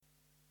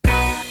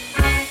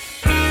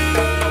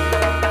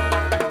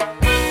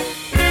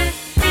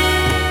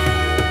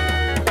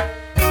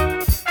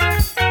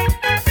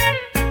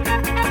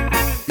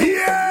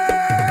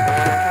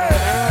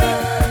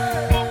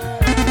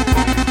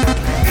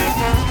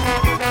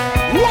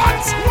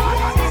What?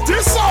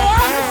 This hour?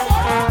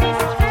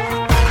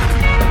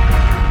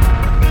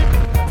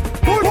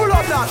 Pull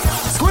up that.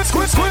 Squeeze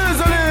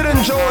the lid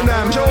and show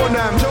them.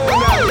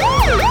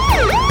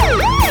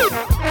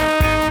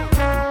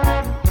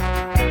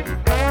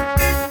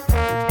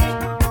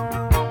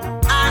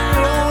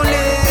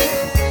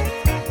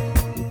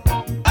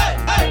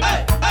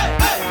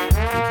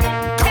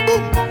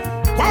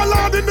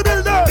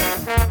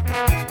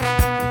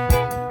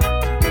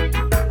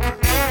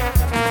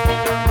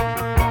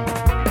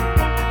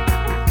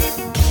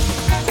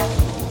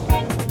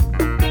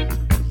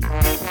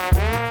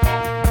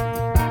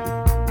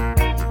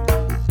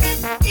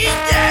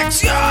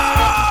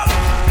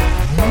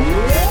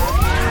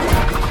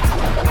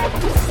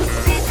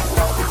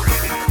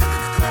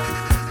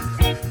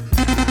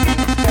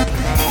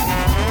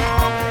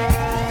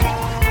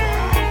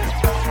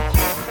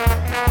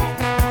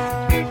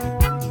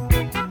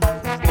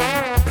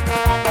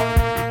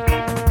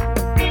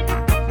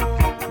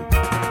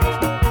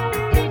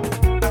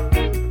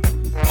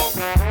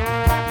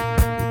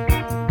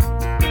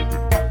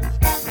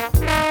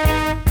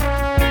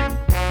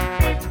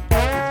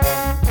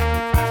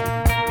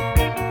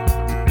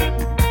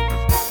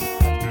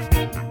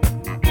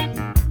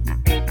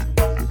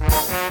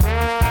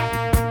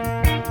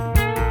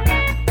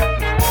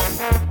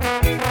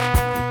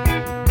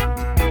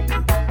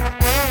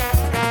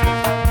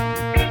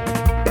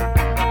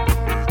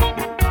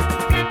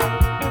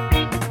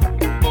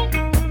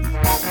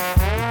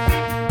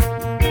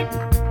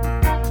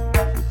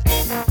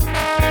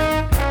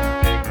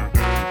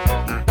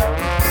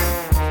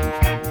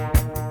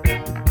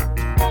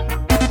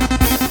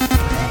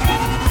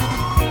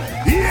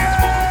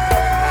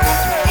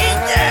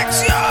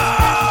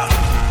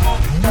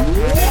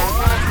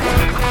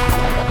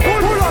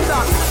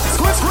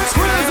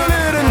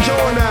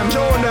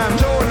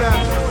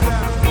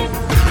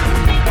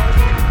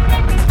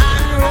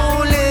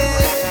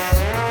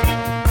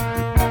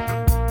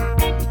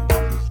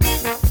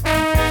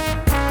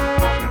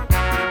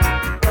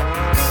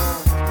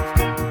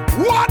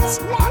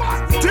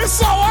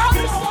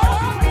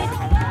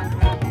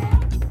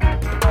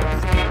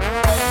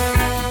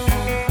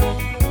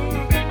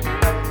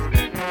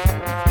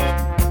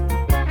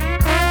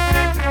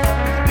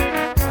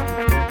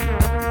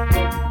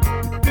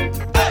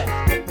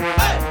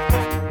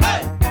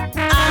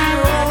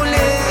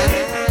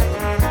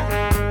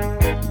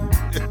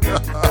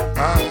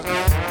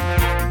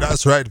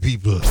 That's right,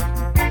 people.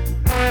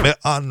 Me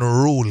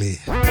unruly.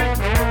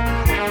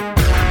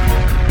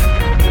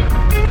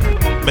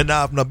 Me not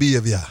have no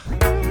behavior.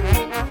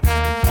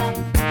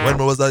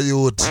 When I was a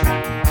youth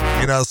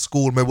in a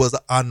school, me was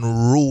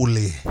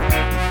unruly.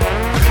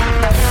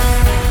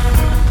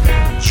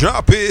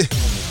 Choppy.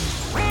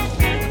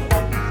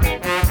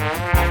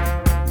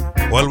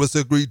 Well, we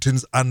say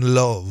greetings and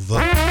love.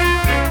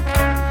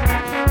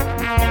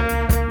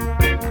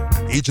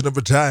 Each and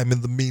every time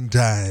in the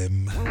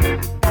meantime.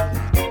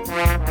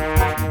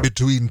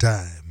 Between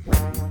time.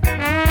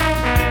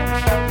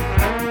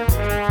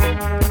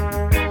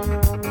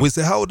 We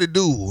say, how they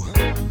do?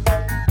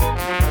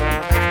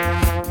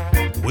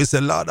 We say,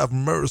 Lord have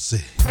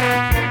mercy.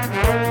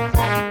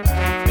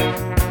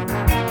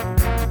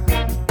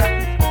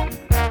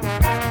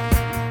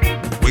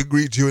 We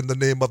greet you in the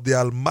name of the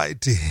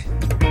Almighty.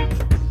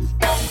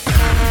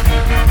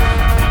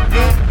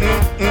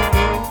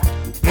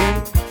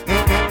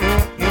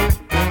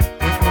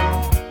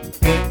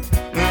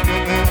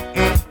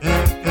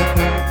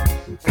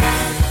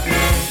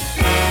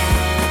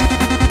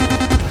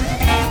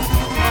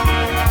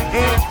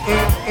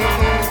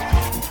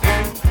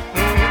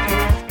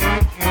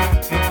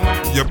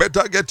 You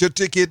better get your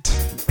ticket.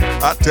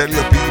 I tell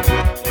you,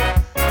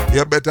 people.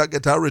 You better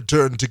get a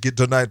return ticket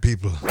tonight,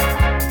 people.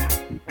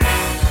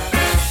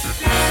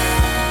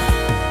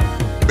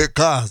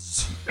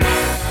 Because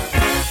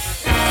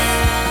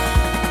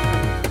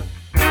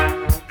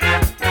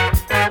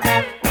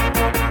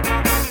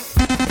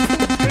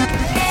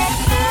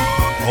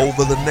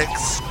over the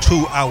next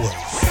 2 hours,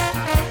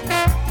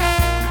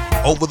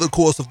 over the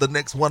course of the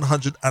next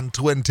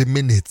 120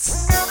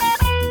 minutes,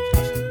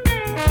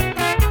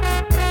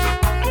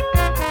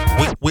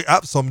 we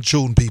have some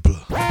tune, people.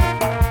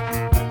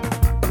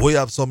 We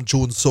have some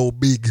tune so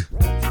big,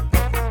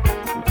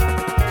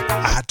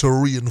 I had to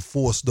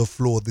reinforce the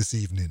floor this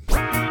evening.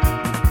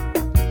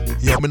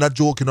 Yeah, I'm not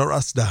joking,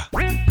 Rasta.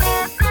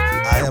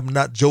 I am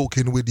not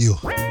joking with you.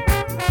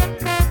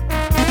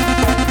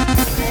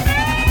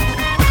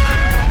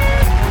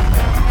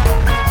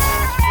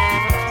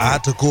 I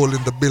had to call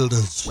in the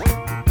builders.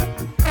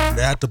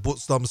 They had to put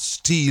some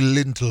steel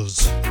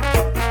lintels,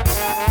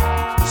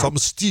 some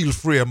steel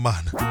frame,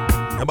 man.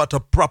 They about to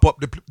prop up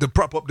the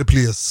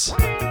place.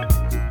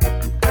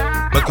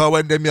 Because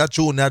when them your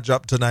tune your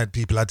drop tonight,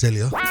 people, I tell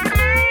you.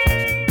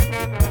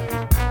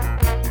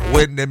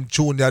 When them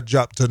tune your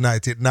drop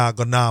tonight, it not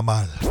go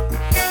normal.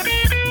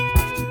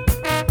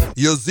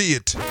 You see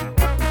it.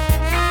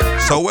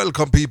 So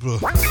welcome, people.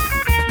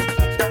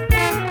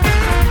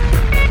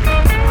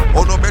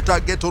 Oh, no better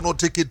get on no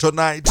ticket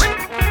tonight.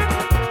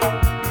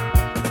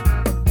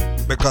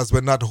 Because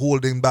we're not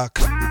holding back.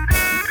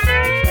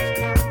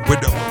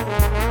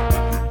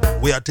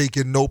 We are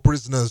taking no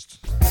prisoners.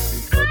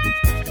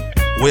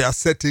 We are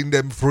setting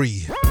them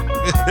free.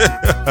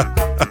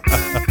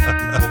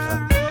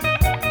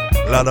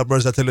 Lord of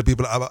mercy, I tell the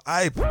people, I'm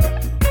hype.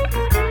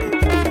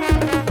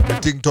 The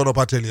thing turn up,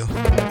 I tell you.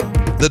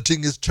 The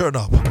thing is turn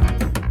up.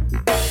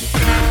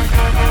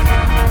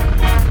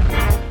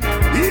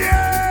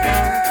 Yeah!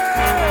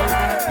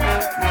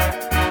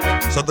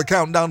 So the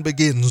countdown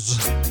begins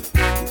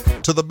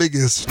to the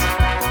biggest,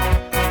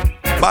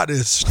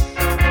 baddest,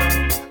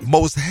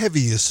 most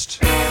heaviest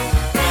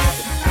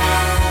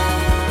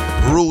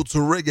Roots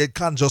Reggae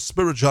Conscious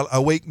Spiritual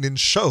Awakening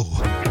show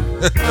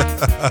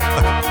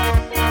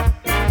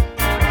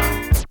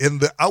in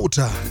the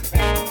outer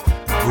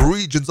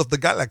regions of the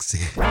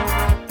galaxy.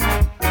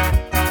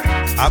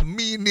 A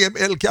me name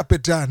El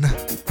Capitan,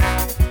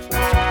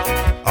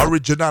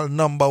 original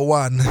number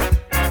one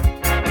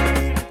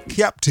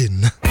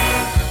captain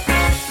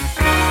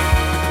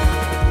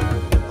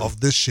of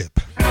this ship.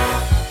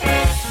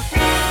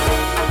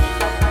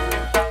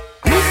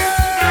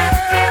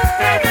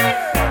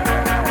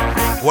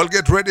 Well,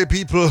 get ready,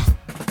 people.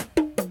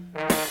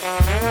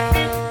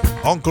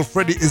 Uncle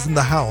Freddy is in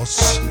the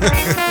house.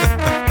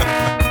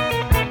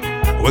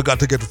 We got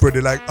to get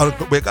ready like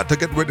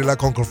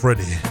Uncle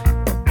Freddy.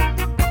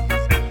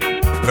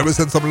 Let me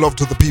send some love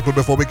to the people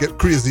before we get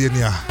crazy in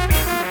here.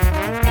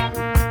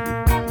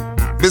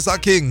 Mr.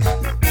 King,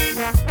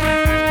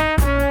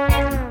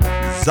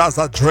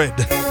 Zaza Dread,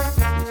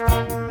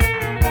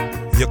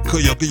 you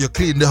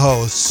clean the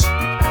house,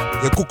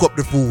 you cook up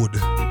the food,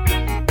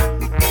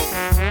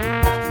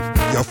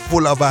 you're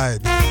full of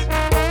vibes.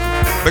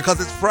 Because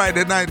it's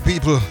Friday night,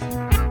 people.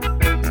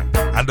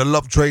 And the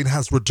Love Train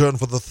has returned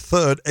for the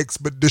third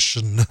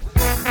expedition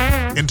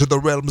into the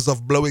realms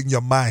of blowing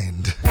your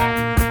mind,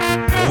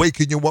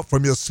 waking you up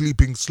from your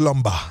sleeping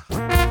slumber,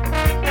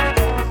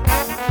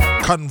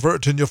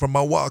 converting you from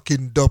a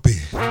walking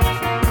duppy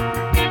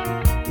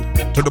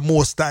to the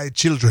Most High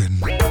children.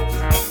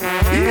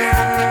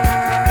 Yeah!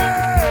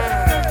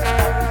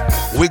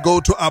 We go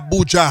to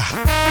Abuja,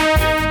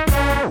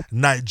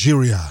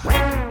 Nigeria.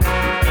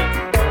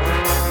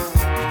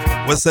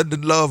 We're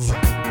sending love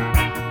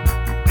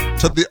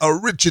to the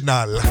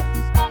original,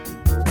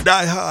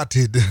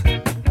 die-hearted,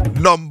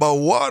 number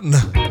one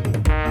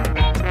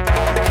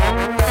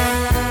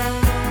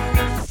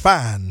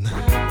fan,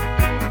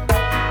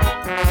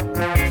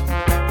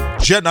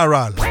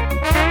 General.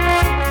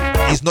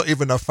 He's not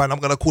even a fan, I'm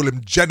gonna call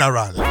him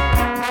General.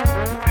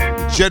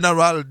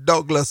 General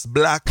Douglas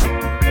Black,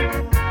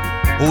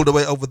 all the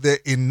way over there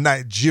in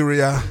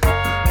Nigeria.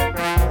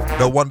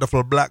 The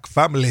wonderful Black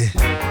family.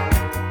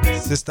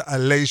 Sister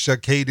Alicia,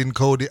 Caden,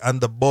 Cody,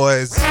 and the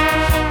boys.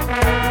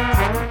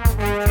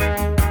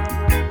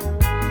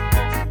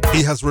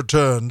 He has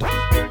returned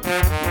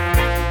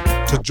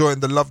to join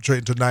the Love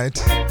Train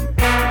tonight.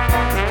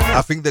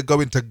 I think they're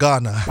going to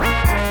Ghana,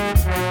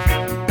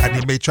 and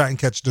he may try and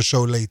catch the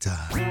show later.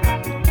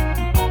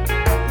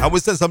 I will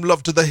send some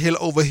love to the hill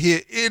over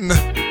here in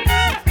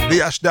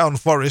the Ashdown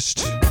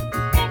Forest.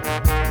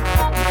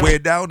 Way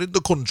down in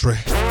the country.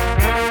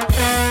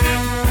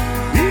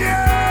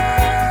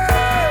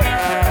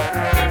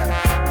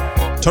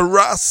 To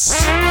Russ,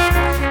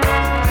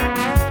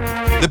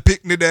 the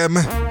Picnic them,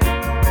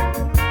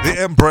 the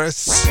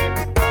Empress,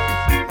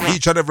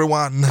 each and every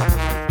one.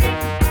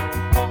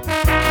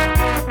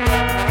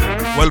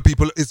 Well,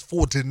 people, it's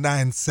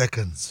 49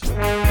 seconds.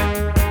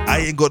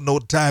 I ain't got no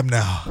time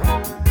now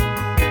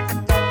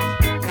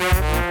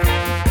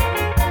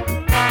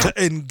to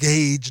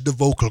engage the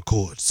vocal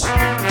cords,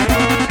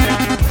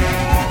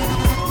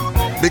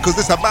 because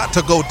it's about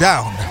to go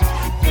down.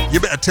 You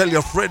better tell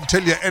your friend,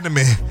 tell your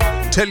enemy,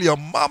 tell your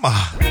mama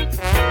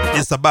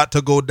it's about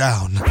to go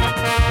down.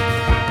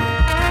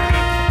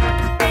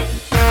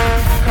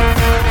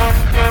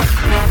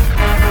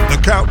 The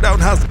countdown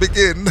has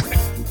begun.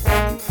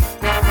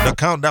 The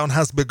countdown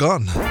has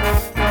begun.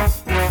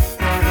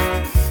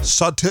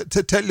 So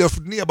tell your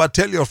neighbor,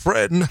 tell your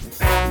friend.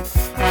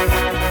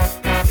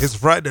 It's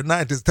Friday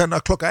night, it's 10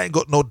 o'clock. I ain't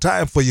got no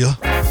time for you,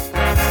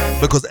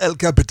 because El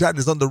Capitan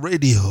is on the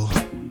radio.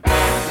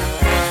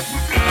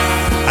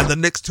 And the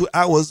next 2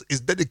 hours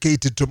is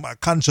dedicated to my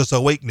conscious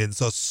awakening.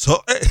 So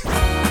hey.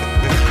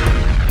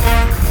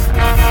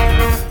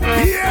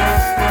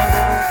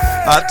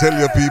 Yeah! I tell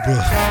you, people,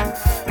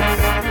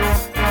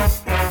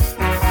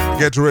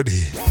 get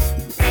ready.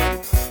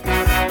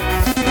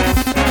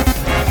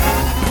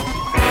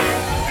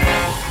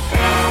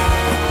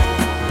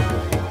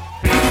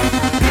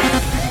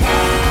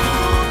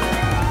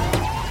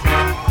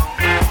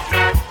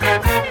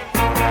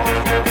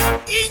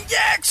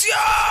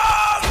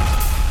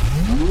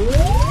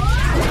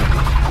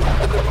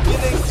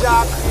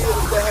 God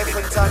created the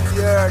heavens and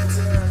the earth,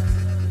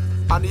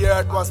 and the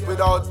earth was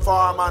without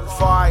form and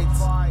void,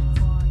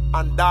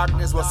 and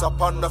darkness was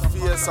upon the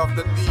face of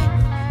the deep.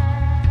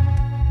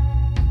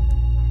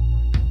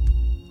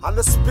 And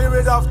the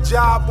Spirit of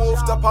Jah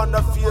moved upon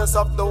the face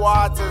of the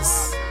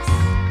waters,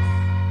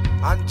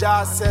 and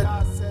Jah said,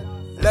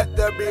 let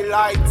there be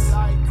light,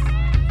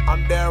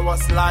 and there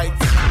was light.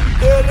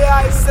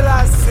 Eli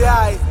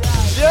Selassie,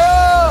 yo,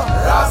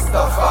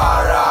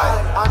 Rastafari,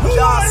 and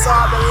Jah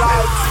saw the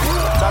light.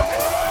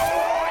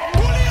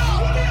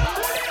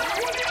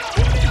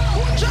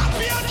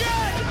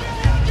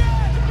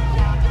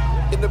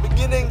 In the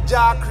beginning,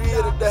 Jah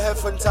created the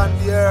heavens and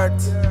the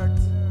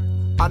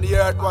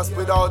earth was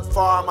without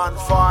form and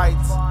void,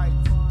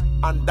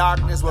 and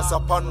darkness was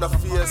upon the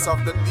face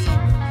of the deep.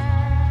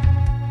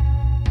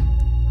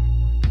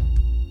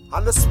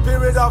 And the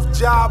Spirit of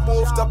Jah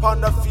moved upon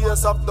the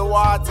face of the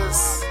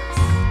waters.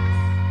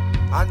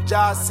 And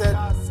Jah said,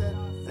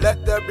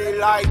 let there be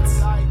light.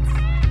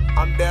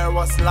 And there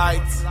was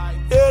light.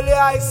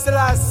 Eli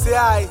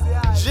Selassie,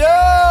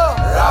 Jah,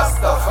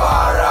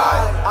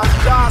 Rastafari. And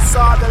Jah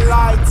saw the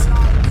light,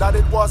 that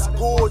it was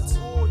good.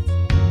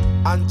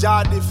 And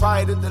Jah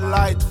divided the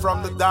light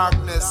from the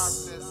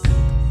darkness.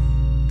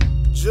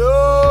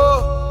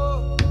 Jah,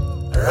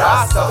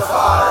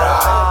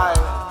 Rastafari.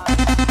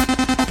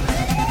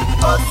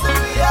 Hustle,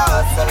 we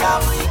hustle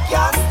and we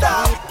can't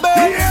stop.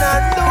 Burning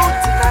and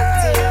looting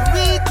until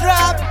we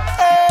drop.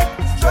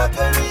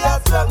 Struggle, we a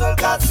struggle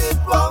cause it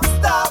won't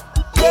stop.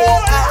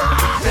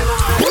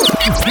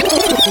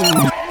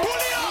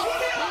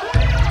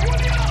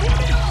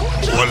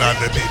 Hold on,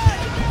 baby.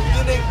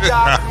 Beginning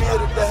Jah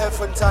created the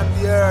heavens and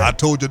the earth. I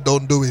told you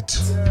don't do it.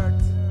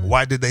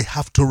 Why did they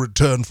have to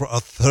return for a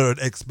third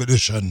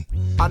expedition?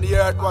 And the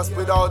earth was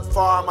without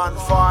form and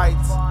void,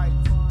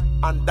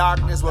 and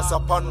darkness was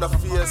upon the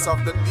face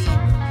of the deep.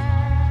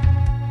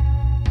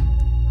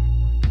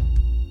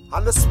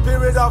 And the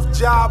Spirit of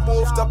Jah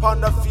moved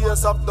upon the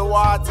face of the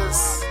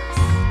waters.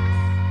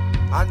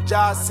 And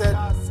Jah said,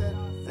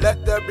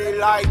 let there be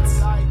light.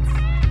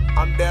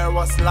 And there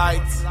was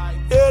light.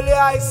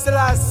 Eli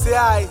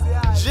Selassie,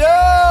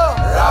 Jah,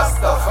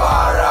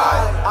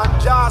 Rastafari.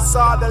 And Jah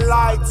saw the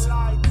light,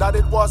 that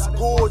it was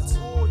good.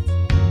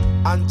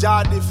 And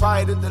Jah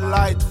divided the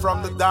light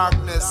from the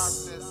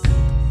darkness.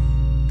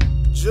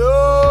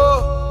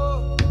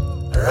 Jah,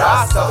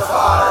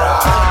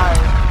 Rastafari.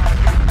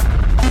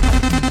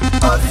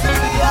 Hustle,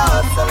 we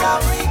hustle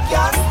and we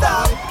can't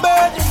stop.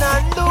 Burning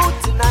and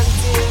looting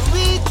until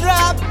we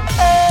drop.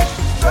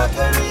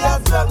 Struggle, we a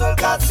struggle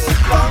cause it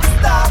won't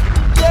stop.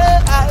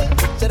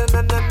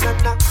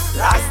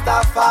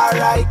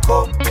 Rastafari,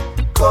 come.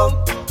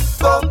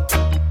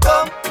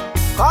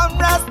 Come,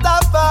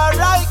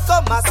 Rastafari,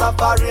 come. A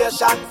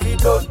separation fi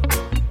done.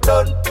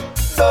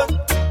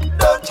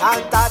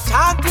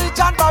 Chant, we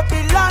chant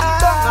Babylon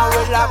down and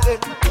we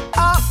laughing.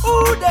 Who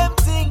them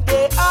think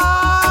they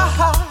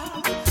are?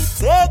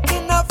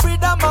 Taking the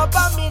freedom of a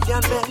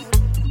million men.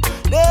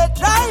 They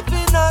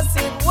driving us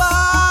in war.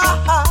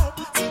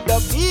 See the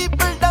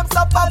people them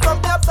suffer from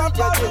their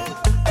prejudice.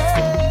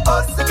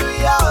 Hustle, we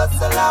a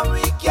hustle and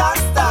we can't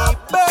stop.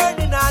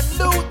 Burning and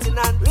looting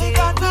and we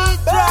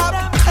drop.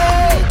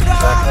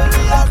 Struggle,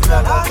 we a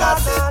struggle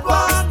cause it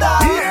won't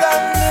stop. The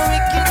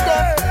wicked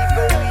them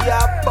people we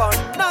are born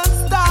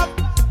non-stop.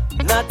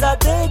 Not a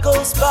day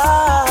goes by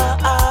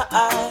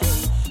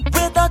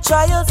without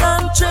trials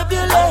and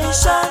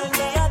tribulation.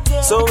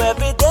 So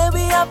every day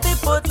we have to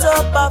put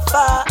up a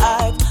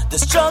fight. The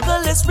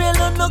struggle is real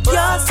and no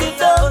can't see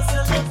those.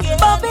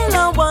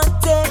 Babylon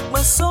won't take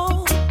my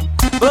soul,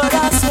 but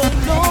I say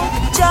no,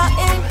 Jah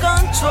in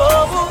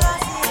control.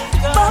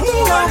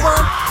 Babylon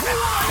won't.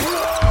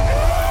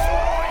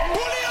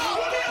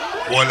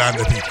 Hold on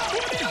the people.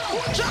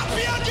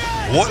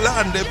 Hold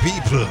on the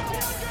people.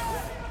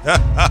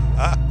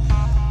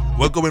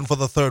 We're going for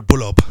the third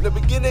pull-up. In the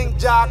beginning,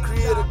 Jah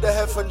created the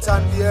heavens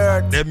and the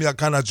earth. Them ya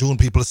kind of June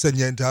people send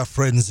you into a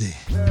frenzy.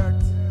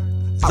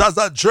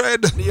 Zaza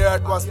Dread. The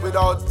earth was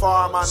without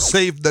form and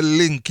save the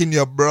link in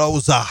your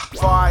browser.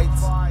 void,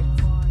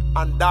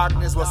 and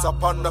darkness was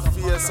upon the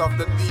face of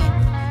the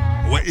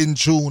deep. We're in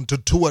tune to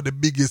two of the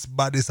biggest,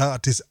 baddest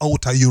artists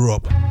out of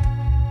Europe.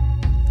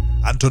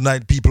 And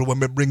tonight, people, when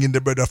we bring in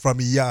the brother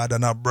from yard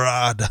and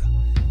abroad,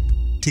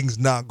 things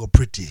now go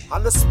pretty.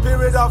 And the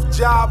Spirit of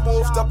Jah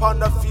moved upon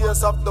the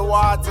face of the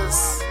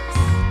waters.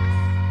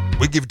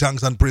 We give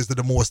thanks and praise to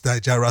the Most High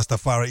Jah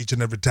Rastafari each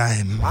and every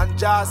time. And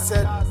Jah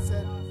said,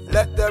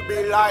 let there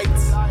be light.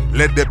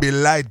 Let there be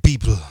light,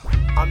 people.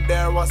 And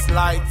there was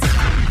light.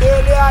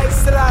 Eli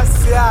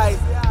Selassie.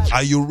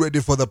 Are you ready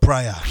for the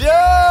prayer?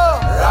 Jah,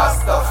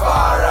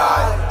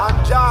 Rastafari.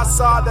 And Jah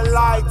saw the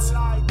light,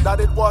 that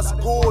it was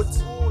good.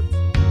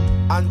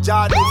 And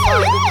Jah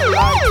divided the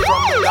light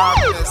from the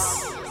darkness.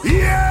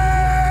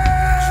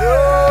 Yeah!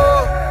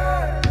 Jah,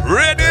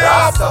 Ready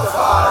up!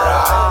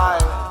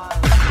 Rastafari.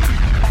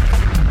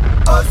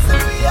 Hustle,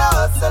 we a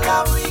hustle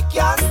and we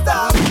can't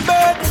stop.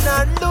 Burning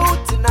and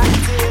looting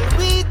until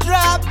we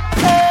drop.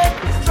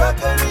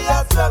 Struggle, we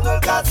a struggle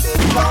cause it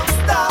won't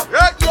stop.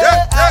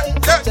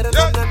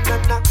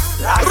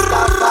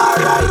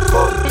 Rastafari,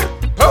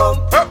 come.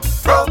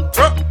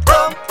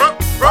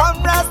 From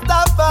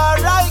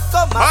Rastafari,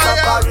 come. A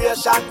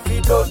separation fi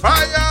done.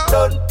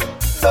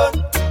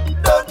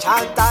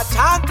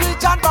 Chant, we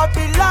chant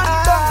Babylon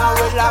down and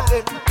we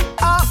laughing.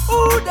 Who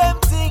them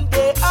think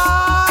they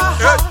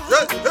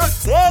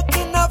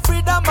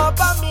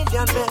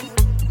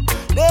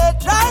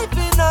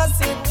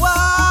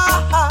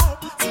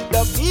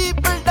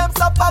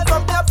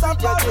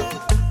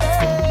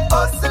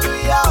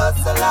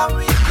hustle and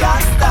we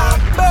can't stop.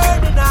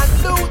 Burning and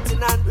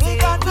looting and we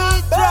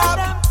gonna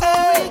drop.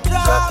 Hey,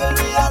 struggle,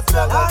 we are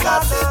struggle,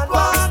 cause it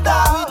won't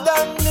stop. We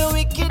done the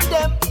wicked,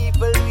 them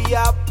evil, we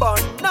are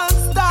born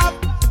non-stop.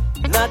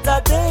 Not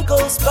a day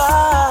goes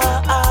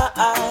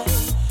by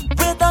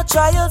without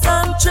trials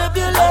and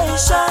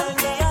tribulation.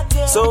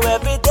 So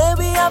every day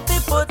we have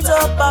to put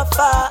up a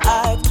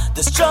fight.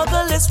 The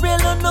struggle is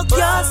real and no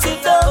can't see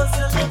though.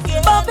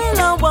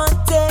 Babylon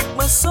won't take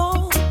my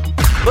soul,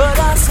 but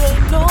I say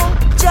no,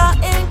 Jah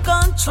in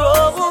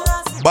control.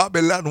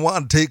 Babylon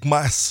won't take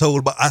my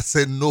soul, but I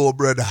say no,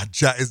 brother,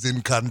 Jah is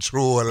in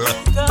control.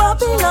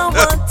 Babylon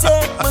won't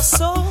take my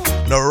soul.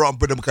 No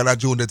romp with them kind of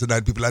June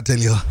tonight, people, I tell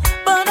you.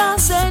 But I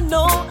say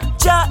no,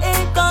 Jah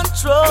in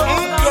control.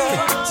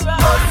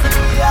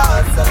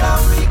 Hustle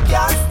and we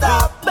can't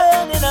stop.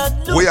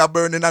 We are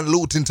burning and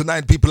looting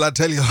tonight, people, I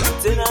tell you.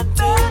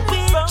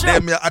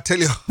 Them, I tell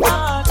you.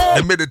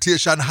 The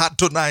meditation hot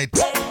tonight.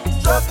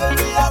 Struggle,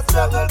 we are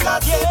struggle,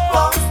 cause it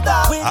won't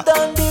stop. We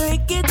done the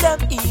wicked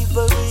and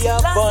evil, we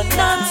are born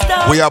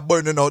non-stop. We are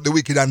burning out the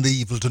wicked and the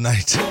evil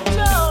tonight.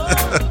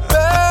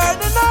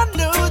 Burning and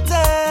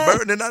looting.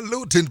 Burning and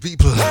looting,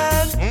 people.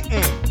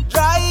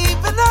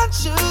 Driving and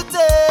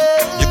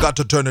shooting. You got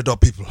to turn it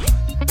up, people.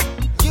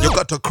 You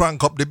got to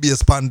crank up the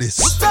bass pan this.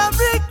 Stop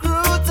recruiting.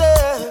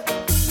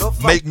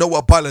 Make no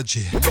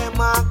apology. Them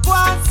are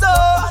gone so,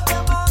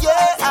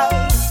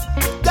 yeah.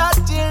 That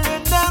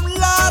children them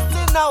lost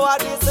in our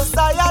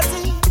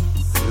society.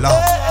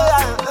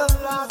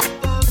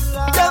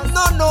 Them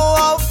don't know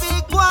how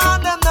big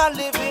one, them not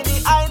living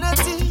in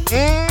identity.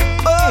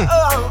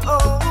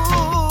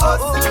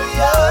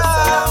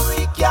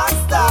 We can't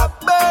stop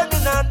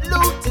burning and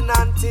looting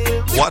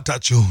until what a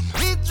tune.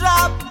 We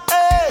drop,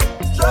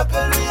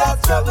 struggle, we are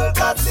struggle,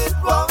 cause it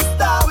won't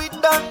stop. We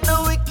done the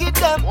wicked,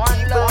 them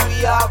people,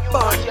 we are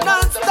born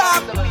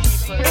non-stop.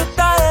 It's a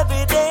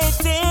everyday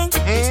thing.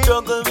 We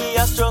struggle, we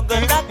are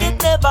struggle, that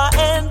it never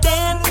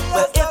ending.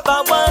 But if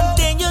I one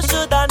thing you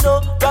should have know,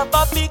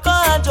 Rapha, Pico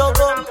and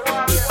Jogo.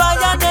 The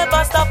fire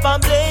never stop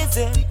and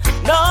blazing.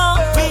 No,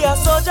 we are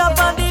soldiers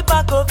on the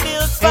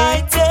battlefield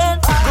fighting.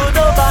 Good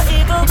over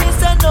evil, we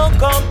say no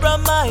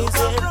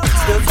compromising.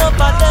 Still up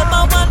at them,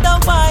 I wonder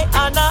why,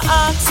 and I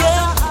ask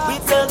them. We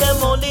tell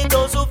them only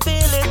those who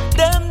feel it,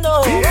 them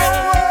know.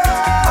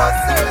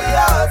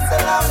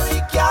 Hustle and we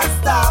can't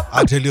stop.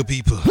 I tell you,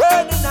 people.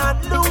 Burning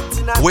and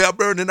looting and we are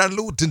burning and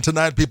looting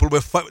tonight, people.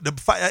 The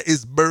fire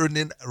is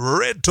burning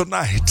red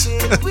tonight.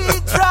 we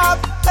drop,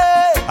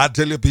 I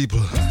tell you,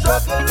 people.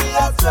 Struggle, we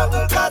are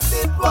struggle, cause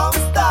it won't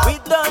stop. We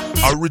done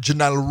the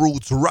original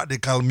roots,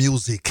 radical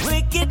music.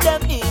 Wicked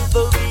and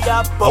evil, we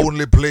are born.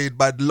 Only played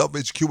by Love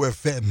HQ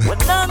FM. We're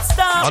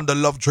non-stop. On the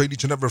Love Train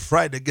each and every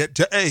Friday. Get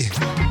your A.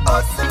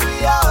 Hustle,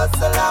 we are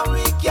hustle and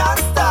we can't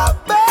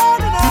stop.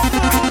 Burning and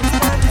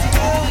looting and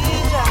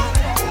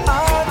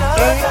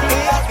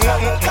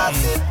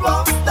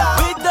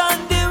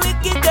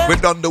we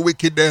done the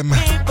wicked them.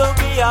 People,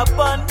 we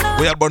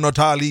are born not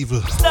all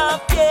evil.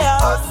 Stop, yeah.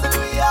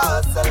 Hustle, we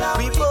are hustle and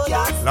we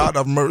can't Lord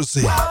of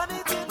mercy.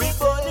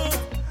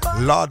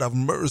 Lord of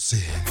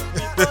mercy.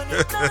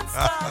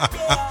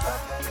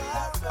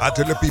 I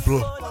tell you, people,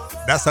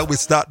 that's how we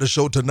start the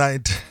show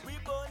tonight.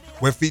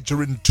 We're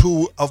featuring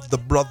two of the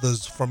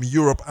brothers from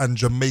Europe and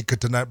Jamaica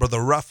tonight, Brother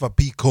Rapha,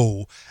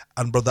 Pico,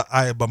 and Brother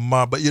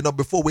Mahr. But you know,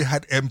 before we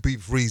had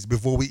MP3s,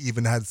 before we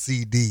even had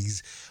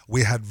CDs,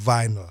 we had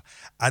vinyl.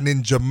 And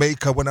in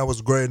Jamaica, when I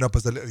was growing up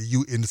as a little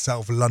youth in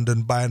South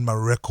London, buying my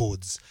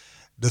records,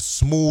 the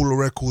small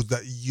records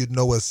that you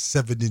know as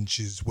 7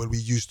 inches, where we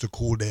used to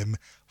call them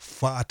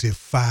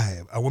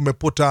 45. And when we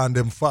put on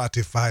them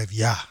 45,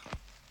 yeah.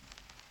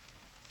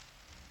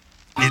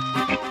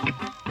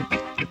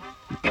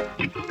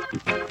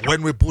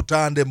 When we put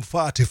on them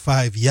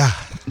 45, yeah,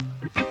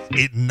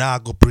 it nah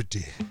go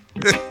pretty.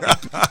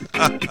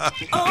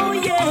 Oh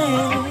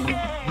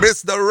yeah.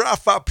 Mr.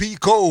 Rapha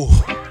Pico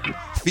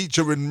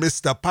featuring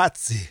Mr.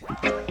 Patsy.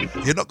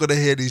 You're not gonna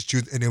hear these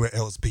tunes anywhere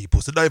else,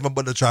 people. So don't even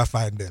bother try to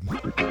find them.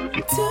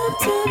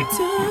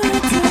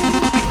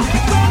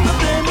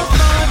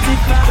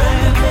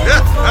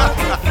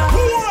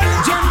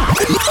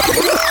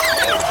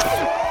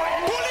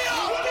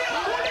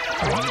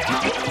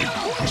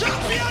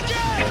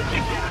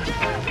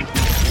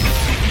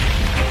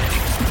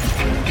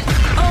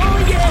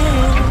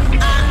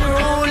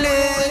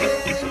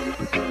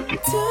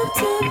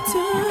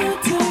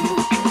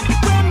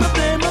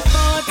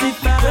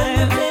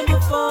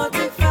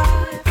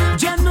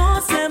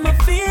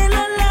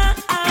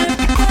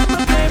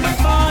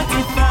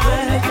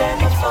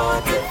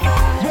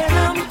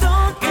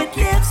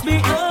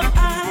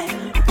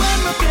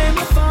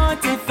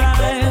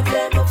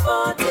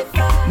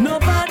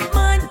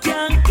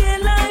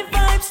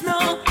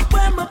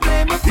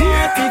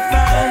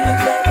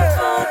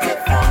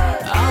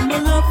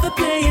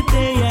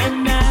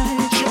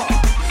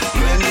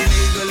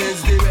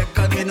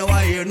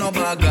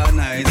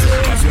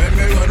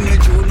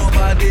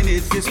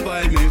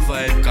 Spoil me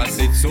vibe, cause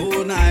it's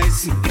so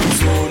nice,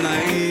 so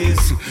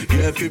nice. You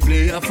If you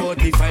play a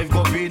 45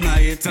 copy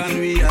night and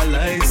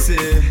realize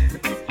it.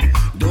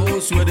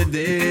 Those were the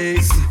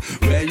days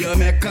where you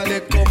make a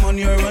lick come on,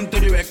 you run to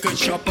the record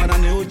shop and a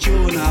new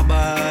tune I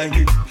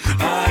buy.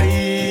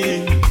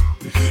 I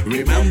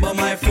remember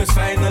my first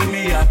final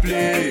me I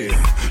play.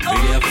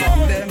 Yeah,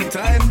 from them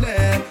time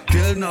there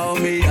till now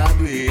me I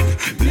do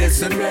it.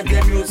 Listen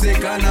reggae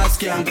music and I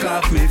skank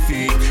off me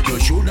feet. You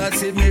should have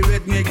seen me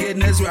with me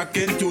Guinness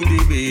rocking to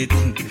the beat.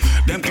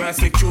 Them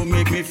classic tune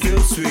make me feel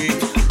sweet.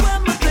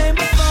 When I play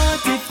my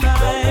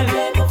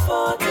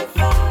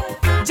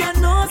 45, you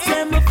know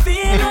say me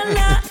feel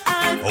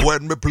alive.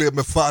 When me play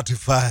my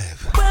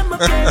 45, When I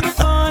play my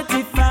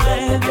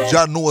 45,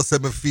 Jah know say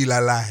me feel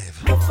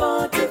alive.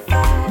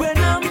 when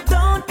I'm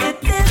done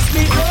it lifts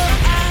me up.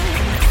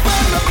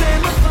 When I play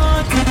my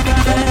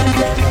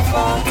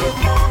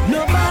 45,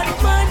 nobody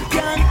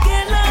can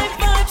get like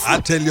vibes. I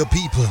tell you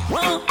people,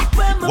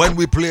 when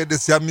we play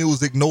this your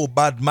music, no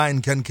bad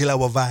mind can kill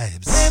our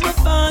vibes. Play my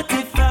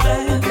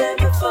 45,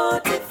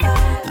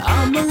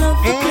 I'm a love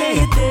to play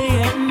it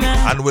day and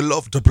night. And we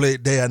love to play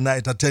it day and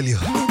night, I tell you.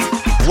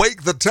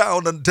 Wake the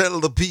town and tell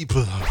the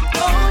people.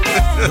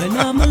 When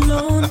I'm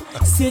alone,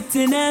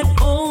 sitting at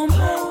home,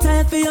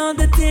 time for all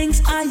the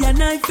things I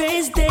and I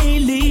face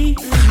daily.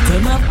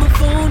 Turn off my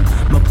phone,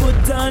 my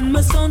put on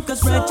my song,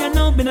 cause right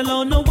now been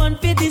alone, no one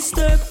fit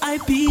disturb I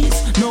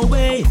peace, no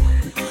way.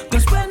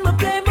 Cause when I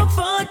play my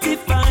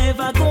 45,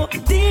 I go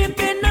deep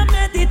in a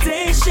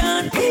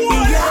meditation.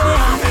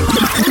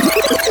 Yeah.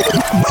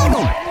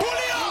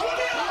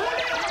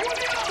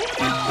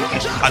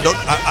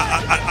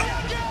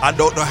 I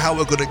don't know how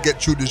we're gonna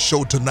get through this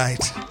show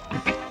tonight,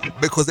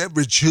 because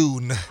every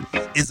tune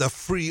is a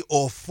 3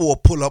 or 4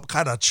 pull-up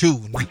kind of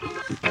tune.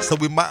 So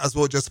we might as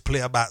well just play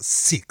about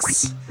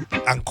 6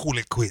 and call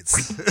it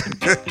quits.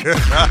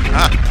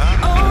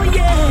 Oh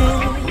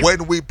yeah.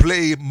 When we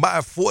play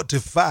my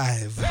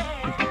 45,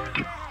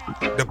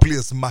 the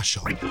place mash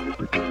up.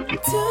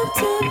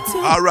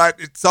 All right,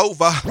 it's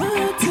over.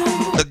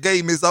 The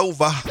game is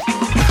over.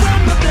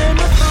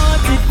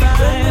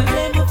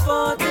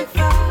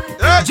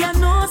 You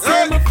know,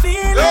 say me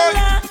feel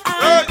alive.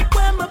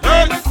 When I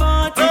play my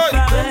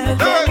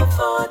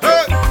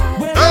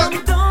 45, when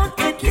I'm done,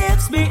 it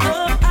lifts me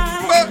up.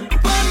 When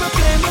I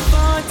play my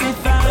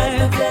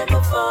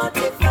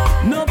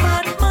 45,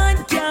 nobody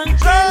mind can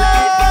kill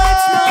like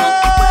vibes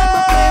now. When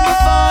I play my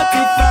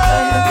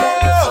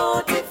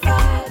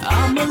 45,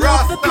 I'm a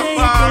love to play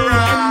it day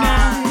and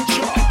night.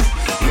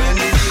 When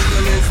the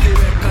eagle is the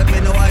record, me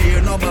know I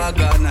hear no bag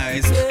of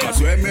nice.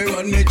 Cause when me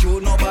run me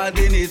through,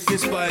 nobody needs to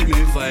spoil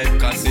me vibe.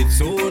 Cause it's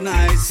so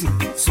nice,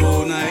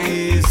 so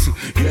nice.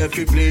 Yeah, if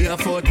you play a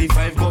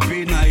 45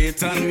 copy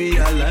night and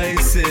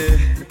realize it.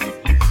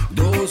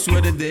 Those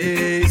were the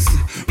days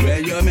where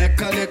you make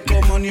a lick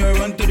come on, you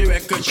run to the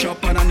record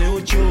shop and a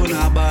new tune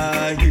I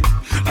buy.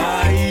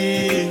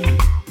 I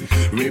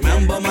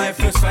remember my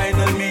first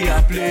final me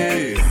I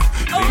play.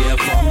 Yeah,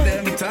 from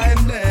them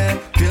time there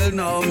till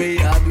now me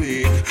I do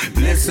it.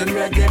 Listen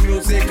reggae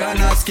music and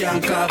I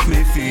skank off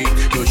me feet.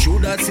 You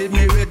should have seen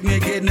me with me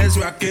Guinness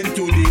rocking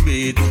to the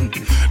beat.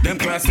 Them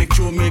classic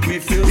tune make me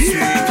feel sweet.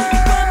 When I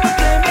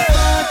play my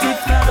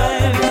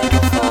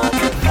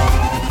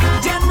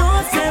 45, you know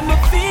say me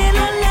feel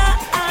alive.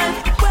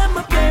 When I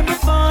play my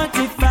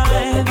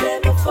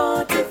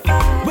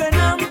 45, when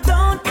I'm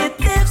done it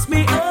lifts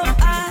me up.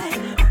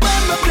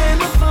 When I play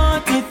my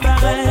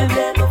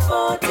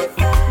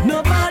 45,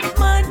 nobody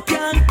mind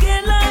can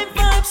get like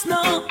vibes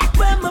now.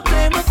 When I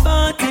play my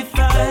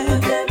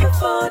 45,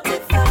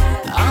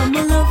 I'm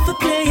a love to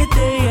play it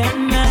day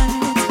and night.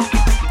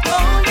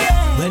 Oh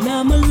yeah. When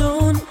I'm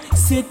alone,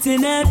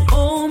 sitting at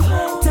home,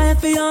 time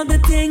for all the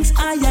things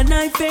I and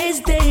I face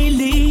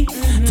daily.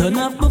 Turn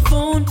off my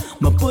phone,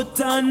 my put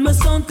on my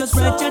song, cause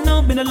right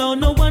now been alone,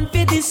 no one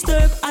fit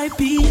disturb I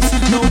peace,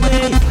 no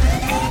way.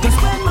 Cause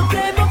when I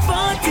play my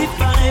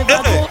 45,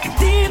 I go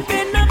deep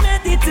in a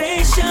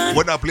meditation.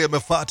 When I play my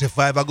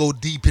 45, I go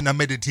deep in a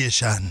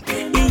meditation.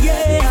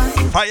 Yeah.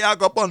 Fire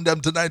go upon them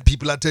tonight,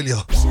 people, I tell you.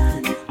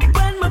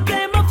 When I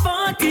play my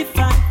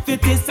 45,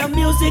 it is a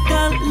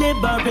musical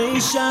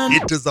liberation.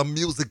 It is a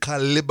musical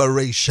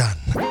liberation.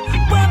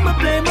 When I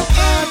play my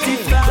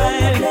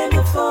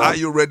 45, Are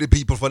you ready,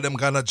 people, for them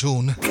kind of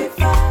tune?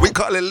 We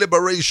call it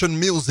liberation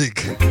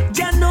music.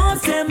 you know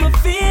say me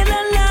feel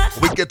alive.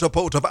 We get up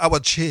out of our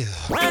chair.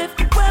 When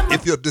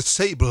If you're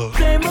disabled,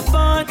 play my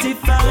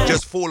 45,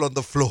 just fall on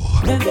the floor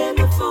play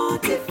my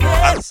 45.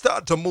 and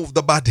start to move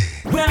the body.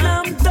 When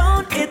I'm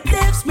done, it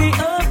lifts me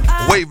up.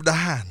 Wave the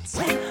hands.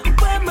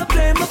 When I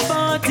play my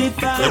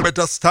 45, You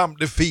better stamp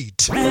the feet.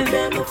 play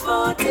my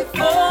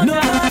 45. No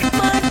hard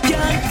man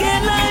can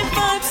get like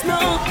vibes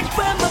now.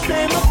 When I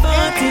play my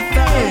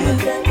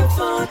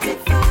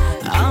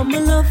 45, I'm a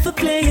love for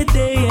play it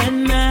day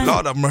and night.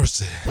 Lord of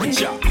mercy. When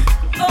you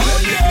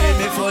play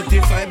me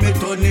 45, me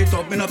turn it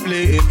up, me no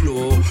play it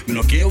low. Me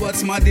no care what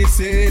somebody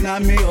saying,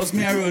 and me house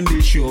me run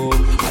the show.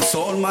 A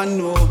soul man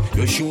know,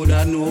 you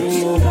shoulda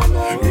know.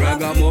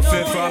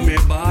 Ragamuffin from me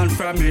born,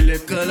 from me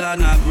little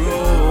and I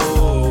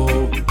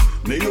grow.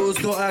 Me used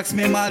to ask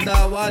me mother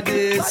what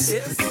this.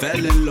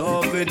 Fell in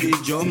love with the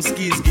drum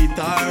skis,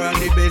 guitar and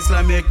the bass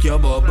like make your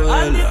bubble.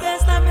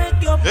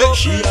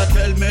 She a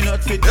tell me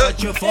not fit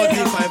touch your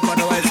 45,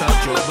 otherwise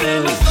I'll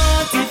trouble.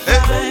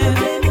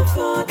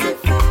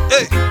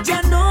 Hey.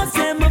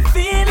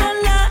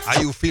 Are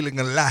you feeling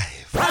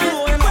alive?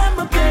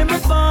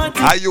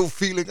 Are you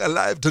feeling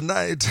alive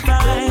tonight?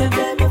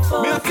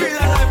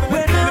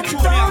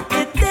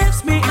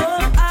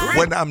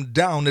 When I'm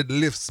down, it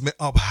lifts me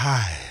up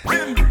high.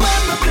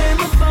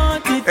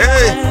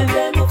 Hey.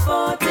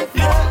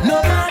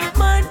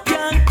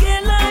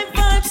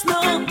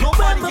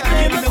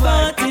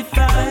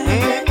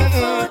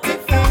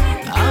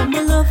 I'm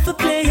a love for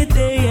play a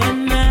day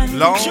and night.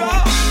 Long.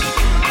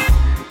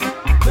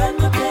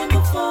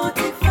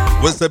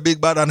 What's the big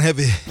bad and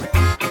heavy?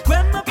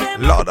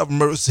 Lord of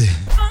mercy.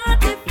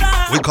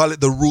 We call it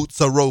the roots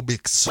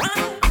aerobics.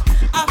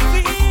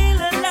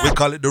 We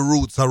call it the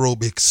roots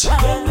aerobics.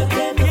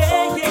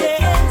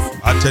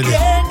 I tell you,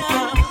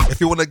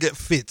 if you want to get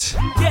fit,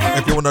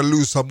 if you want to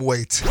lose some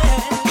weight,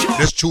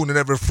 just tune in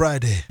every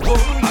Friday.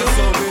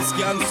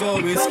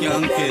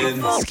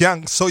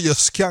 Skank, so you're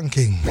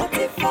skanking.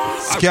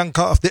 Skank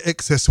off the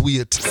excess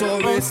weight.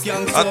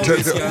 I tell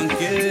you,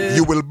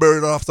 you will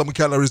burn off some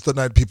calories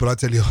tonight, people, I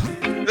tell you.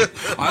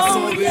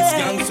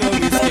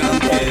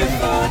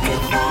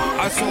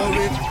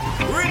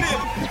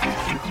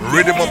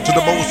 Rhythm up to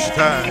the most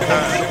time.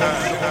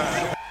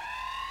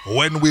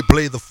 When we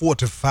play the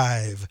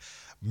 45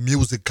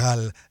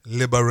 musical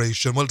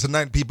liberation. Well,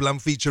 tonight, people, I'm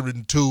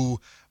featuring two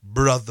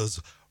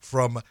brothers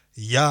from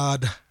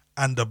Yard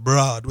and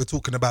Abroad. We're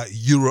talking about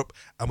Europe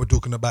and we're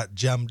talking about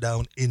Jam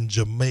Down in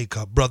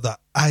Jamaica. Brother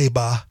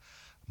Iba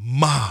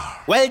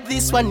Mahr. Well,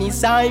 this one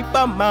is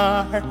Iba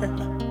Mahr.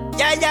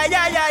 Yeah,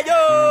 yo.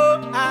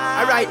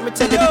 Alright, me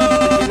tell you, you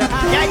know.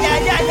 Yeah,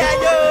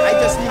 yo. I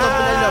just live up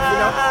in the love, you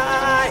know.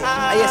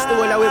 I guess the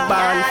one we're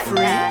born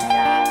free.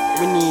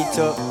 We need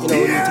to, you know,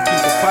 we need to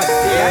keep it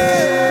positive.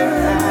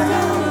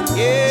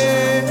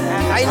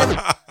 Yeah. I never.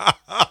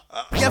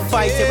 You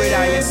fight it with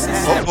our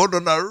sister. Oh, no,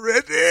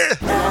 ready?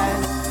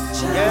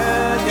 Yeah.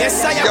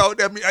 Yes, I am. Yo,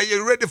 them, are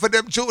you ready for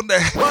them tune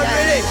there? What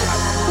ready?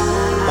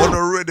 Oh, no,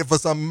 ready for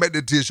some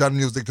meditation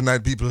music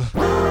tonight, people?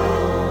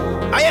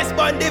 I yes,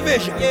 born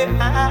division.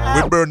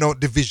 We burn out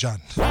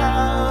division.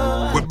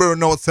 We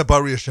burn out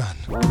separation.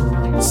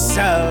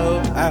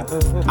 So,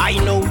 I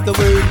know the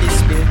world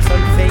is built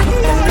on faith.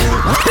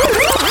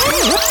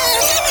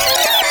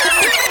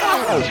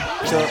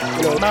 So,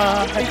 you know,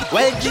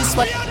 well, this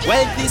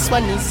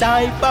one is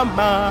Iba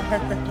Mahr.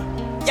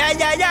 Yeah,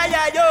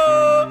 yo.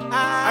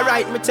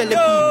 Alright, me tell the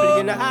people,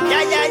 you know.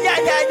 Yeah,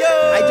 yo.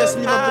 I just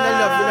live up in a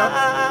love, you know.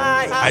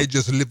 I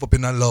just live up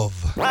in a love.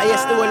 I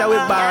yes, the one that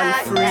we're born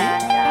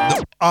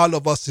free. All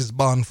of us is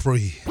born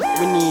free.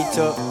 We need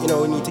to, you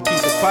know, we need to keep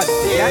it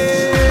positive.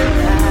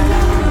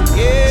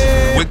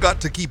 Yeah. We got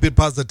to keep it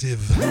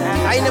positive.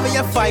 I never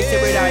you fight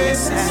it with your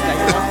sister,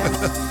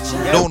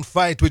 you know. Don't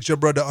fight with your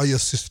brother or your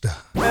sister.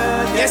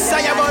 Yes,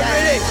 I am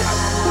already.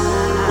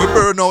 We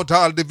burn out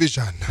all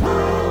division.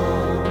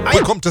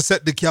 We come to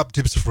set the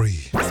captives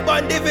free.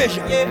 One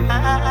division.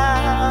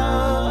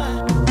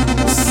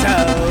 So,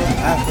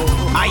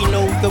 I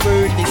know the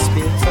world is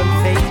built on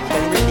faith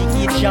and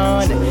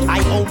religion.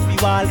 I hope you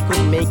all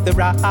could make the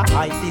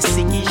right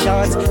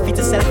decisions. Fit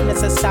yourself in a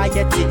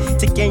society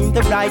to gain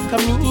the right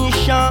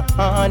commission,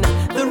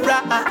 the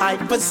right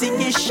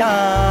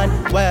position.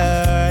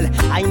 Well,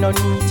 I don't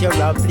need your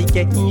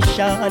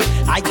obligation.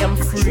 I am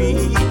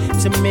free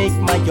to make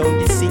my own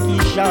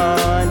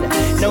decision.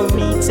 No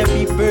need to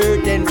be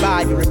burdened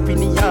by your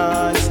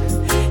opinions.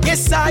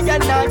 Yes, I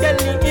and I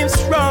live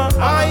strong.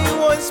 I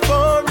was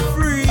born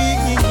free.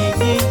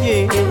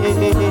 Yeah,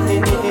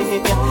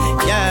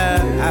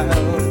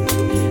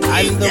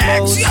 I'm the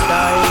most I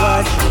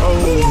watch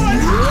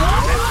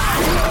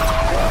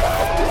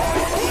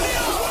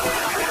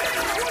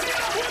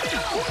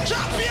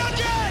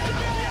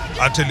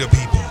I tell you,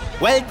 people.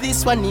 Well,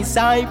 this one is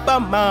Iba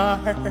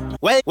Mahr.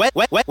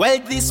 Well,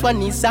 this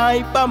one is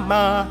Iba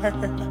Mahr.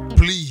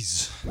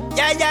 Please.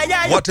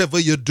 Yeah. Whatever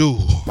you do.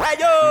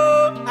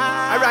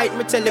 Alright,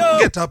 me tell you.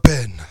 Get a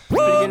pen.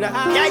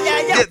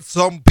 Yeah. Get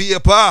some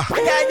paper.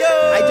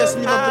 I just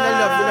live up in the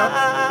love, you know.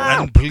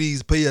 And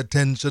please pay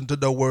attention to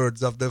the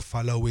words of the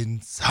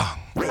following song.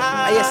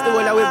 I guess the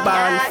one that we're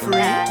born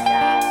free.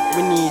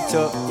 We need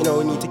to, you know,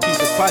 we need to keep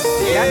it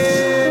positive.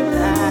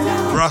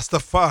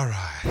 Rastafari.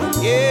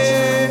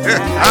 Yeah.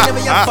 I never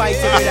you fight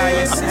it with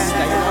your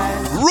sister, you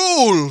know.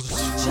 Rules.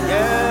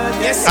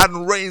 Yes.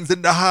 And reigns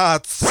in the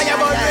hearts. I am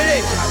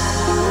already.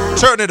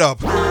 Turn it up.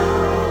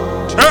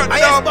 Turn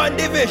it up.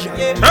 Division.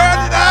 Turn it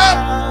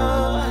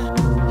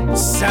up.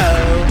 So,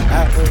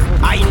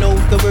 I know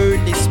the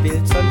world is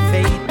built on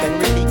faith and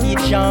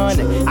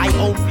religion. I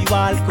hope you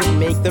all could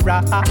make the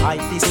right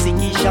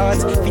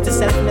decisions. Fit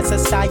yourself in a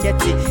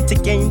society to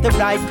gain the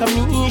right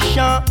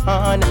commission,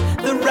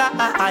 the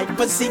right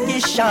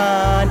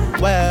position.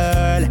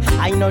 Well,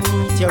 I don't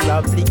need your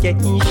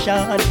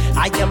obligation.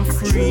 I am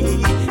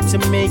free to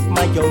make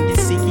my own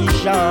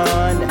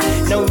decision.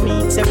 No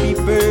need to be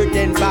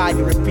burdened by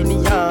your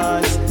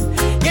opinions.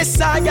 Yes,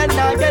 I and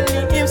I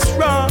live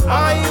strong.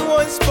 I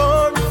was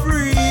born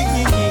free.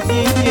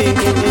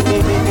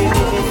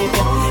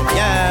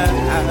 Yeah,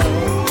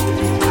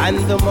 and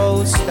the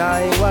most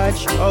I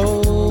watch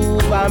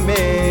over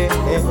me.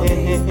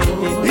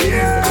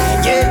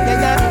 Yeah,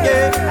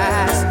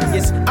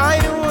 yes, I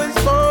was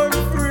born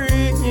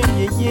free.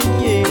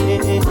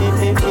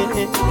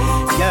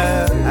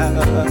 Yeah,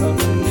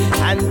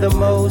 and the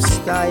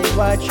most I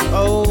watch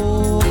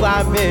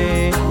over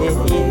me.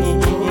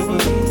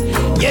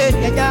 Yeah.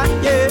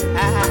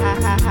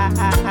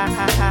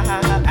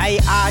 I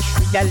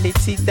ask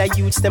reality, the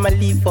youths them a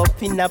live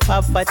up in a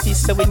poverty,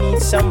 so we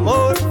need some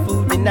more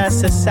food in our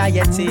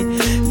society.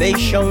 They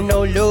show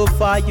no love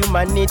for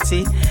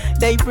humanity.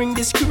 They bring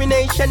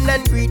discrimination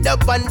and greed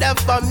upon the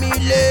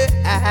family.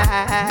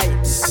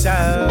 So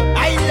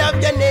I love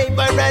your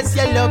neighbor as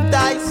you love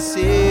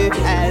thyself.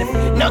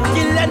 No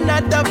kill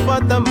another for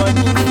the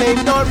money,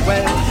 fame, nor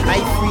wealth. I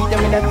free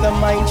them in the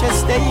mind, just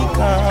stay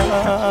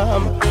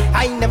calm.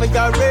 I never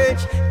got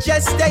rich,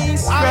 just stay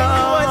strong. I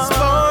was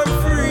born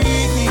free.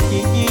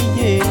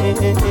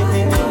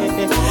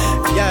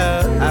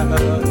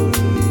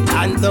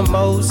 Yeah, and the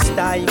most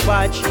I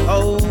watch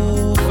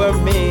over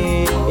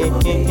me.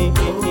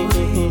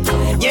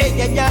 Yes,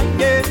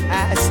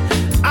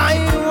 I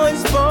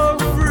was born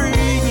free.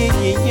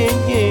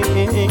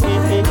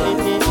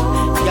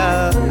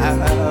 Yeah,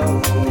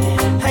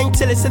 I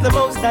tell us the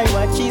most I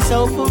watch is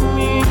over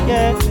me.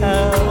 Yeah.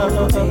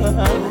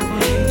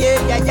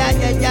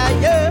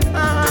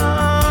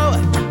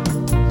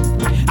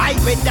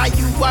 Whether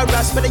you are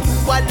us, whether you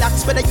are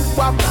lax, whether you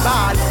are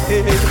bald.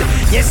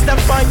 Yes, the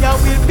fire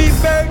will be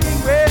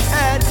burning red.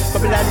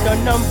 Babylon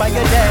don't number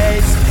your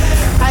days.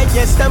 I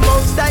guess the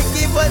most I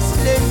give us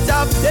length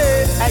of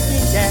days.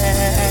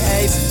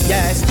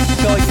 Yes,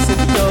 joy is in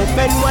the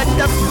open. What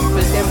the people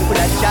them full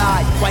of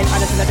joy. While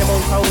others in the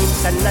own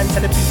homes and none to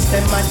the beast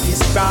them and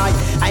destroy.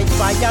 I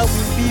fire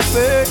will be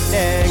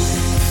burning.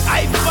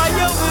 I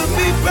fire will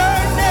be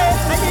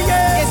burning.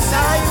 Yes,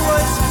 I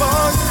was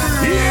born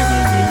free.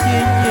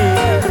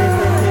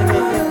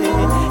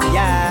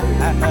 Yeah,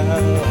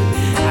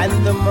 and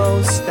the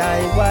most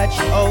I watch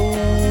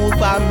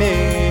over me.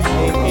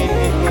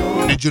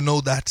 Did you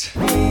know that?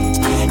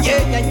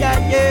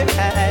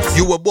 Yeah.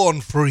 You were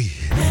born free.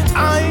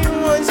 I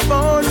was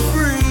born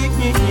free.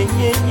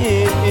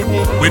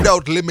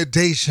 Without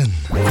limitation.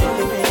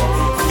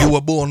 You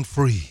were born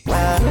free.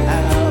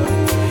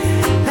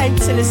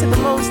 Until it's the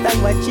most I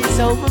watch is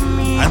over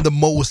me. And the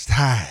Most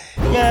High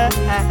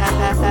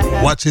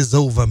watches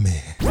over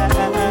me.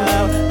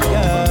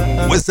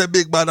 We say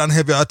big bad and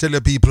heavy, I tell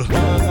you people.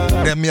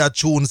 Them me a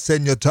tune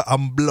send you to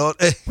blood.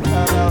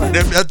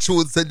 Them me a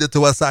tune send you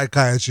to a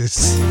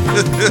psychiatrist.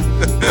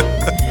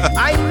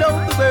 I know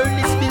the world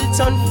is built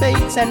on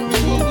faith and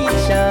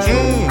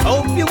religion.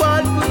 Hope you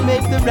all could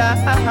make the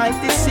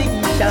right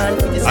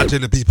decision. I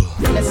tell you people.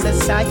 In a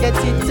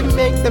society to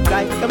make the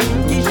right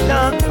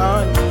communication,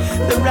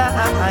 the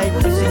right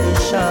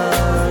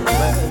position.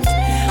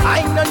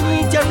 I don't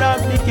need your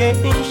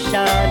obligation.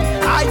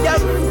 I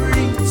am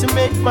free to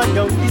make my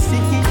own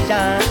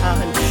decision.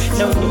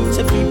 No need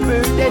to be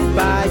burdened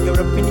by your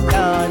opinion.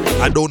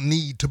 I don't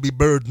need to be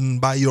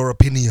burdened by your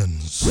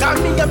opinions.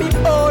 I'm a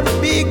born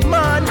big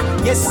man.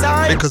 Yes,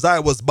 because I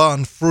was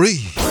born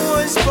free.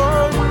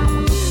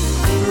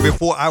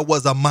 Before I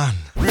was a man.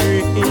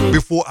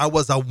 Before I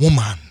was a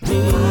woman.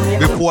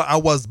 Before I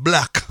was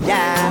black.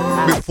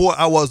 Before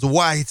I was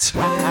white.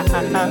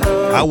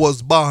 I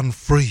was born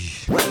free.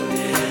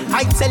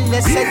 I tell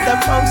you, said the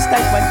most I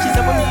watch is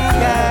over me.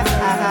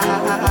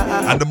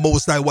 And the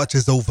most I watch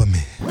is over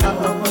me.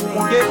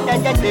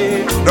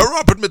 Now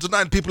rap with me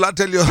tonight, people. I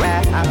tell you,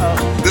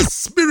 the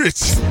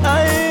spirit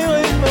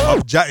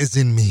of Jah is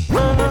in me.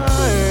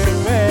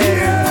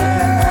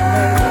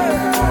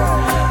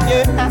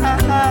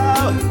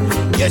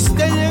 Yes,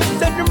 the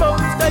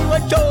most I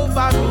watch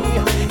over me.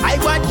 I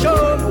watch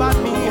over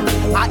me.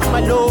 I'm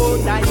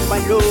alone, I'm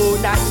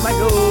alone, I'm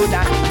alone,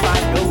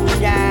 I'm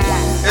alone, yeah.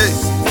 Hey.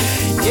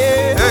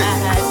 Yeah,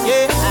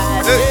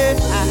 hey.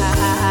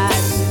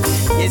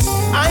 Yes,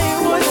 I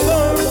was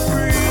born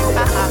free.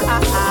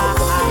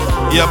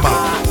 Yeah, man.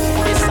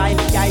 Yes, I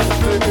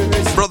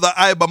first. Brother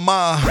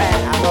Mahr.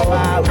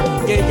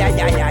 Yeah.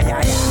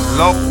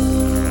 Love.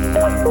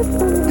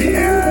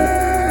 Yeah.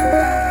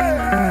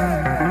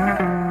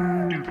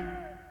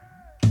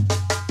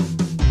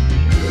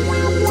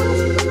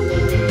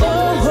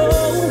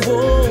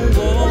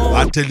 I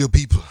tell you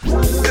people,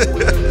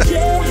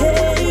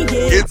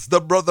 it's the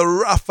brother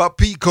Rapha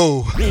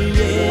Pico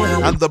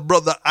and the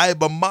brother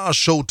Mahr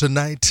show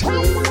tonight.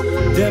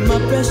 Them a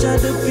pressure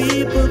the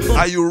people.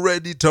 Are you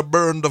ready to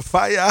burn the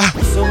fire?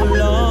 So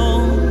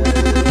long,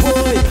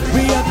 boy,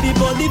 we have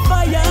people the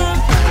fire.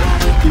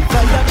 The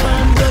fire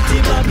from dirty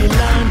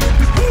Babylon.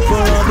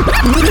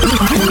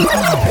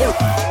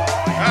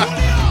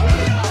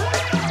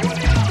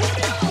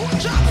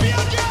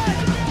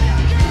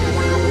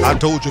 I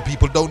told you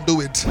people, don't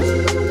do it.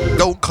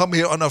 Don't come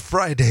here on a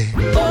Friday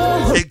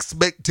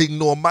expecting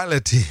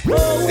normality.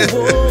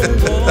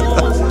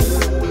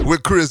 We're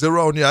crazy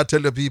around here, I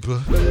tell you people.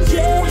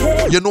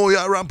 You know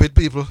you're rampant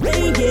people.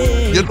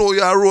 You know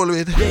you're rolling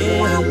with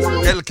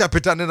El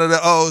Capitan in the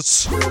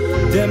house.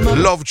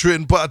 Love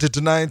train party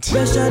tonight.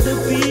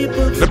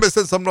 Let me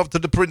send some love to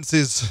the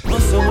princes.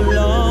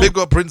 Big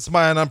up Prince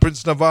Mayan and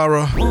Prince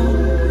Navarro.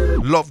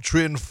 Love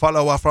train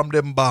follower from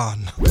them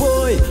barn.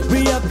 Boy,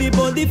 we have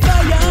people the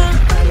fire.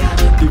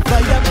 The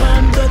fire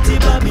from dirty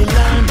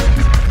Babylon.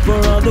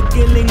 For all the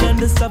killing and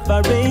the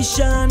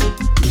separation.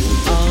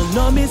 Oh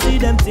no, me see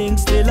them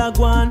things still a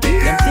gone.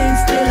 Them things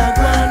still a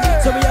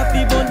gone. So we have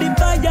people the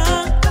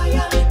fire.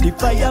 The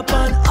fire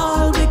upon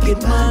all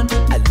wicked man.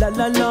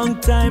 A long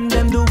time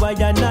them do why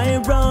and I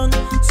wrong.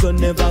 So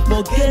never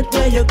forget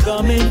where you're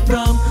coming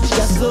from.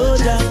 Just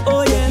soldier,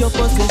 oh yeah, your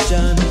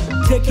position.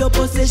 Take your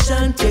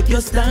position, take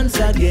your stance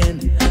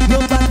again. No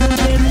battle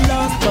been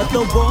lost, but the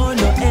war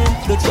no end.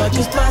 The church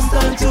is passed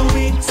on to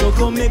we, so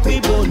come make we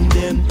burn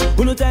them.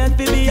 Who no time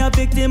to be a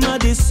victim of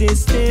this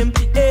system.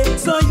 Hey,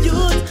 so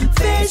youth,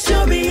 face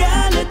your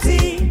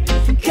reality.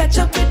 Catch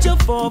up with your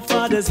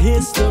forefathers'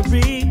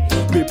 history.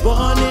 We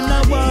born in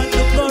a world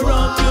to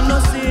corrupt, you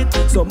know see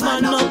it. So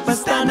man up and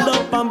stand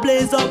up and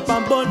blaze up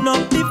and burn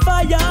up the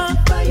fire.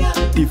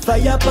 The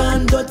fire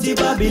upon dirty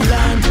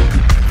Babylon.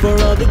 For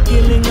all the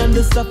killing and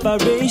the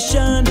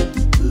separation.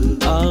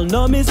 All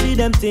know me see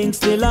them things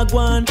still a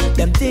gone.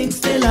 Them things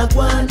still a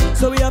gone.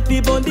 So we have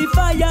people the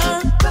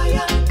fire.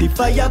 The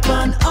fire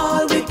upon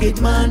all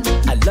wicked man.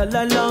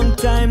 A long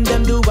time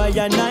them do why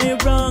and I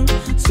wrong.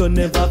 So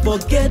never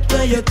forget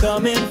where you're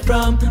coming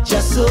from.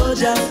 Just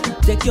soldier,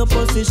 take your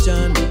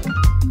position.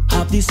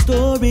 Half the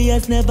story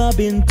has never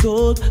been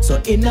told.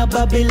 So in a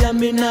Babylon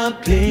me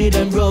not play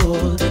them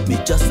role. Me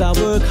just a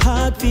work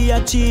hard to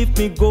achieve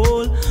me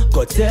goal.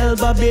 Go tell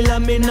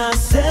Babylon me not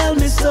sell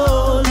me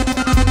soul.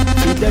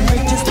 With them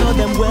riches know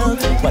them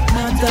wealth. What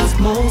matters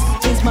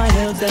most is my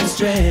health and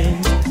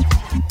strength.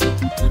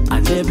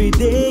 And every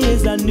day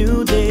is a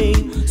new day.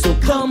 So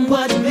come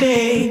what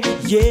may,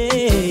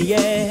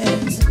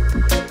 yes.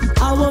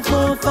 Our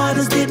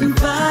forefathers didn't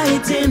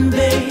fight in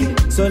vain.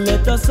 So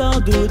let us all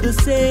do the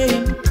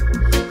same.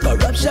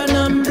 Corruption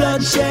and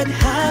bloodshed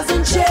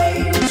hasn't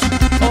changed.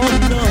 Oh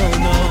no,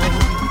 no.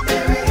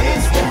 Them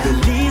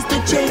release the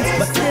chains,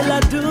 but still I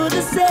do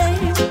the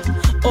same.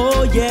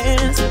 Oh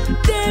yes,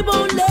 they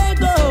won't let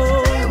go.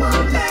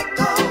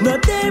 No,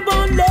 they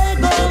won't let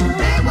go.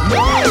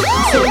 No,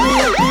 so we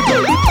have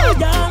people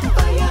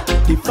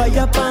the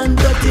fire upon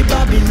dirty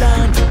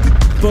Babylon.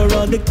 For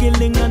all the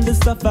killing and the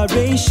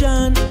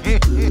separation.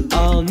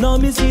 All know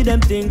me see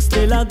them things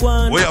still a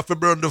gone. We have to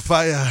burn the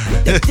fire.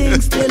 The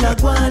things still a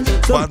gone.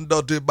 Upon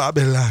dirty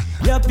Babylon.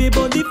 Yeah,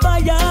 people the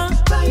fire.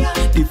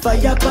 The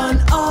fire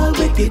upon all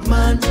wicked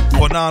man.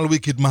 Upon all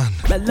wicked man.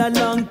 A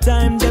long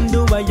time them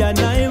do why and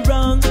I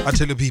wrong. I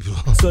tell you people.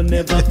 So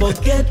never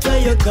forget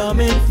where you're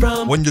coming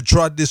from. When you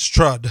trod this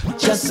trod,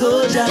 just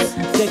soldiers,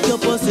 take your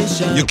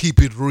position. You keep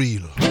it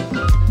real.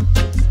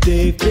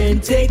 They've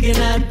been taking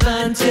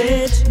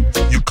advantage.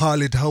 You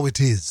call it how it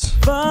is.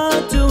 For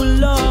too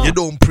long. You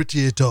don't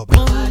pretty it up.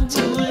 For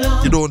too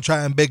long. You don't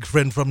try and beg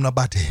friend from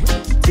nobody.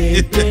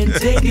 They've been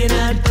taking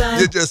advantage.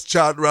 You just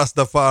chant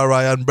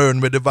Rastafari and burn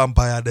with the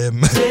vampire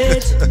them.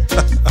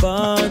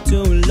 For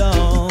too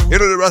long. You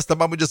know the Rasta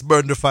man, we just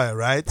burn the fire,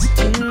 right?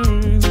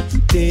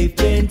 They've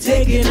been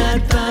taking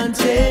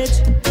advantage.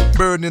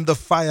 Burning the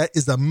fire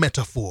is a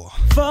metaphor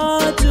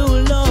for too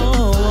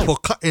long. For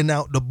cutting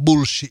out the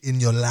bullshit in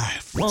your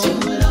life.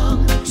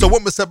 So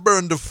when we say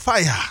burn the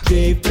fire,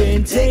 they've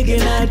been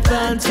taking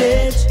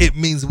advantage. It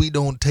means we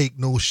don't take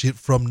no shit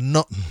from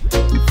nothing.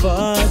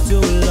 For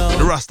too long.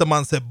 The Rasta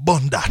man said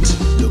burn that.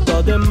 Look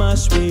how them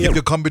mash me If up.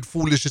 you come with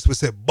foolishness, we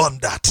say burn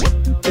that.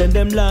 Then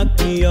them lock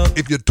me up.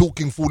 If you're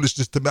talking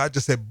foolishness to me, I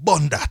just say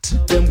burn that.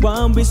 Them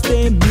want we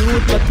stay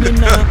mute, but me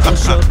not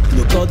hush up.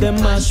 Look how them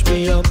mash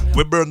me up.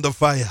 We burn the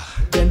fire.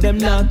 Then them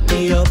lock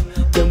me up.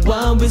 Them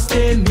want we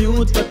stay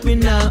mute, but me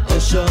not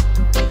hush up.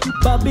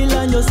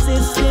 Babylon, your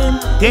system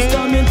is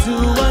coming to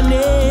an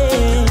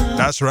end.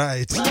 That's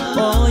right.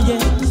 Oh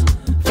yes.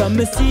 From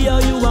me see how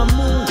you are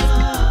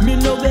move, me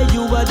know where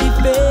you are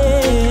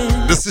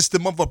defend. The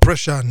system of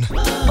oppression.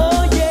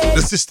 Oh yeah.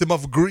 The system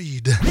of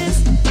greed.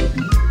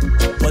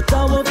 But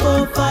our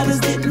forefathers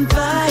didn't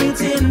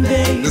fight in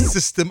vain. The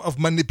system of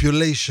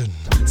manipulation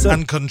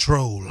and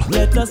control.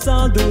 Let us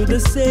all do the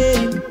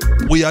same.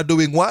 We are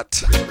doing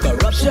what?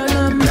 Corruption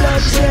and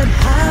bloodshed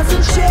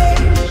hasn't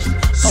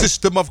changed.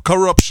 System of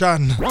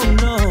corruption. Oh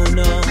no,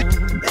 no.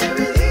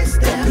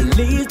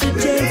 Release the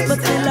chains,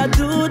 but still I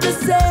do the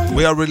same.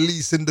 We are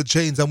releasing the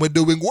chains and we're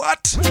doing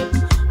what?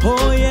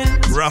 Oh yeah.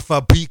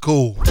 Rapha,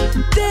 Pico.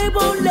 They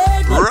won't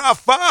let go.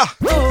 Rapha.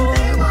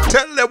 Oh.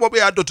 Tell them what we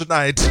are doing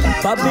tonight.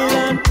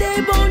 Babylon,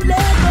 they won't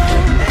let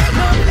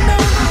go. No.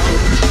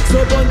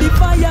 So burn the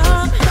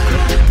fire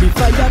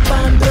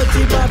burn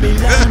dirty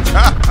Babylon.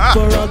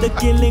 For all the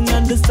killing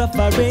and the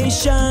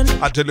sufferation.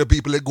 I tell you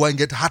people, it go and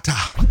get hotter.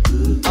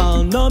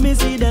 Oh no, me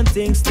see them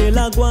things still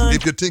a gone.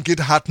 If you think it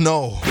hot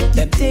now,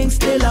 them things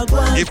still a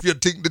gone. if you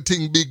think the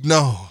thing big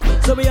now,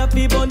 so we have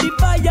people on the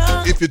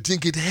fire. if you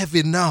think it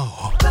heavy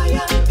now,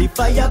 the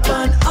fire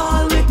burn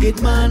all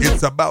wicked man.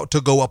 it's about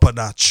to go up a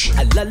notch.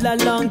 A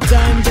long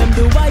time them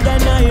do why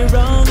and I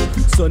wrong.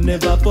 So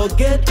never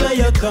forget where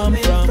you come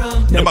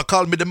from. Never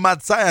call me the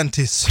mad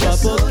scientist.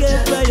 Never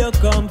forget where you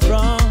come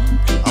from.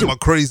 I'm a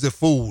crazy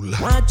fool.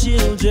 My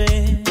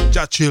children.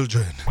 Your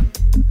children.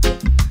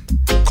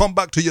 Come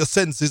back to your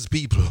senses,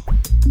 people.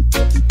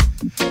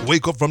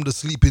 Wake up from the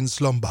sleeping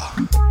slumber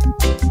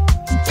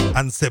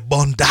and say,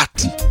 "Burn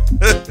that."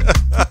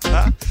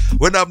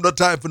 When I have no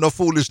time for no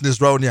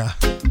foolishness round here,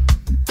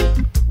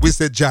 we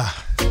say Jah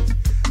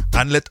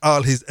and let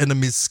all his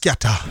enemies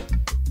scatter.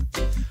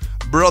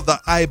 Brother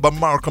Iba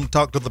Mahr, come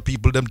talk to the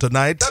people them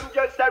tonight. Them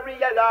just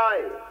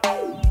realize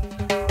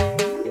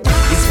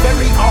It's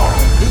very hard,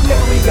 it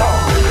never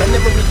hard, I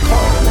never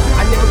recall,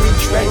 I never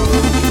retread.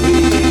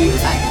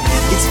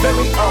 It's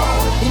very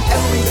hard, in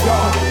every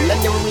yard, I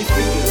never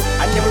refeel,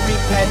 I never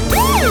repent.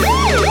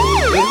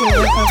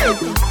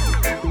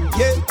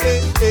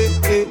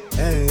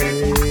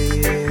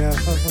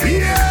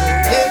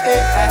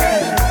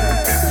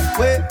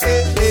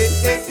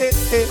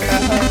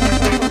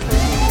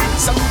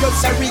 Some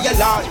just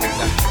realize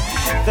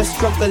the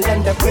struggle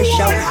and the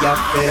pressure we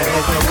have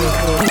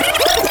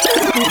felt.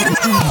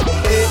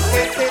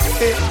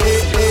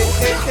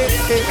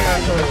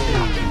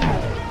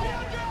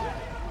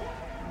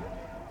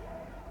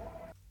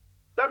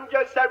 Some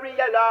just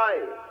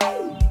realize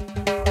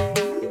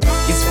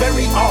It's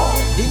very hard,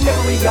 it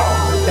never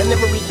hard, I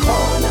never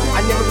recall,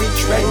 I never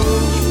retrench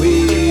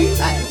with.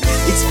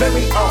 It's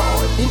very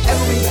hard, in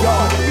every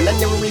yard, I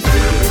never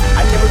refeel,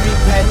 I never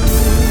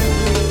repent.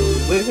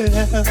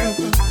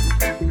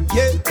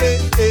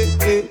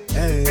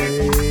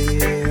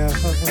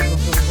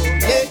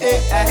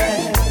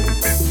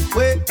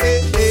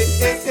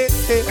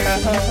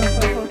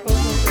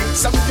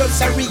 Some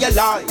just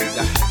realize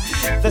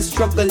the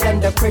struggle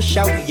and the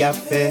pressure we have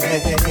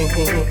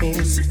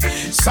faced.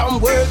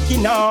 Some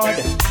working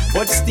hard,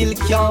 but still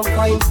can't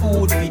find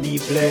food for the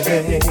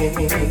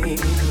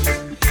plate.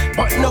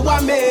 But no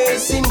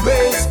amazing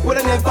grace would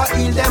I never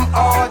heal them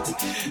heart.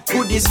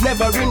 Good is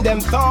never in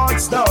them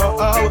thoughts, no.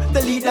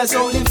 The leaders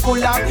only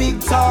full of big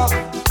talk.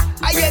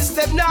 I guess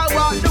them now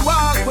walk the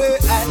walkway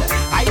and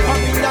I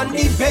coming on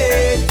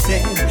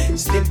debating.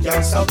 Still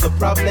can't solve the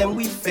problem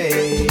we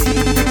face.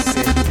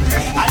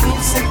 And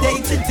it's a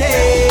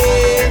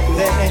day-to-day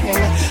thing.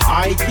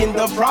 Hiking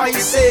the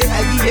price,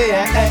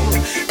 yeah.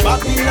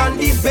 Babylon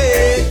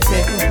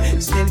debating.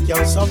 Still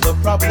can't solve the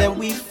problem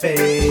we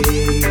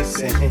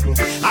face.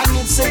 And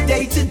it's a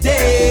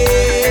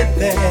day-to-day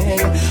thing.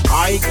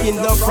 Hiking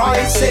the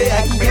price,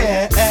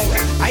 yeah.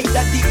 I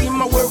daddy in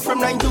my work from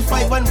 9 to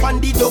 5 and pan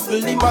the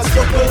double in my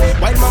struggle.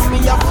 While mommy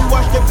have to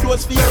wash them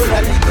clothes for her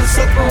and a little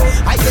suckle.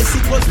 I guess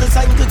it was the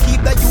time to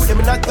keep the youth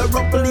them not the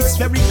rubble. It's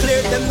very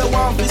clear them the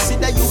one to see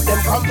the youth them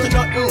come to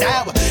nothing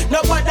now.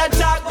 Nobody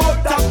talk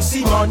about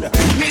taxi man.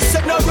 Miss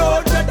no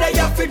road but they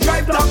have to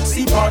drive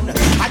taxi man.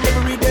 And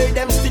every day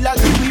them still a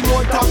give me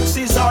more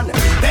taxis on.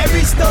 There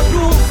is no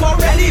room for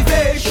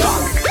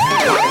elevation.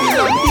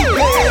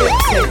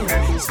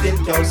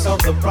 Still can't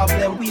solve the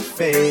problem we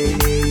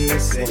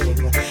facing.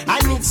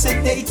 And it's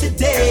a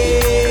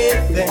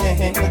day-to-day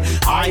thing.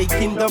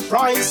 Hiking the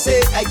price,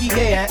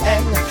 yeah.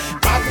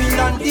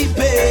 Babylon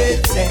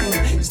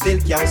debating. Still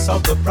can't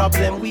solve the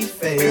problem we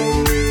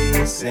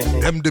facing.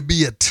 Them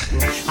debate.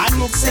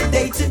 And it's a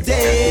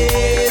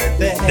day-to-day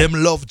thing.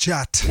 Them love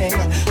chat.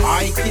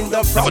 Hiking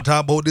the Them a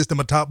talk about this, them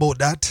a talk about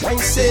that.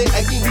 price,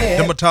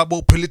 Them a talk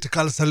about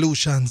political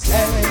solutions.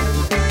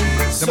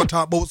 Them a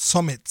talk about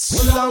summits.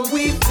 So long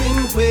we've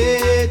been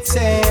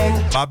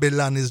waiting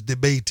Babylon is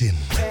debating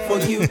for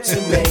you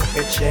to make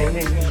a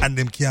change. and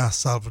them can't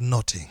solve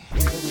nothing.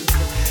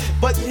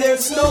 But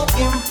there's no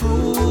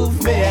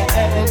improvement.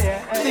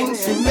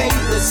 Things remain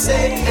the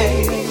same.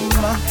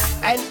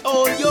 And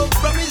all your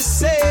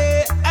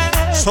promises,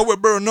 So we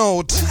burn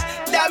out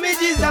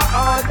damages the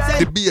heart.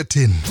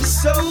 debating.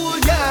 So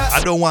yeah,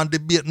 I don't want to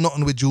debate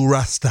nothing with you,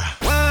 Rasta.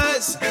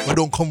 was. We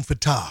don't come for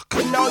talk.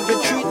 But now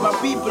you treat my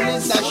people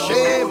is a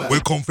shame. We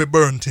come for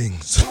burn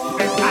things.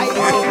 I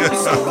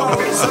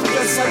know some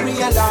just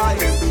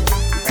realize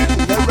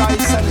the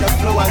rise and the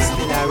flow has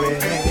been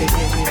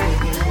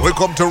arranged. We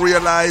come to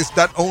realize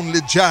that only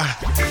Jah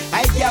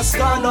I just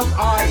gone up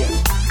high.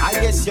 I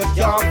guess you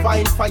can't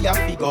find fire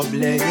figure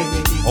blaze.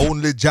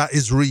 Only Jah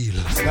is real.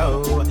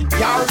 No,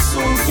 y'all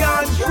soon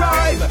can't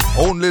drive.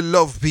 Only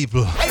love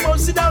people. I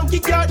must sit down,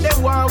 kick out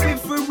them while we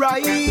for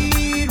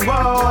ride.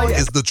 Boy,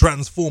 is the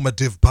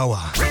transformative power.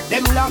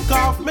 Them lock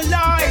off my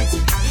light.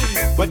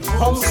 But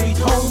home sweet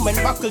home and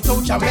buckle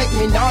touch and make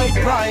me night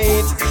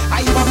bright.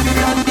 I'm up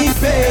on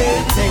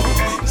debating.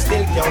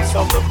 Still can't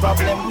solve the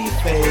problem we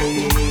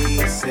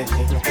face.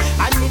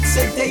 And it's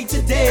a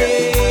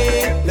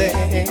day-to-day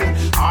thing.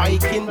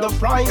 Hiking the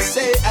price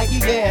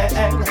again.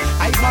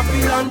 I'm up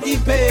on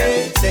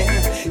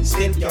debating.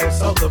 Still can't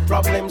solve the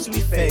problems we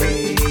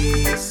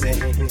face.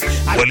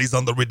 Well, he's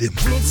on the rhythm.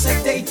 It's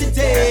a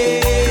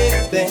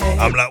day-to-day thing.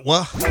 I'm like,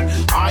 what?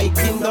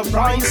 Hiking the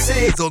price.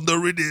 It's on the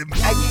rhythm.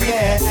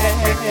 Again.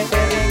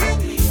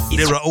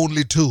 There are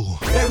only two.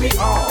 Very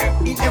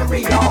hard in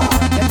every yard,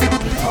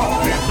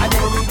 and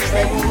every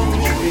trench.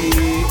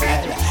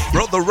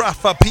 Brother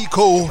Rapha,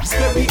 Pico. It's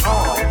very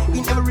hard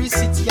in every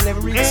city and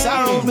every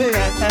town.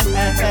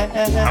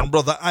 And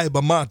Brother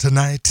Mahr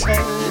tonight.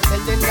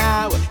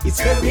 Now it's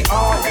very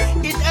hard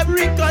in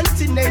every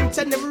continent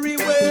and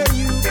everywhere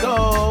you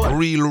go.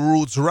 Real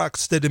roots, rock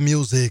steady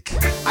music.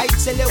 I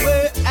tell you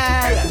where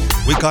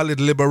we call it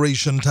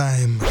liberation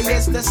time.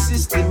 Yes, the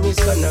system is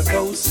gonna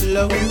go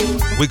slow.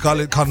 We call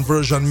it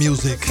conversion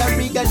music.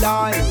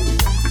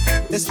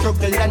 The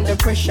struggle and the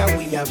pressure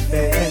we have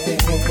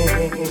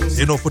faced.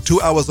 You know, for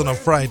 2 hours on a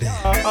Friday.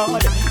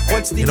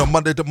 You know,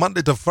 Monday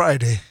to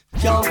Friday.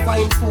 Can't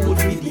find food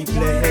really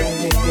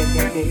play.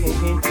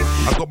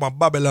 I got my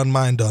Babylon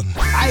mind on.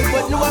 I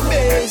got no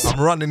base. I'm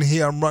running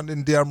here, I'm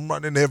running there, I'm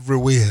running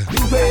everywhere.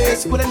 Could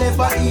I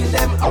never eat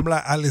them? I'm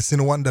like Alice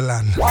in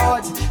Wonderland.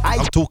 What?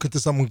 I'm talking to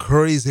some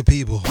crazy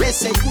people. They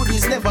say good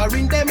is never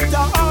in them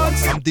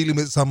thoughts. I'm dealing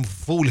with some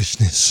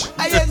foolishness.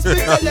 I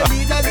expect all the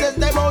leaders as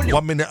them only.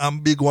 1 minute I'm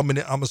big, 1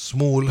 minute I'm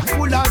small.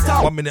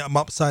 1 minute I'm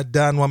upside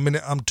down, 1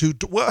 minute I'm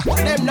what?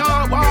 Them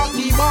now walk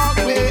the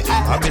walkway.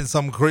 I'm in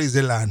some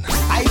crazy land.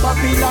 I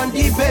Babylon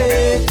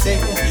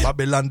debating.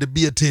 Babylon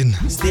debating.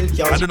 Still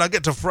can't. And then I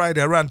get to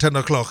Friday around 10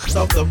 o'clock.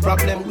 Solve the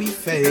problem we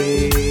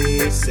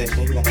face.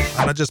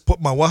 And I just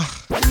put my what?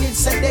 And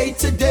it's a day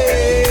to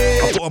day.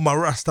 I put on my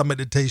Rasta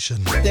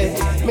meditation.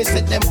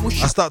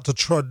 I start to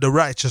trod the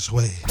righteous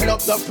way.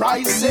 Up the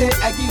price,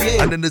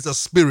 and then there's a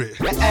spirit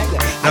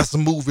that's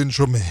moving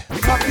through me.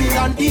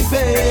 Babylon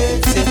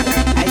debating.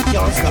 I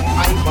can't stop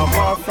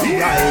Mahr from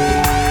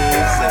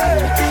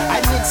rising.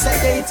 And it's a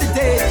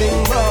day-to-day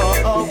thing.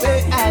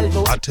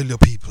 I tell you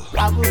people.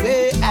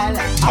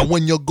 And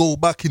when you go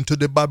back into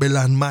the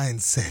Babylon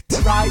mindset,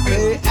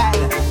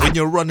 when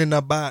you're running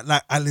about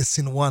like Alice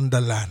in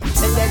Wonderland,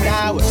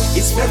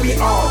 it's very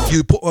hard.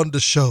 You put on the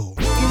show.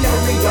 In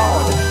every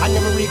yard, I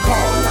never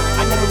recall,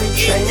 I never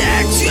retrain.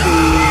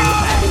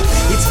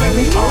 It's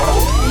very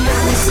hard. In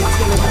every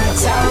city, in every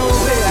town.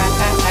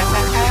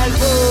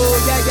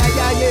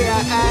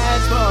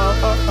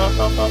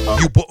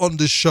 You put on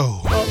the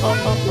show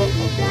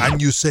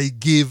and you say,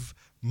 give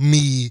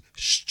me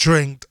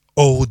strength,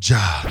 oh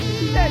Jah.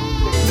 Yeah,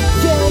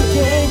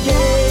 yeah,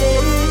 yeah.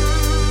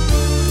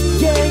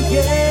 Yeah,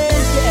 yeah,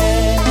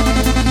 yeah.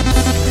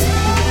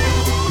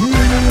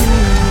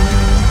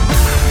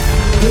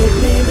 Give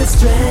me the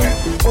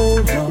strength, oh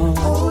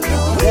Lord,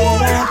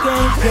 that I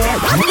can get.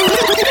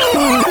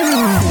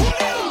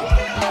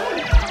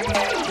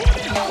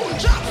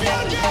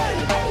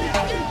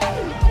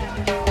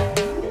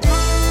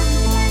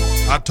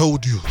 I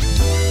told you.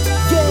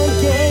 Yeah,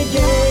 yeah,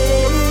 yeah.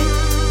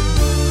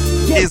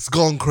 It's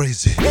gone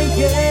crazy. Yeah,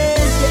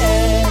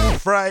 yeah.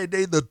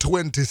 Friday the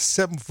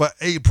 27th of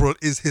April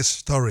is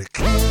historic.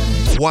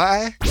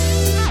 Why?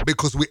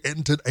 Because we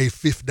entered a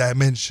fifth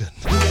dimension.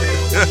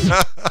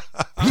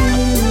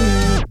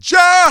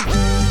 Jah,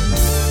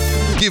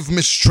 give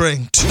me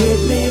strength.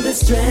 Give me the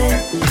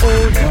strength,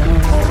 oh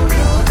Lord,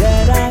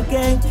 that I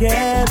can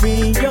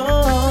carry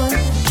on.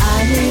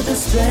 I need the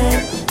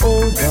strength,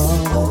 oh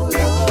Lord,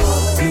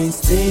 please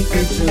take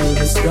me through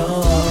the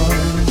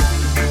storm.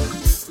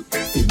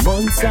 The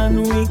months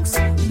and weeks,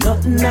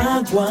 nothing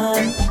I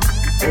want.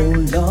 Oh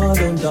Lord,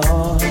 oh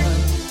Lord,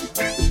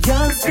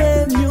 can't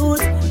stay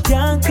mute,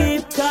 can't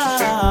keep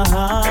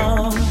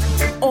calm.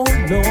 Oh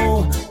no,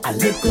 a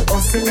little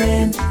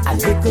hustling, a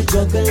little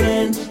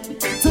juggling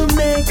to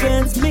make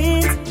ends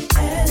meet.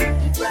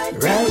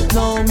 Right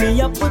now,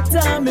 me I put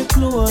on my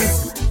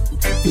clothes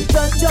to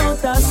touch out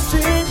the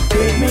street.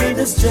 Give me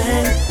the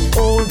strength,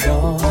 oh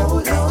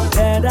Lord,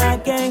 that I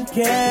can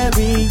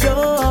carry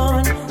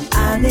on.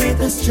 I need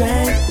the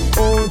strength,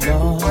 oh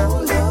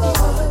Lord,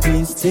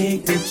 please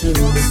take me through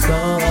the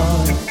storm.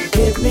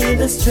 Give me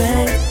the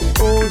strength,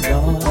 oh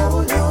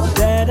Lord,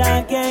 that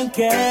I can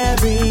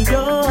carry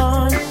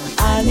on.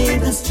 I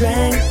need the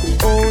strength,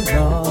 oh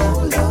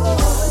Lord,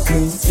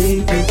 please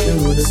take me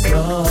through the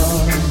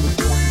storm.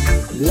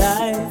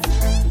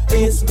 Life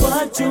is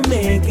what you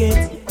make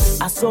it.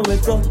 I saw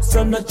it go,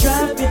 so no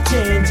try to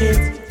change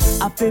it.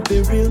 I feel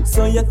be real,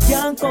 so you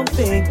can't come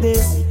fake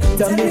this.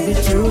 Tell me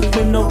the truth,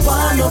 me no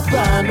want no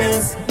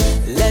promise.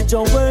 Let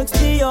your works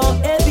be your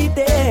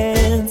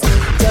evidence.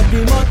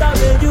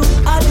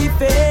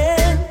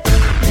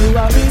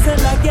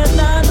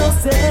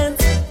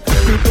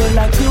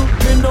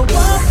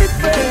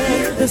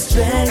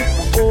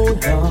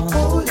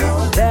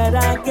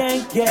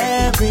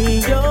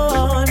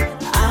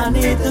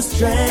 the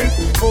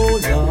strength, oh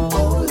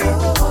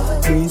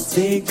Lord. Please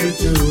take me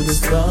through the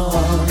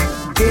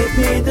storm. Give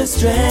me the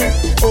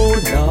strength,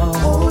 oh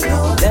Lord,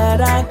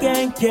 that I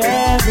can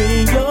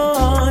carry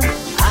on.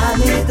 I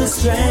need the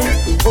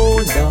strength,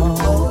 oh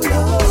Lord.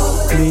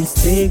 Please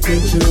take me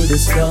through the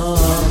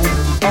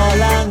storm.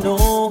 All I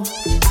know,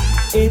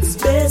 it's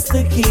best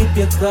to keep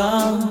you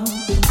calm,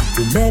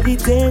 to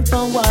meditate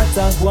on what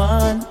I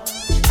want.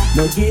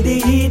 No give the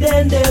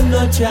hidden them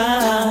no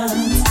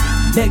chance.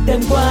 Make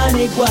them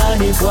guani.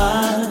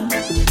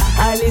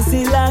 I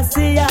listen last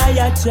see I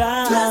a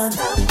chance.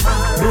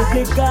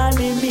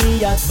 Biblically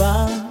me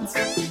advance.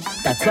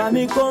 That's why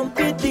me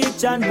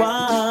competition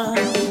one.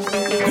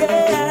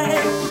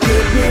 Yeah,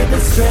 give me the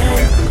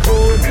strength,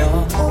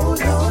 oh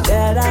Lord,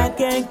 that I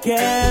can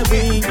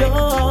carry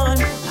on.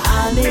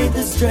 I need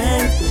the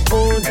strength,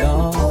 oh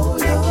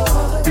Lord.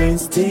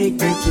 Please take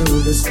me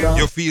through the storm.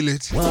 You feel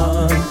it?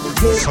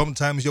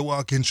 Sometimes you're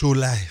walking through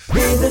life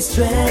Need the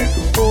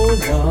strength, oh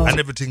Lord. and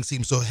everything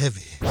seems so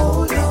heavy.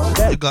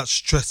 You got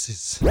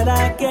stresses. That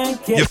I can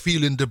You're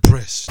feeling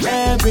depressed.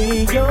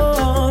 carry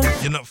on.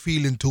 You're not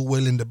feeling too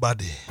well in the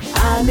body.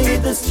 I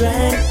need the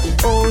strength,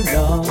 oh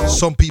Lord.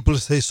 Some people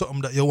say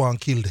something that you want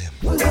to kill them.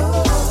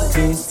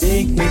 Please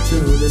take me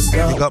through the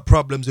storm. You got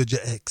problems with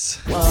your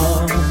ex.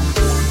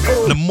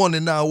 The money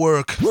now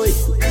work.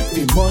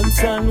 The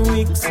months and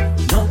weeks,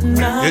 nothing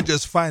now. You're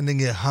just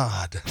finding it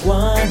hard.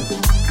 One,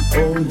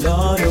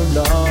 oh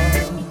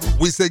Lord.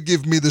 We say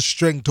give me the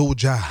strength, oh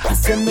Jah, I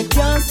said me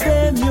can't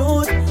stay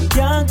mute,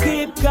 can't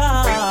keep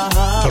calm.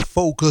 to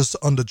focus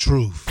on the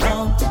truth.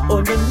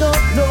 Oh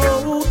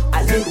no,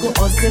 I little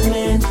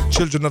hustling,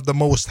 Children of the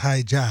Most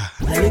High Jah,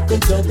 I little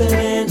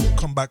juggling,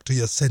 come back to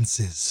your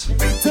senses.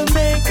 to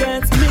make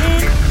ends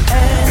meet.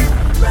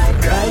 And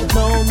right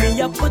now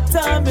me I put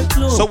on me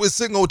clothes. So we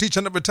sing out each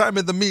and every time.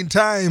 In the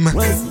meantime,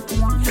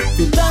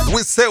 we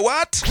we say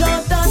what?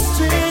 down the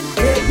street,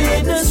 give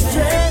me the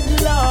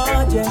strength,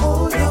 Lord,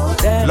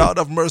 yeah. Lord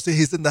of mercy,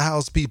 he's in the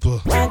house,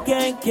 people. I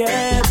can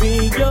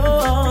carry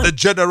on. The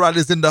general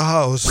is in the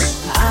house.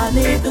 I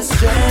need the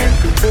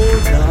strength,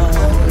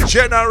 oh Lord.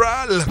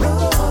 General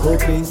Oh,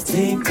 please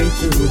take me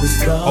through the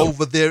storm.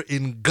 over there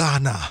in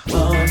Ghana.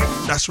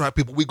 That's right,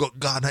 people. We got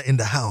Ghana in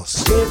the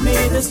house. Give me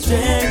the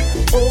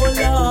strength, oh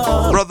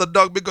Lord. Brother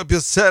Dog, big up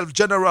yourself,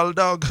 General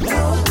Dog.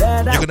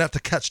 That You're gonna have to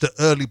catch the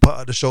early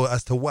part of the show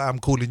as to why I'm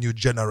calling you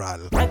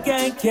General. I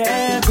can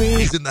carry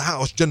He's in the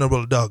house,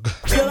 General Dog.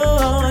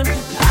 on.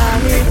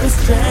 I need the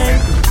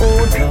strength,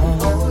 oh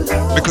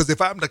Lord. Because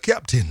if I'm the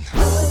captain,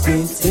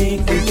 Please take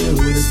me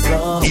through the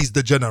storm. he's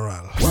the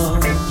general.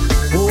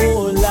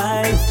 Oh,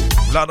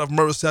 life Lord of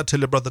mercy, I tell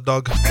you, Brother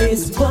Dog,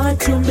 is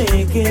what you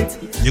make it.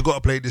 you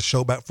gotta play this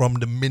show back from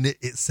the minute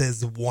it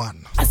says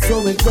 1. I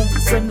saw it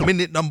once and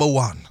Minute number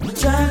 1.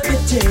 try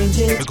to change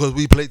it. Because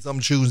we played some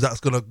tunes that's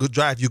gonna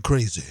drive you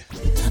crazy.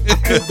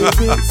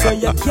 So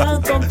you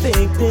can't come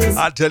fake this.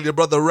 I tell you,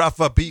 Brother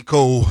Rapha,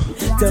 Pico,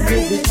 Tell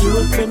me the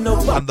truth, me no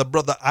and the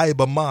Brother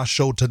Mahr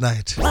show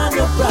tonight. man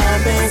no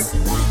promise.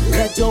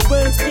 Let your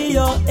words be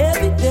your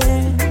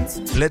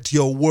evidence. Let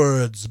your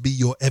words be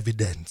your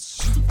evidence.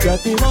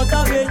 Just the out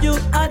of where you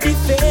are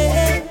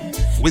defend.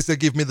 We say,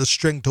 give me the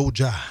strength, oh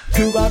Jah,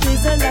 You are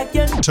reason like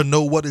you to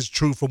know what is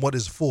true from what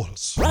is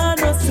false. are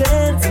no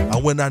sense.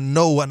 And when I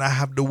know and I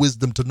have the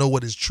wisdom to know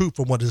what is true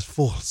from what is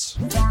false,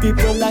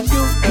 People like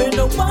you, they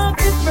no want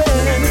to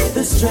friend.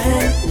 The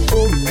strength,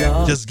 oh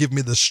Lord. just give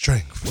me the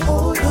strength.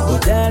 Oh,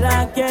 that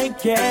I can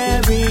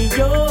carry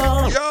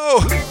on. Yo,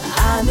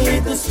 I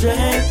need the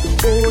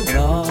strength, oh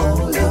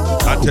Lord.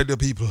 I tell you,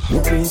 people,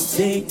 Please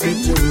take me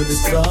through the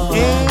storm.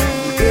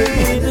 Give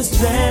me the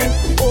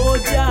strength, oh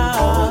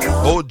Jah,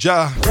 oh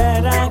Jah,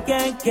 that I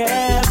can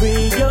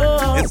carry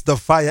on. it's the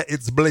fire,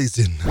 it's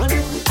blazing.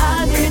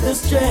 I need the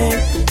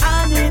strength,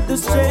 I need the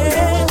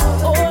strength,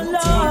 oh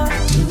Lord,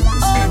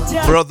 oh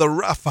Jah, Brother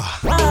Rapha,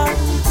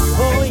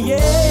 oh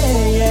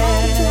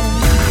yeah.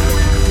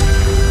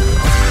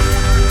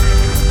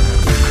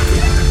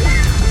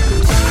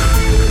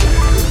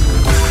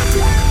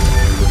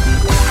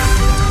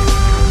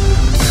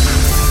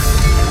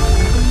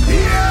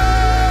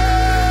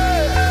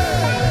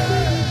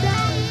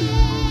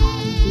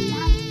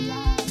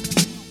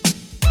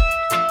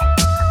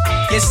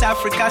 Yes,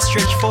 Africa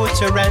stretch forth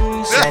your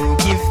hands and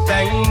give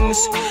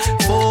thanks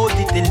for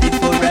the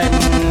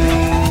deliverance.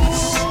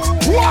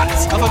 What?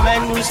 Of a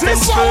man who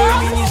stands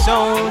firm in his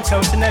own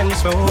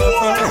countenance.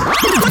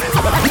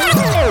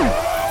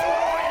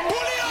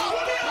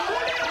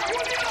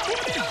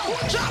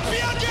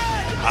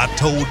 I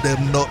told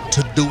them not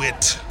to do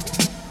it.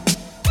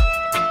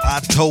 I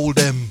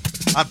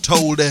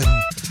told them,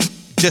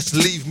 just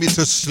leave me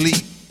to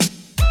sleep.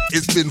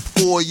 It's been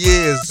 4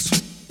 years.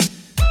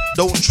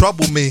 Don't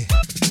trouble me.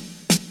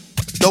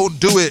 Don't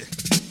do it.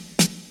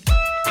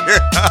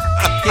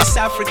 Yes,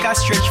 Africa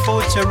stretch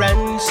forth her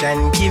hands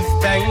and give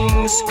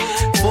thanks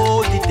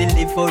for the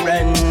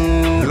deliverance.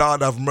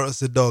 Lord have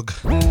mercy, dog.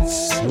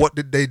 What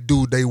did they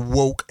do? They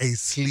woke a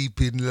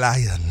sleeping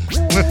lion.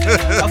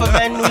 Of a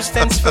man who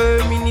stands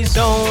firm in his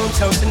own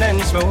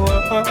countenance.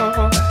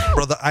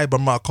 Brother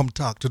Ibermar, come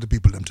talk to the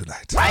people them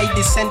tonight. I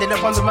descended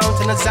upon the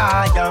mountain of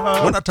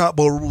Zion. When I talk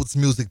about roots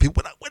music,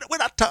 people,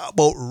 when I talk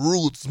about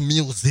roots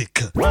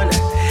music,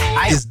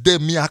 it's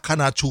them me I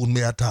cannot tune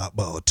me I talk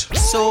about.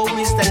 So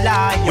is the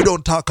lion. We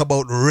don't talk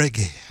about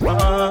reggae.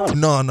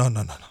 No.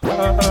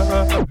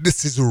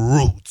 This is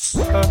roots.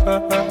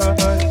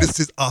 This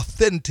is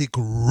authentic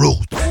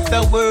roots.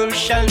 The world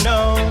shall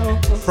know.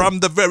 From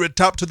the very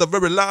top to the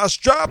very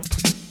last drop.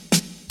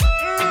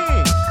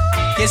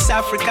 Yes,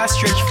 Africa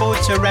stretch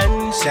forth her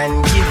hands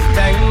and give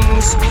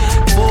thanks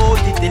for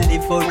the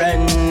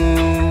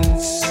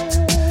deliverance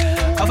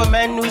of a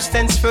man who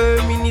stands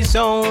firm in his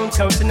own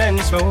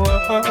countenance.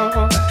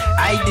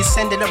 I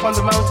descended upon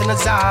the mountain of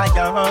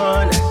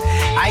Zion.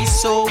 I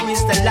saw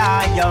is the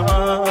lion.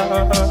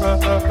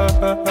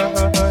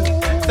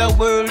 The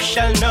world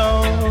shall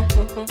know.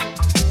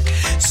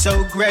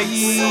 So great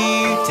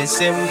is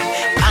him,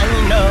 I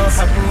know.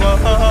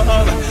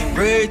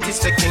 Great is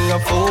the King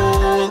of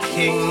all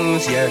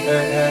kings,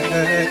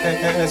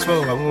 yes.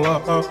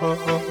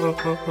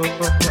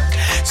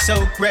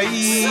 So great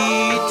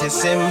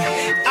is him,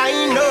 I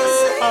know.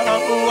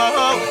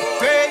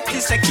 Great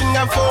is the King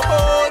of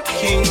all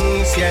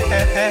kings,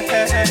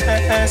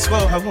 yes.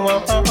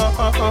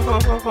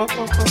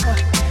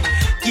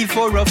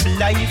 Giver of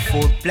life,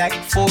 for black,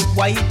 for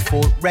white,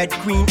 for red,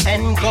 green,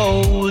 and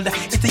gold.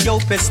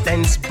 Ethiopia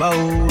stands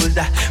bold,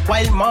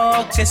 while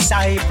Marcus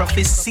I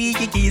prophecy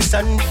is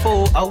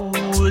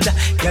unfold.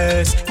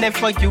 Yes,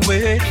 never you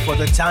wait, for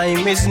the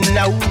time is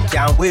now.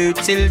 Can't wait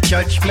till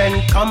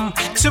judgment come.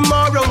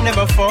 Tomorrow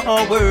never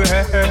forward.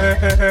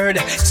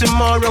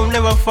 Tomorrow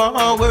never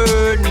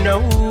forward.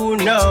 No.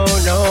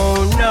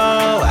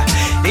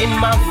 In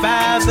my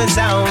Father's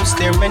house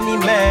there are many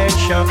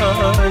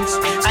mansions,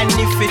 and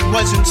if it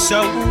wasn't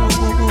so,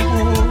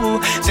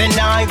 then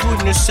I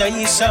wouldn't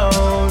say so.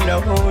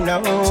 No.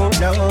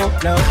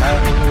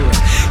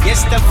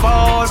 Yes, the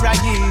Father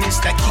is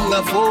the King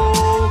of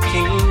all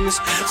kings,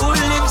 who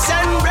lives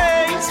and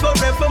reigns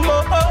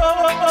forevermore.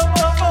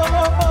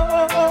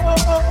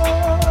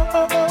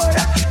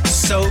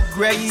 So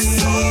great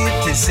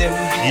is him.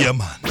 Yeah,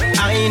 man.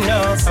 I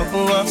know.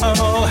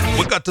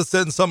 We got to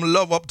send some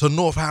love up to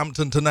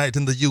Northampton tonight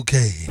in the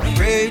UK.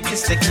 Great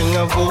is the King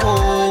of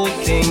all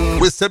kings.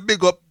 We say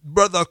big up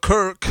Brother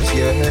Kirk,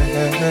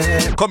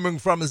 Yeah. coming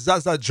from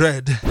Zaza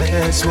Dread,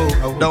 Yes,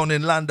 down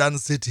in London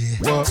City.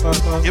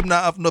 Him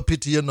not have no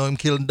pity, you know, him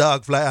killing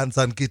dog, fly, ants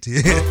and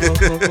kitty.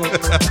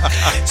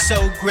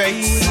 So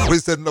great We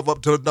send love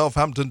up to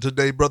Northampton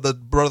today. Brother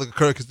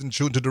Kirk is in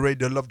tune to the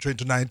radio Love Train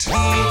tonight.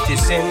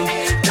 is him.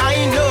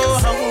 I know.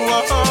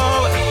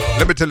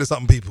 Let me tell you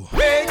something, people.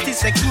 Great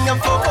is the King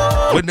of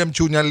all When them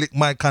tune and lick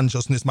my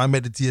consciousness, my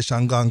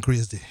meditation gone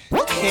crazy.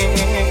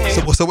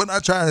 kings. So when I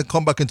try and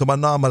come back into my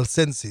normal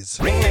senses,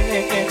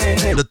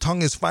 the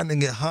tongue is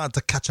finding it hard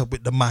to catch up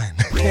with the mind.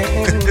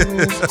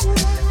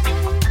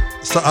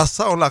 So I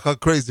sound like a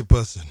crazy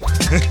person.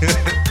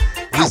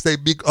 We say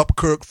big up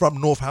Kirk from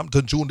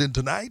Northampton tuned in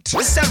tonight.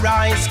 We say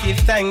rise, give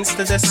thanks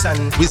to the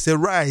sun. We say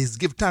rise,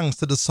 give thanks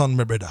to the sun,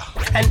 my brother.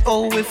 And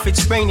oh, if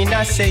it's raining,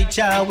 I say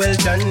Jah, well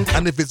done.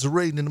 And if it's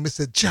raining, we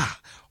say Jah,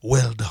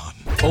 well done.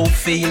 Oh,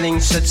 feeling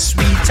such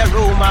sweet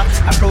aroma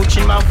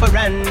approaching my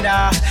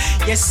veranda.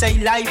 Yes, say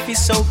life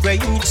is so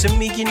great to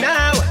me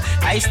now.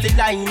 I still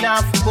line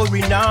off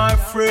worrying our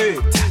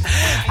fruit,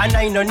 and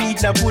I no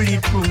need no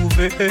bulletproof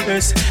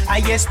verse. I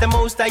yes, the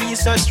most I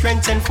is our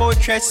strength and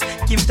fortress.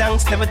 Give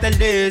thanks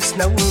nevertheless.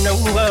 No.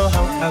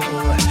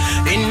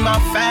 In my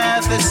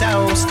Father's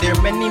house there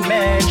are many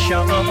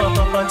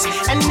mansions,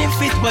 and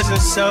if it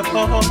wasn't so,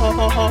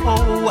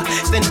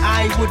 then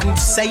I wouldn't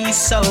say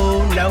so.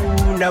 No.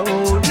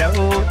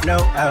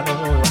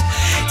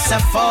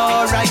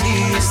 Safari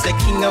is the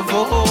King of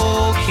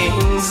all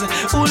kings,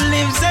 who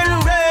lives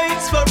and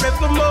reigns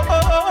forevermore.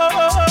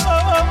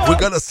 We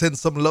gotta send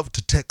some love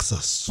to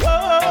Texas.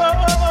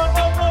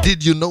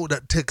 Did you know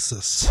that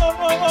Texas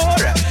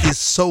is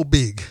so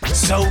big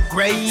So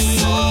great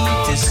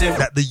is him.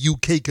 that the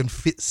UK can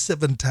fit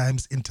 7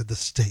 times into the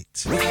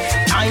state?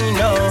 I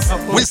know.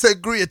 We say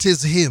great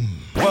is him.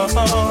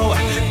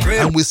 Great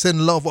And we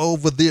send love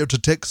over there to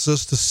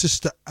Texas to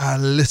Sister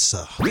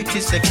Alyssa.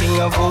 is the King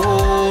of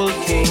all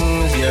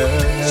kings.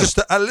 Yeah.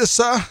 Sister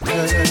Alyssa,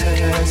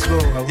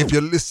 if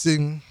you're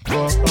listening,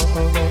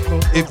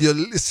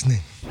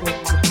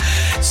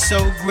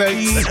 So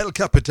great El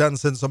Capitan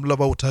send some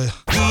love out to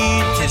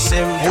is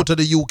him.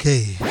 the UK,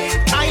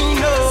 I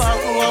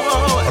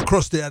know.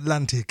 across the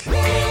Atlantic,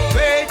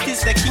 Great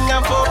is the King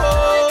of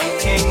all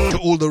kings. to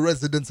all the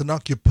residents and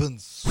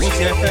occupants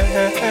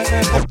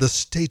of the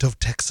state of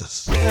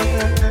Texas.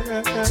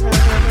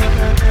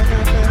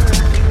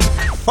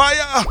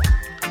 Fire!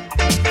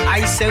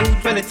 I say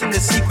who dwelleth in the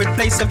secret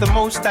place of the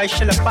Most I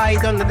shall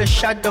abide under the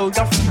shadow of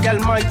the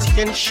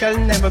Almighty and shall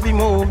never be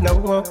moved.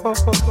 No.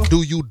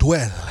 Do you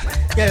dwell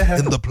Yeah.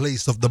 in the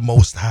place of the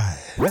Most High?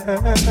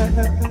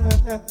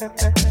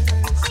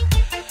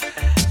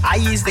 I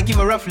is the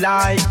giver of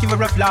life,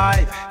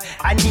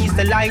 and he's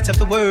the light of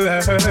the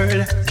world.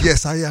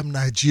 Yes, I am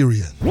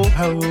Nigerian.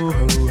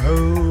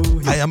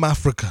 I am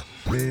African.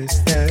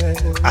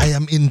 I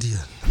am Indian.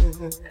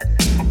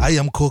 I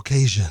am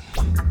Caucasian.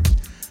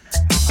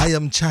 I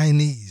am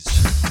Chinese.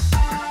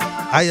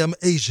 I am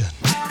Asian.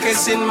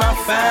 Cause in my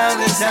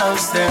father's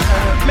house there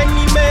are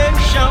many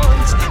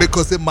mansions.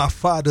 Because in my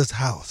father's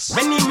house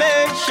Many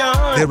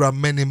mansions. there are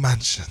many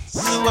mansions.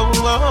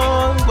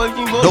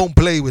 Don't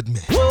play with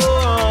me.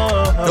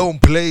 Don't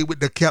play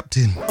with the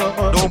captain.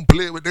 Don't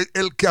play with the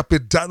El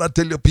Capitan. I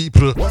tell you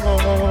people.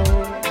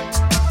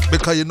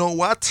 Because you know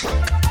what?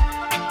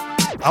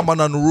 I'm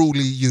an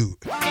unruly you.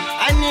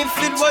 And if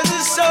it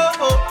wasn't so, I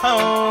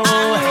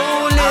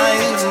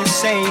would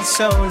say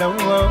so. No.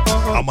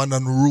 I'm an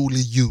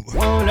unruly you.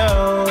 Oh,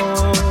 no.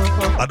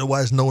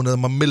 Otherwise known as a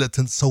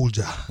militant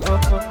soldier.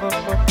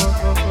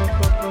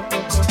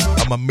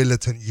 I'm a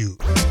militant you.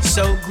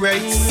 So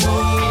great is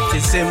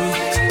him,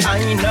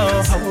 I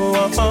know.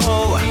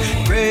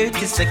 Great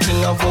is the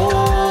King of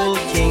all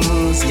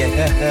kings,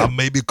 yeah. I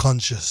may be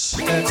conscious,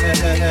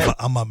 but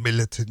I'm a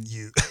militant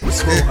you.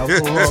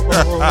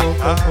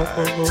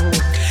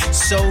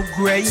 So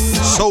great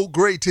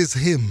is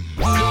him.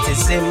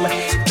 is him,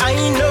 I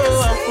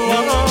know.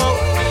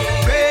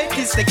 Great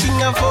is the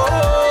King of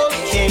all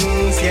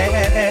kings,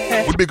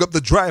 yeah. We big up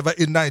the driver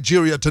in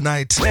Nigeria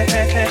tonight.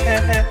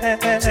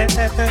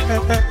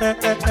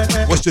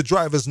 What's your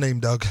driver's name,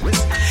 Doug?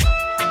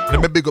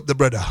 Let me big up the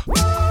brother.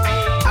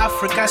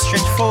 Africa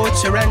stretch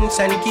forth your hands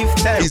and give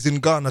thanks. He's in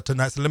Ghana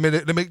tonight, so let me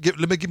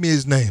give me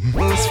his name.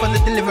 Thanks for the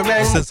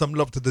deliverance. Send some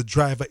love to the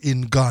driver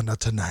in Ghana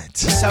tonight.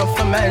 Self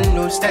a man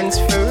who stands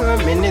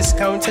firm in his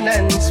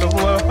countenance.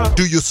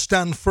 Do you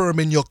stand firm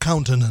in your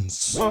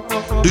countenance?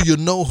 Do you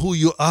know who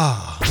you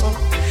are?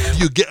 Do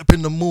you get up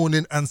in the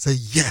morning and say,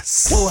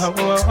 yes,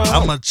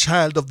 I'm a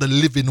child of the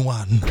living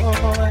one?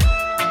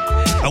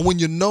 And when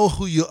you know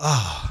who you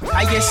are,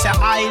 you say,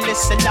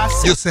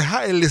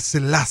 Haile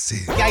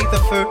Selassie.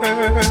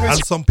 And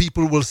some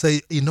people will say,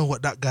 you know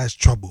what, that guy's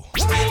trouble.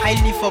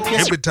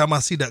 Every time I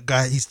see that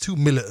guy, he's too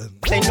militant.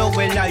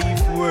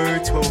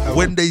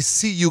 When they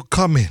see you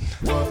coming,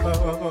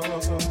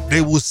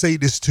 they will say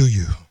this to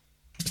you.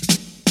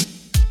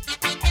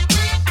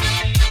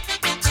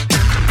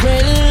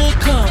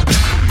 Welcome.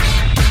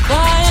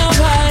 Why?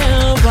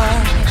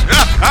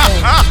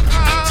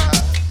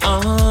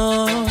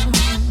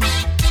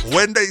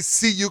 When they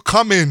see you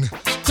coming,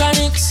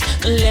 Chronics,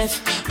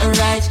 left and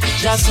right,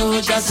 just so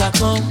just a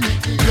come,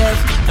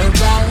 left and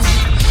right,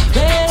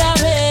 better.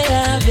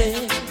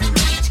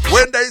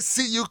 when they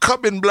see you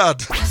coming,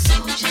 blood,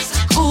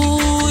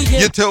 Ooh, yeah.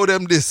 you tell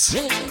them this.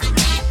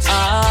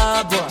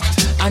 Ah, boy.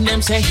 And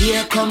them say,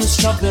 here comes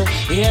trouble,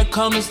 here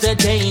comes the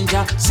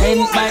danger,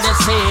 sent by the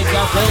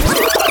Savior.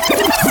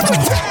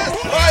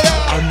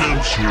 And them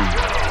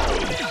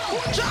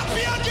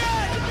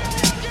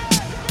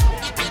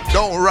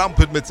don't ramp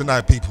with me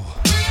tonight, people.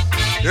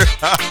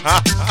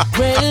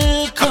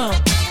 Welcome.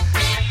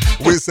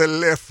 We say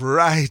left,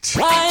 right.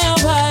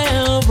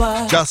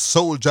 Why? Just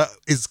soldier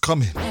is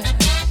coming.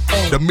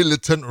 The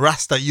militant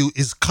Rasta you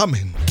is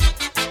coming.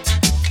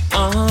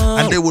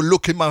 And they will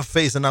look in my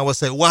face and I will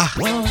say, wah.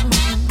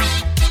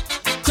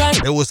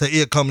 They will say,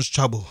 here comes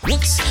trouble.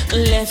 Mix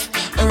left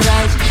and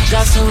right,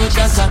 just so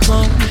just a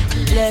come,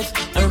 left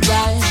and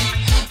right,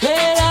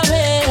 better.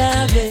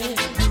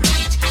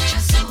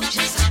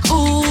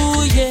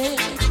 Ooh, yeah.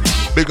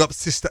 Big up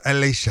Sister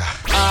Alicia.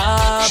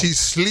 She's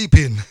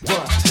sleeping,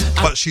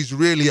 but she's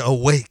really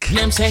awake.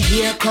 Them say,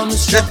 here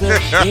comes trouble,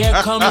 here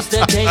comes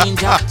the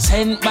danger,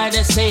 sent by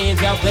the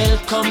Savior,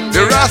 welcome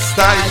The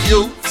Rasta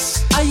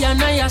youths. I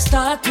and I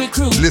start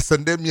recruit.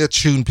 Listen, them your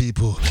tune,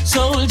 people.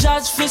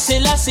 Soldiers for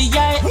Selassie,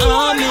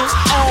 army.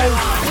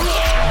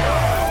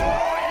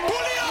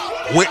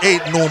 We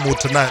ain't normal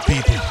tonight,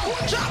 people.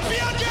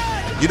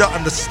 You don't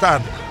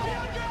understand.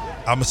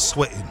 I'm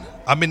sweating.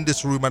 I'm in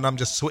this room and I'm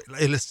just sweating.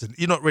 Hey, listen,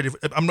 you're not ready.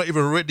 I'm not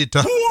even ready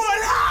to.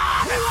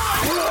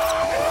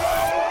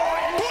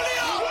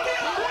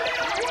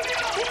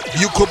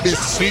 You could be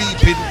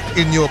sleeping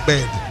in your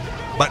bed,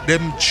 but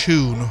them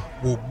tune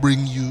will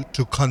bring you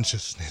to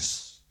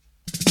consciousness.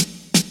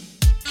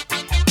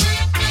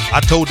 I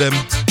told them.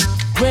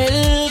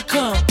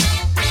 Welcome.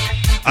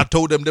 I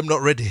told them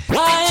not ready.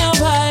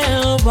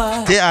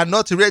 Why? They are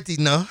not ready,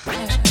 no.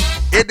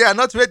 Hey, they are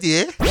not ready,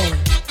 eh?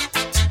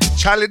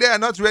 Charlie, they are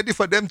not ready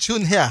for them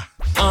tune here.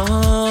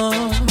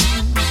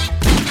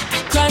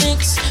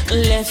 Chronics,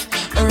 left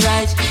and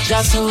right,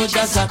 just so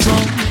just a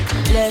come,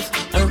 left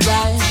and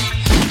right,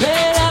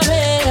 better.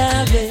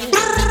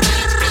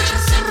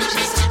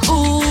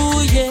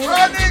 Ooh, yeah.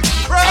 Chronic.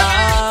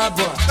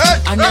 Boy.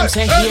 And them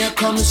say, here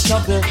comes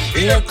trouble,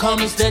 here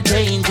comes the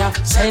danger,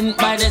 sent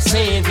by the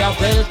Savior,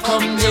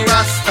 welcome the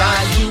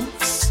Rasta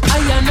youths.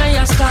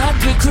 I start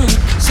recruit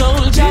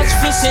soldiers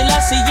for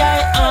Selassie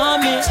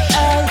army.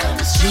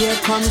 Here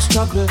comes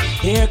trouble,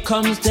 here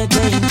comes the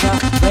danger.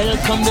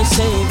 Welcome the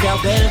savior,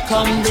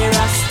 welcome the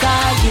Rasta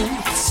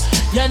youths.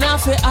 You know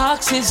fi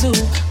ask is who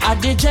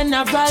at the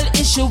general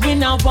issue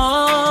in a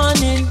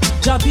warning.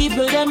 Job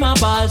people them a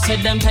ball, said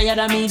them tired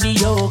of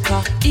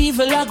mediocre.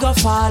 Evil a go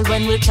fall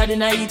when we tried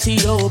in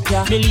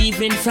Ethiopia.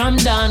 Believing from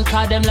down,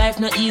 cause them life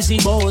not easy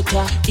boat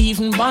ya.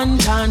 Even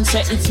Bantan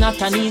say it's not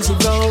an easy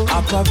road.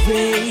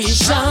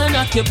 Operation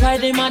occupy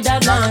the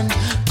motherland.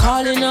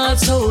 Calling all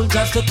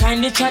soldiers to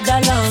kind each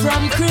other along.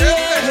 From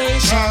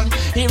creation,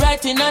 he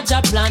writing a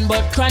job plan,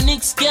 but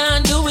chronics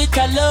can't do it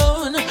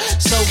alone.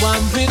 So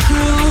I'm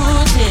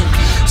recruiting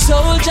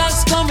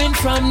soldiers coming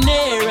from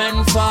near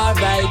and far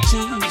by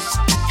choose.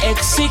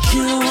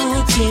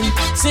 Executing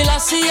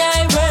Selassie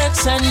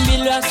works and be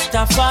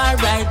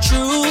Rastafari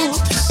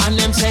troops. And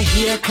them say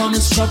here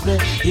comes trouble,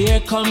 here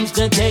comes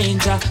the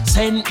danger.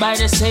 Sent by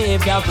the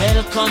savior,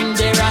 welcome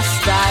the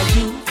Rasta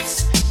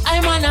youths.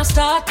 I'm on a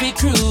start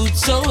recruit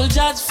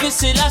soldiers for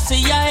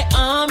Selassie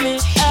army.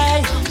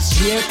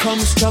 Here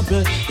comes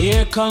trouble,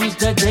 here comes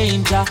the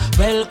danger.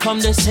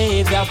 Welcome the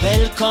savior,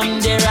 welcome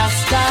the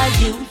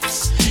Rasta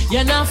youths.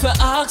 You know for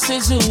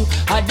axes who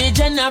are the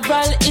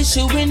general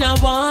issue in a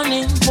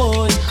warning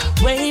boy.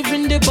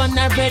 Waving the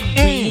banner red,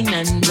 green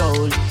and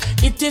gold.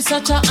 It is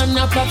such a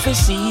honor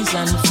prophecies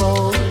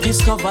unfold.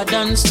 Discovered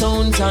on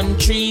stones, on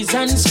trees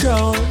and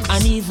scrolls.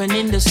 And even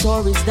in the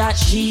stories that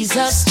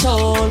Jesus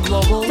told.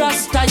 Whoa.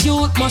 Rasta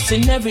youth must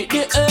inherit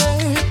the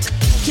earth.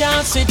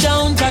 Can't sit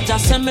down, Jaja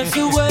send me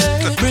few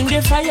words. Bring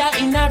the fire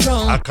in a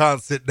room. I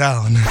can't sit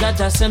down.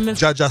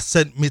 Jaja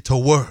sent me to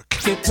work.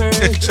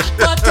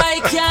 But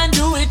I can't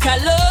do it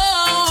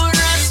alone.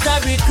 Rasta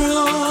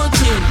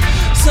recruiting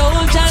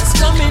soldiers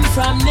coming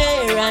from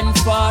near and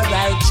far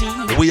I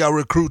choose. We are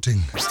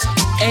recruiting.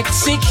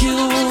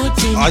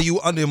 Executing. Are you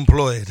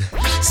unemployed?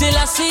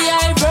 Selassie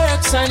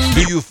works and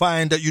do you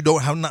find that you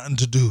don't have nothing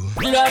to do?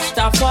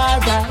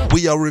 Rastafari.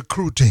 We are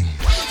recruiting.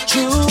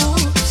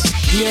 Troops.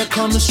 Here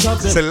comes trouble.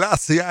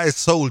 Selassie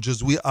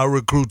soldiers, we are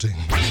recruiting.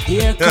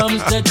 Here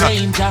comes the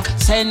danger,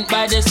 sent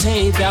by the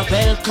savior.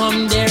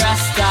 Welcome the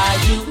Rasta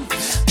youth.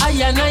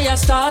 I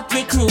start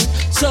recruit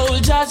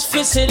soldiers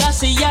for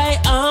Selassie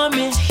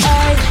army.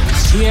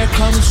 Here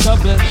comes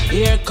trouble,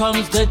 here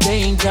comes the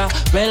danger.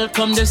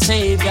 Welcome the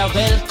savior,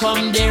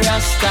 welcome the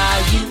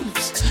Rasta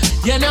youth.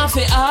 You know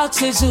for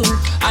axes who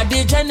are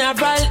the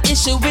general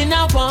issue in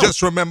a one.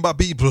 Just remember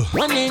people,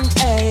 one in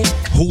A.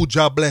 Who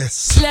Jah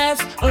bless.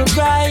 Left or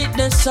right,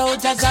 the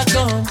soldiers are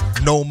gone.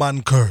 No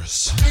man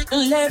curse.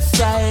 Left,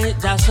 right,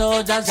 the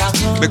soldiers are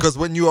gone. Because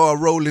when you are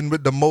rolling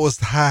with the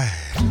Most High,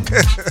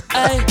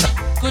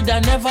 could I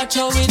never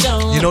throw it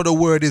down? You know the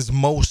word is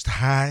Most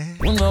High?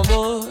 No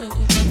boy.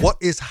 What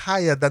is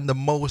higher than the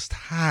Most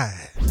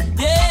High?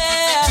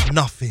 Yeah.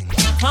 Nothing.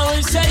 How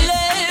is it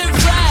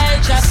left, right,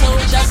 the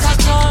soldiers are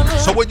gone.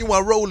 So when you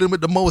are rolling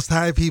with the Most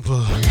High people,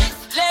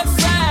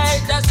 left,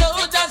 right, the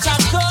soldiers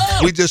are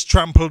gone. We just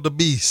trample the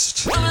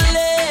beast.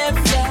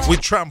 Left, right. We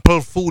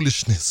trample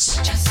foolishness.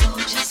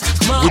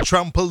 We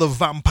trample the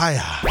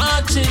vampire.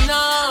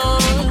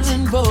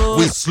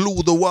 We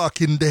slew the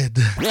walking dead.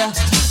 Yeah,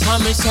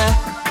 mommy say,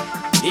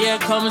 here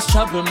comes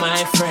trouble,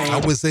 my friend. I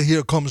will say,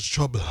 here comes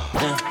trouble.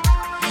 Yeah.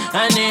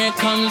 And here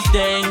comes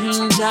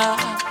danger.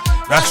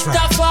 That's right.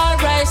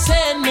 Rastafari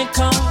send me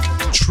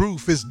come.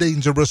 Truth is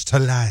dangerous to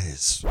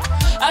lies.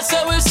 I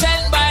said we're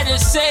sent by the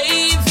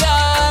Savior.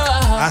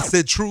 I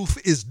said truth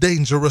is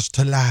dangerous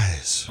to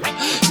lies.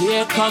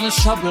 Here comes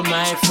trouble,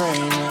 my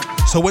friend.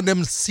 So when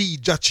them see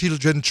your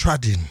children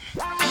treading,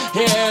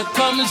 here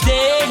comes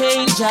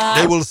danger.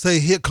 They will say,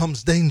 here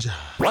comes danger.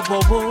 But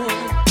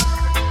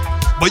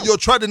you're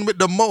treading with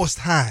the Most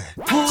High.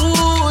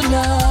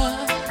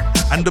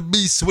 And the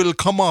beast will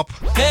come up.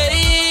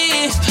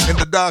 In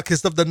the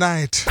darkest of the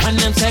night. And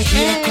them say,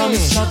 here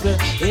comes trouble,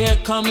 here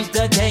comes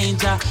the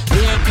danger,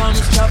 here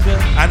comes trouble.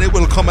 And it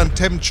will come and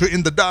tempt you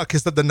in the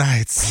darkest of the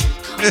nights.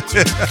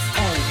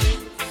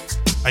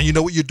 And you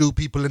know what you do,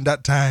 people, in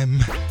that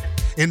time?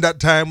 In that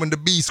time when the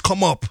beast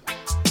come up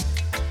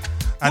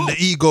and the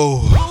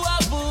ego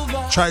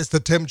tries to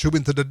tempt you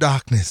into the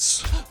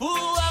darkness,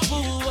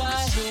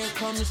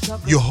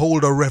 you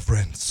hold a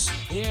reverence.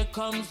 Here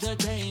comes the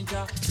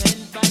danger,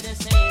 sent by the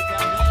Savior.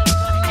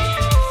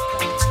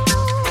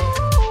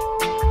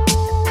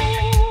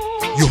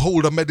 You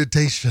hold a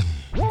meditation.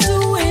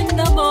 Doing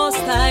the Most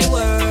High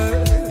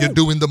work. You're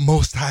doing the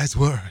Most High's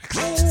work.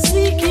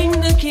 Seeking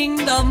the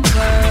kingdom first.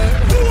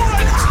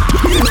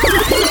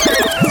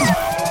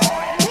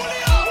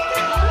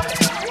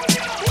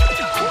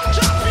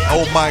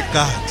 Oh my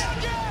God.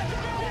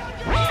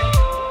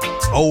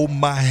 Oh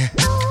my.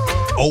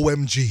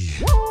 OMG.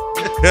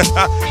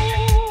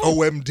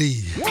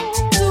 OMD.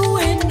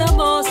 Doing the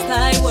Most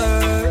High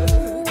work.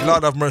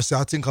 Lord have mercy,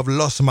 I think I've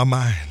lost my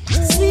mind.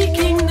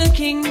 Seeking the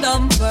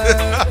kingdom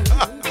first.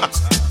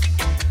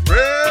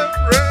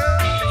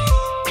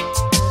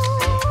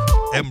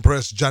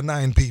 Empress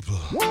Janine people.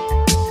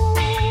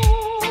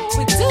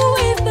 We're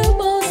doing the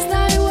Most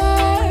High work.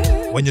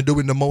 When you're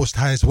doing the Most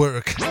High's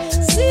work,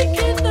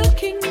 seeking the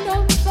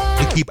kingdom we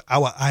first. keep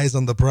our eyes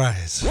on the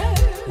prize.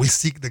 We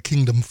seek the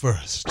kingdom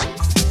first.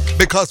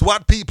 Because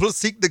what people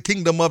seek the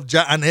kingdom of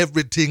Jah, and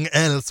everything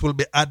else will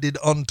be added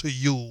unto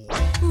you.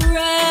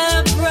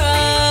 Reverend,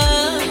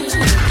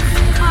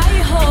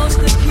 I hold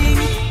the king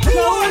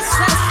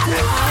closest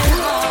to my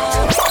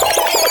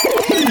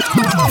heart.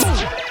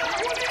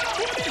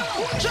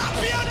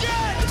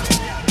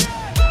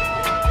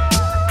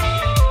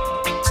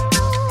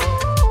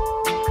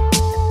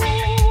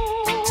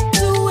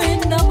 Doing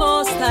the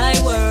Most High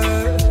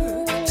work,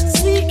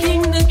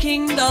 seeking the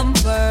kingdom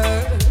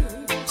first.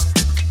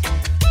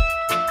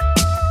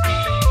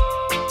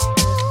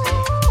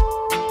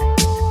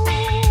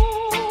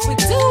 We're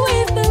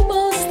doing the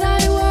Most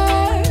High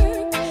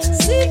work,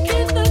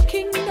 seeking the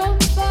kingdom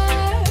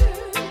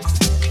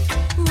first.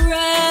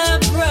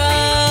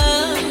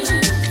 Reverend,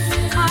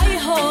 I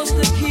hold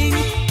the king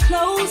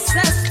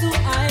closest to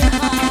my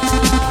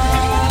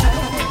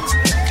heart.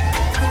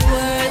 The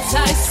words I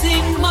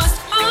sing must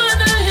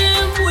honor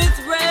him with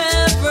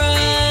reverence.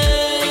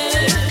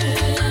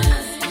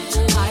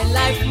 My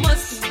life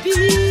must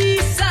be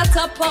set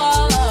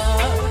apart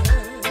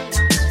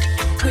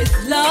with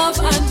love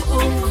and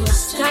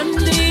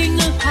understanding.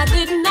 Had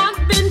it not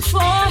been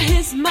for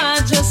his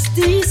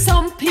majesty,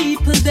 some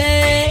people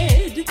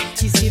dead.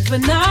 He's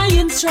given our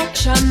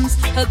instructions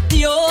that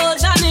the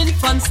old and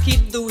infants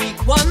keep the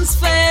weak ones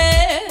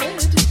fed.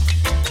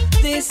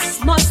 This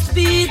must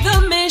be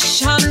the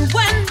mission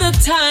when the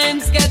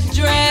times get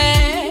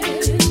dread.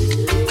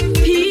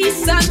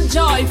 Peace and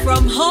joy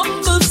from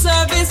humble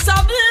service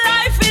of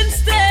life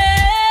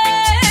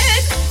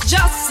instead.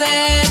 Just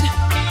said,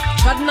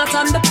 tread not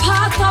on the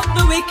path of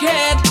the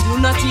wicked. Do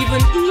not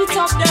even eat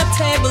of their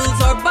tables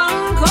or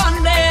bank on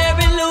their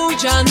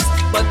illusions,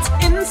 but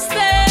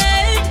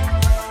instead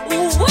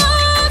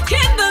walk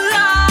in the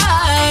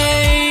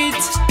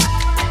light.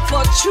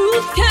 For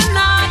truth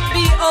cannot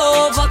be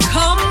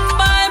overcome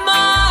by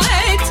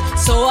might.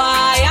 So I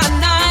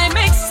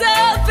make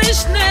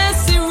selfishness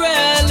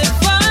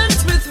irrelevant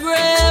with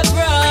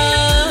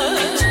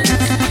reverence.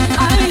 I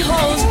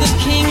hold the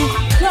king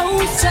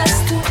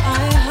closest to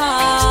my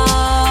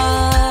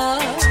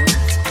heart.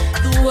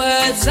 The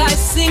words I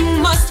sing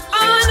must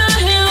honor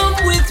him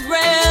with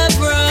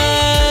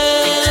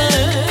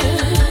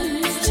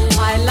reverence.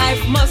 My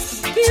life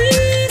must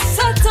be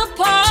set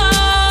apart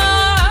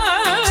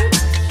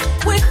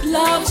with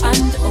love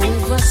and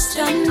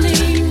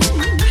understanding.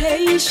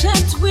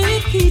 Patient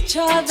with each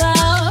other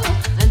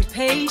and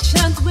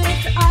patient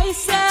with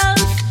myself.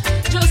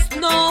 Just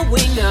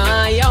knowing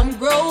I am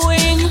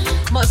growing,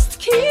 must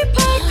keep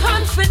her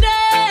confident.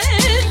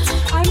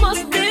 I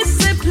must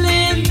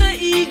discipline the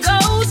ego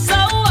so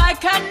I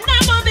can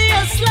never be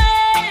a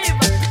slave.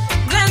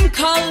 Then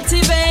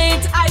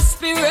cultivate I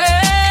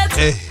spirit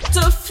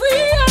to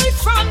free I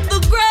from the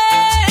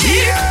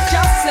grave.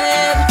 Just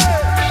said,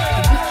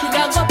 the wicked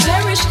are gonna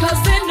perish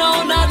cause they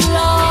know not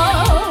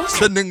love.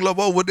 Sending love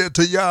over there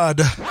to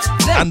Yard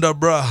and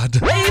abroad.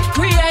 They've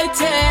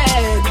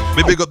created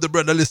We big up the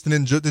brother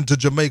listening into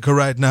Jamaica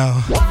right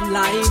now.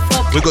 life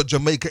up We got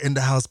Jamaica in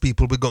the house,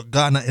 people. We got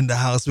Ghana in the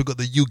house. We got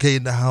the UK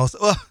in the house.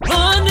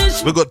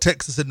 punishment. We got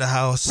Texas in the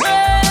house.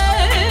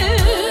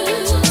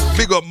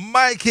 Big up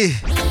Mikey.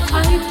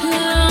 I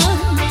plant,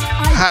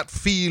 I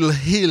Hatfield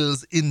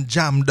Hills in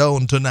Jam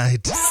Down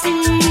tonight.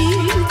 seed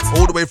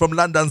All the way from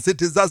London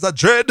City, Zaza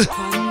Dread.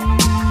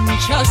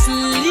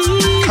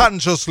 consciously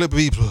Consciously,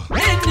 people.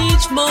 in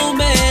each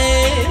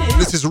moment.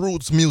 This is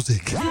roots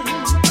music.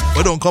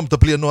 We don't come to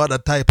play no other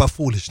type of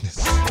foolishness.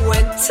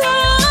 When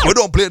time We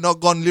don't play no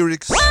gun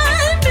lyrics.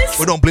 is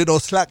We don't play no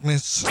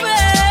slackness.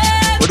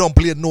 We don't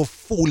play no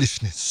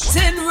foolishness.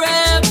 in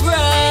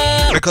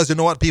reverence. Because you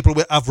know what, people?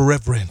 We have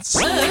reverence.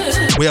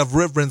 We have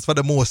reverence for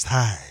the Most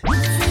High.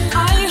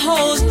 I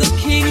hold the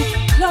king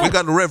We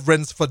got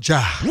reverence for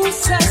Jah.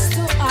 closest to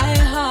my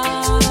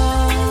heart.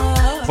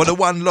 For the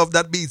one love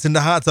that beats in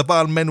the hearts of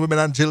all men, women,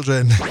 and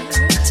children.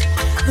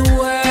 The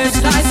words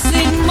I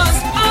sing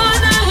must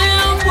honor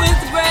him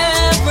with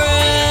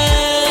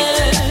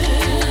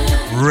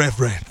reverence.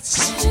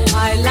 Reverence.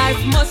 My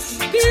life must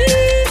be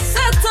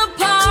set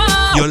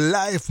apart. Your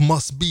life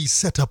must be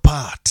set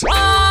apart.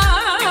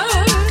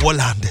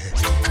 Wolande.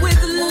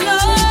 With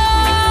love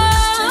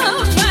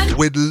and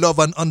With love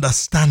and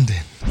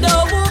understanding. no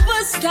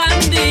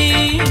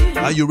overstanding.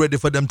 Are you ready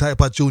for them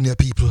type of junior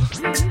people?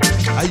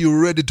 Are you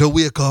ready to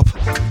wake up?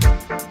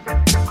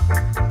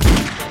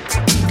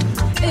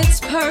 It's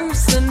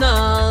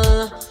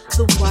personal.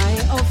 The why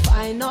of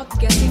I not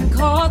getting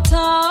caught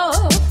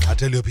up. I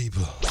tell you,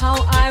 people.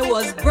 How I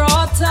was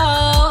brought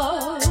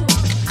up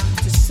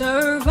to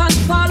serve and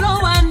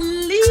follow and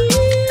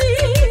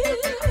lead.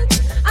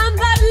 And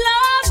that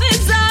love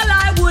is all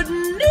I would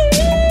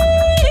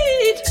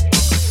need.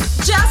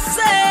 Just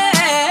say,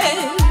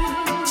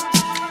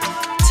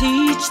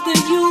 teach the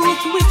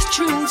youth with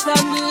truth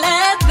and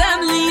let them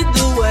lead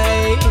the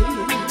way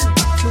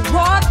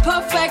toward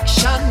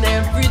perfection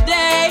every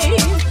day.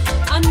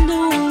 A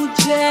new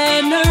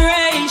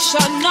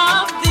generation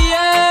of the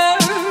earth.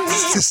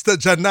 Mr.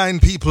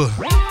 Janine people.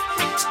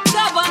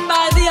 Governed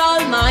by the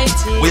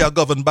Almighty. We are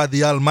governed by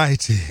the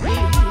Almighty.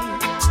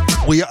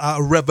 We are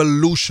a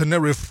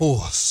revolutionary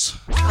force.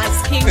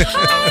 As King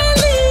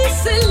Haile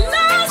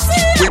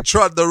Selassie. We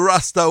trod the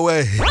Rasta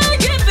way. I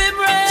give him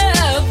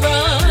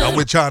reverence. And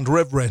we chant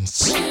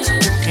reverence.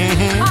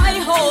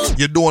 I hold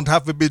You don't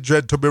have to be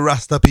dread to be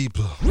Rasta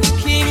people.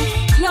 King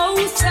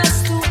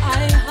closest to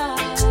I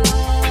heart.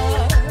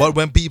 But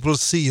when people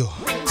see you,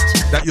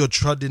 that you're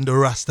trodding the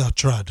Rasta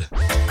trod.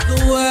 The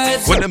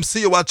words When them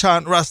see you a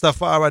chant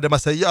Rastafari, they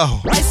must say,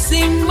 yo. I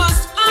sing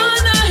must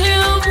honor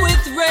him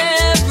with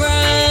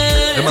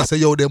reverence. They must say,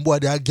 yo, them boy,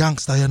 they are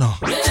gangster, you know.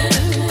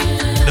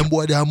 Them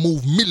boy, they are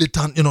move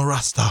militant, you know,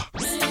 Rasta.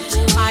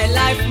 My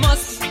life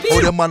must be Oh,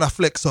 them man a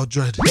flex or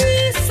dread.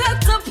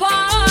 set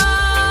apart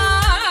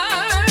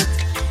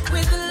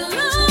with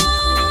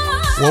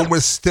love. When we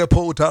step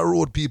out our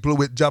road, people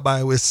with job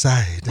by our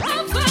side,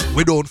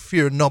 we don't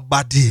fear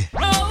nobody.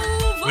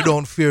 We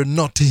don't fear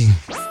nothing.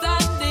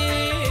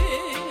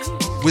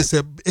 We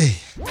say, hey,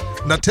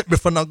 not take me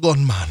for no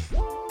gunman.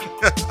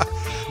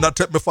 Not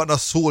take me for no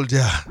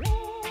soldier.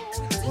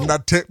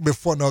 Not take me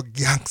for no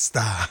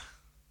gangster.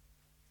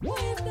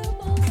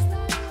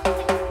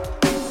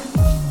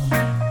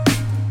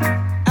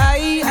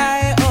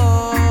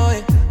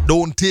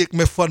 Don't take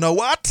me for no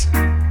what?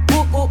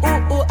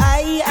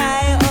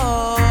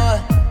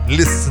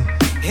 Listen.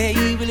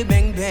 Hey, willy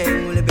bang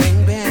bang, willy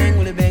bang bang,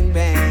 willy bang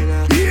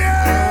bang.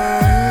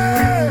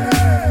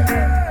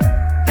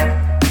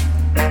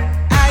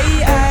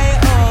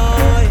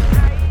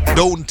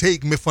 Don't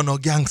take me for no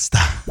gangster.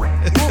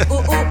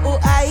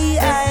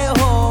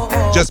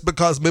 Just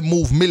because me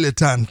move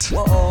militant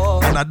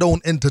and I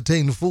don't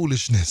entertain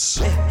foolishness.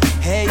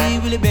 Hey,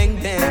 willy bang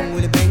bang,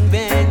 willy bang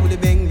bang, willy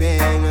bang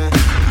bang.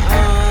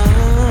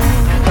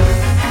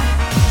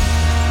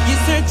 You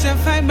search and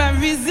find my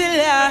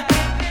Rizilla.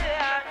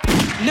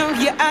 Now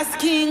you're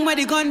asking where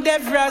they gone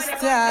dev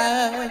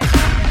Rasta.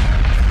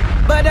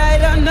 But I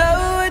don't know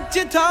what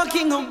you're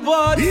talking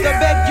about. So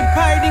beg your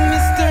pardon,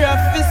 Mr.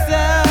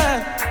 Officer.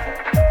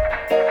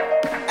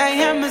 I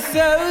am a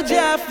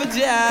soldier for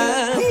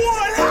job.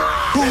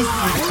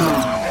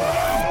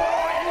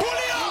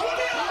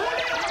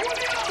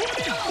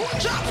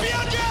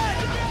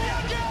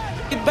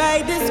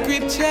 By the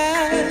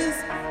scriptures,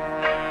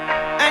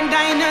 and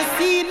I no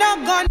see no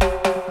gun.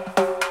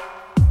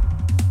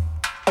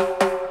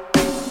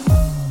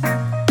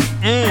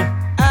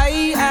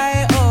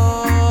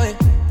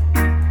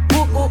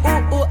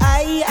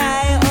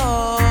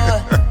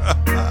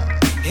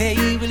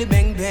 Hey, willy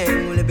bang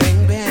bang, willy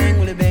bang bang,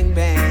 willy bang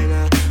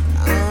bang.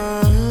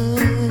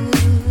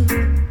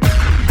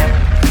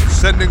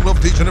 Sending love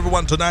to each and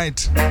everyone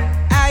tonight.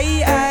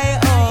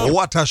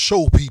 What a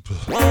show, people.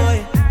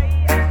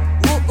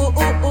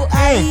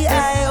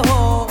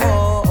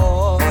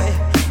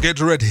 Get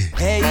ready.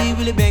 Hey,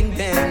 willy bang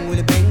bang,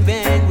 willy bang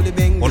bang, willy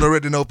bang. Wanna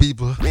ready now,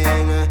 people?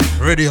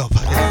 Ready up.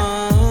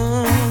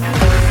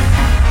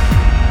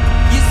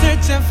 You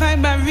search and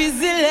find my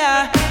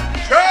Rizilla.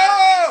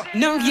 Sure.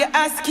 Now you're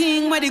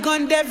asking where they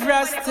gone dev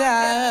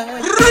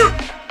Rasta.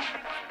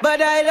 But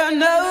I don't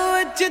know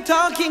what you're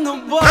talking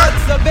about.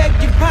 So beg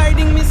your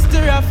pardon,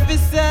 Mr.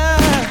 Officer.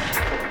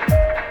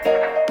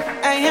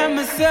 I am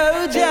a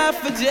soldier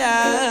for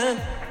job,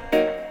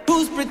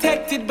 who's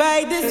protected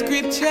by the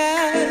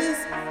scriptures.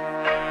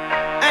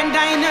 And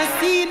I no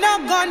see no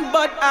gun,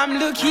 but I'm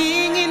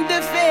looking in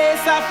the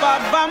face of a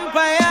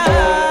vampire.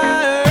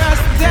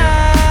 Rasta,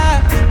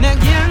 no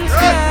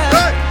gangster.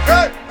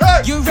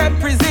 You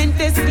represent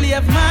the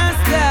slave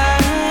master.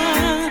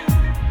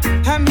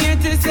 I'm here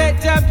to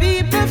set the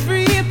people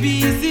free.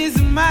 Peace is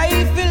my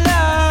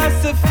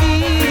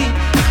philosophy.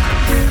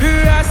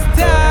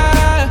 Rasta,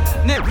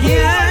 no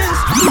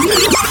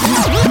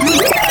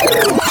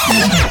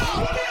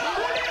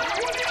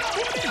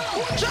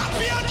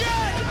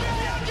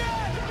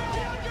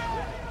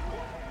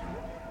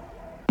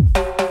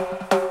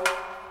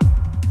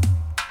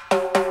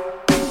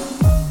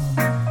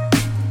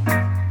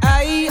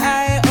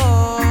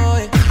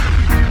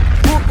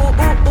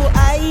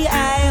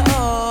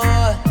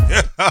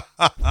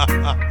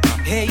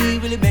Hey,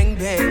 willy bang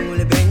bang,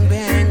 willy bang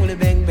bang, willy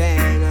bang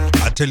bang.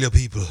 I tell you,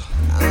 people,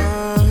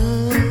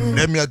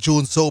 them your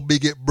tune so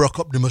big it broke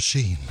up the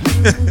machine.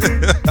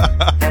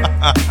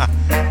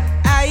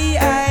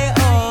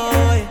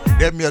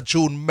 Them your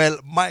tune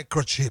melt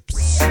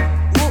microchips.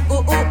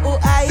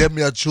 Them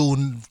your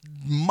tune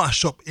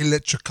mash up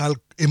electrical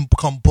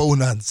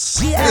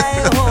components.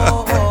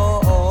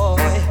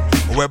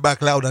 We're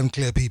back loud and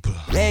clear, people.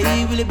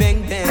 Hey, willy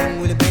bang bang,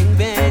 willy bang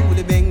bang,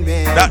 willy bang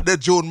bang. That the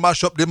tune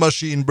mash up the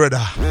machine,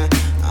 brother.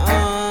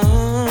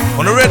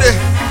 Wanna ready?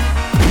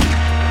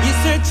 You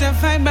search and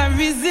find my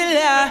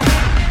Rizilla.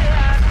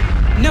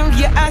 Now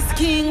you're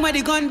asking where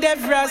they gone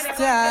dev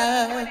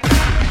Rasta.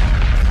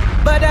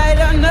 But I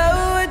don't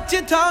know what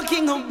you're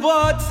talking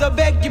about. So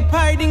beg your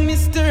pardon,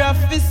 Mr.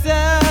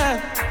 Officer.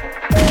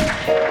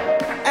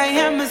 I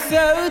am a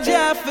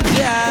soldier for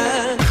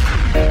job,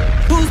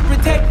 who's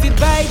protected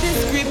by the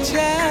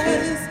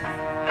scriptures.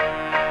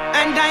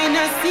 And I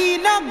no see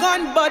no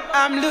gun, but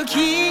I'm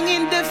looking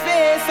in the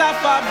face of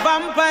a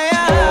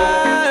vampire.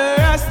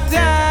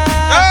 Rasta,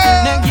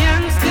 no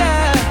gangster.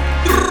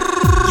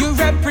 You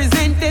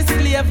represent the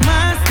slave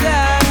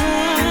master.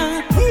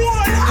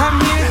 I'm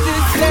here to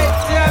set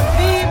the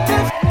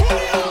people.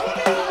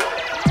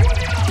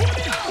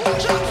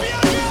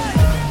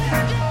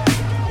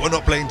 We're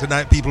not playing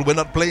tonight, people. We're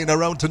not playing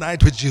around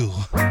tonight with you.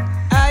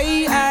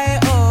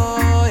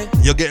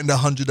 You're getting the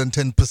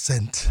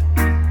 110%.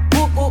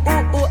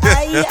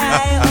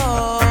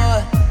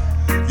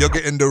 You're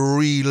getting the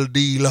real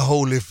deal,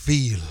 holy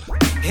feel.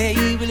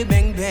 Hey, willy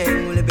bang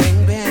bang, willy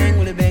bang bang,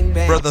 willy bang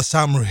bang. Brother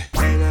Samri,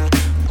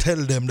 tell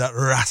them that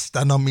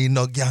Rasta no mean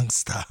no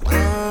gangster.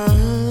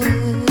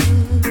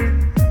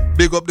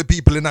 Big up the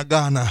people in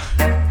Ghana.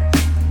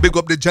 Big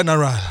up the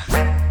general.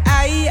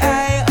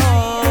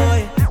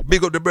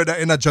 Big up the brother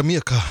in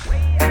Jamaica.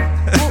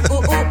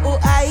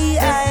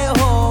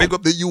 Big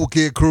up the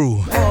UK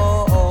crew.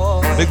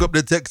 Big up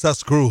the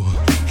Texas crew.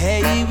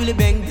 Hey, willy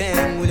bang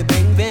bang, willy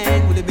bang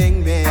bang, willy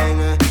bang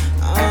bang.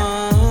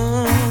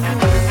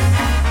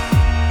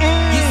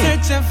 You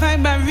search and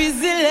find my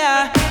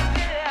Rizilla.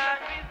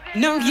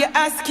 Now you're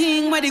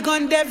asking what you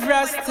gon' dev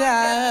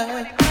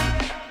Rasta.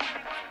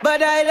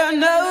 But I don't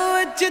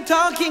know what you're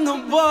talking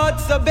about,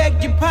 so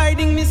beg your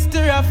pardon,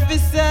 Mr.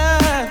 Officer.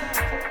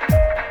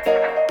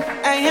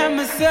 I am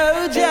a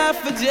soldier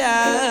for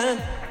Jah,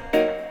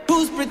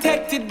 who's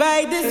protected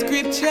by the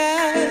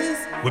scriptures.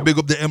 We big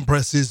up the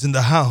empresses in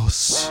the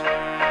house.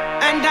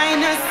 And I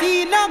no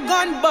see no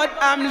gun, but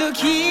I'm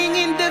looking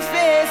in the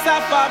face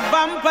of a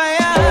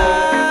vampire.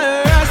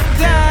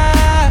 Rasta,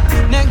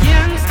 no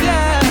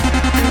gangster.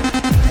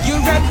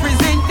 You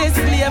represent the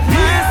slave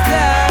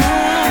master.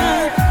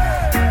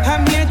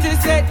 I'm here to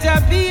set the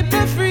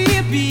people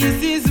free.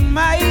 Peace is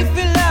my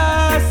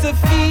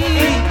philosophy.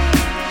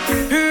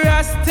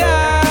 Rasta,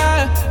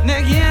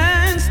 no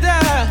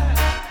gangster.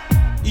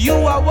 You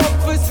are work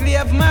for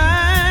slave master.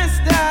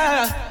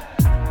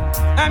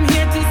 I'm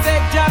here to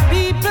set your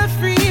people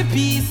free.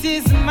 Peace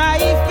is my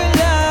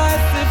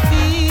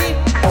philosophy.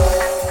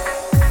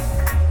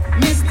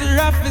 Mr.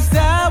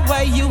 Officer,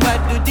 why you a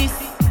do this?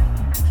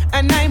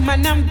 And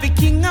I'm the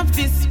king of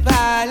this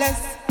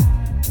palace.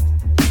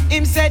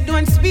 Him said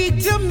don't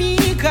speak to me,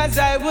 cause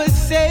I was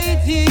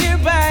set here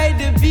by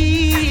the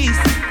beast.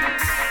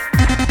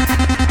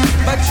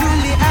 But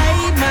truly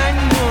I man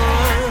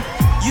know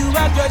you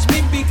a grudge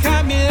me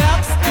because me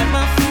locks them a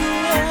fool.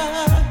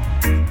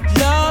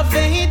 Love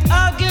ain't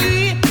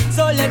ugly,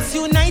 so let's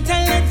unite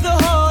and let the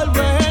whole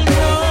world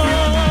know.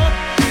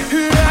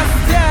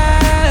 Rasta,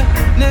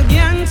 no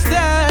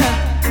gangster.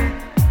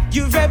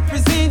 You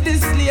represent the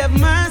slave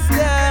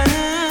master.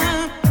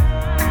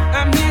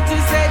 I'm here to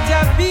set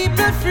your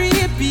people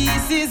free.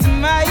 Peace is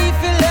my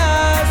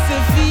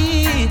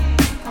philosophy.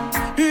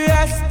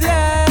 Rasta,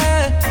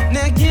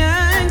 no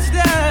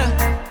gangster.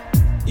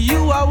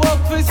 You are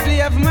work for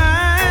slave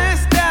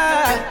master.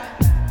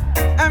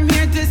 I'm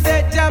here to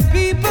set your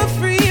people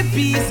free.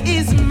 Peace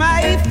is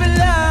my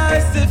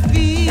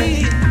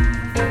philosophy.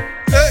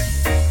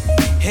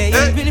 Hey,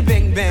 hey, willy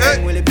bang bang,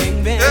 hey, willy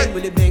bang bang, hey,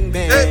 willy bang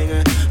bang.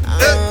 Hey,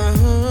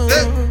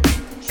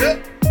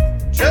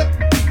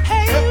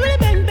 hey, willy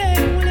bang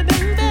bang, willy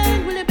bang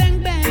bang, willy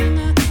bang bang.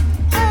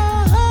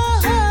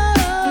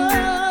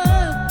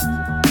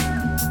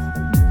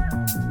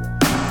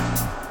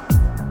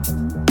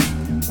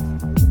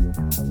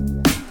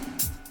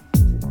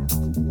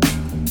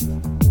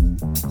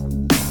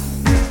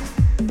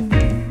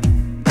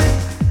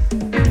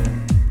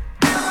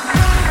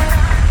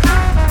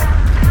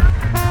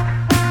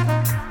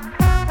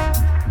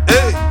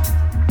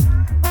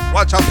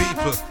 Watch our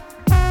people.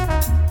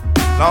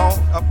 Lord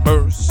have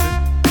mercy.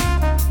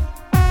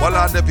 What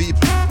are the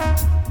people?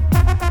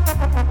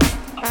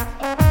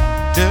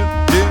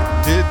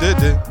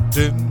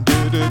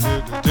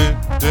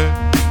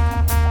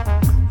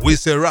 We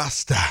say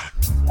Rasta.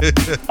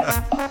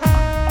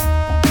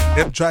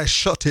 Them try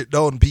shut it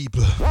down,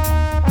 people.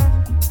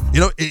 You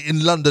know,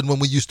 in London when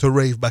we used to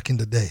rave back in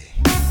the day,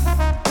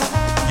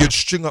 you'd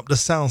string up the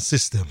sound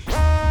system.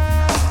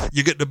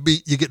 You get the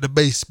beat, you get the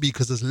bass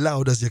speakers as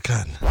loud as you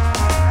can.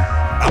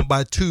 And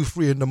by 2,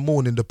 3 in the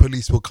morning, the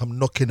police will come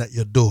knocking at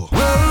your door.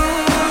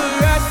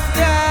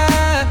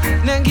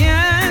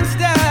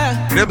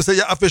 Them say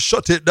you have to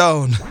shut it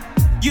down.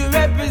 You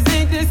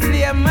represent the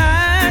slave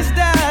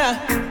master.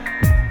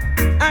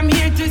 I'm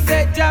here to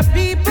set your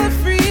people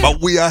free.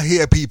 But we are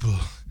here, people.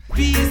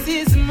 Peace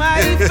is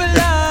my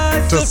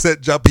philosophy. To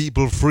set your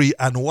people free.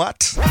 And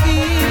what?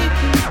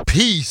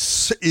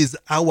 Peace is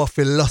our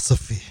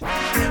philosophy.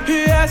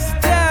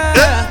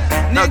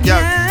 Now,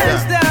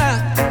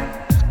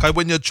 Cause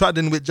when you're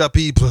treading with your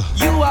people,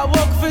 you are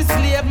work for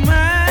slave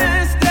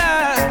master.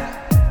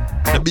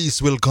 The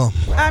beast will come.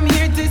 I'm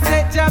here to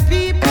set your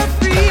people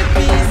free.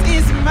 Peace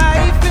is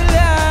my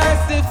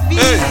philosophy.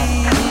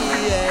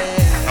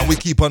 Hey. And we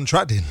keep on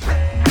treading.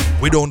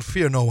 We don't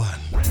fear no one.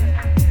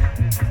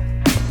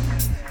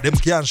 Them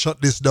can't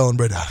shut this down,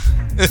 brother.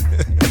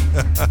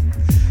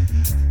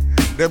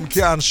 Them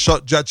can't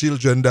shut your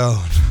children down.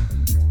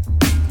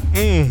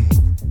 Feel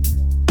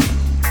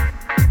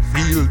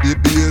the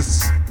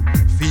bass,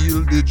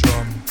 feel the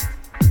drum.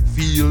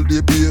 Feel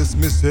the bass,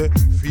 me say,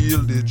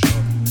 feel the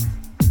drum.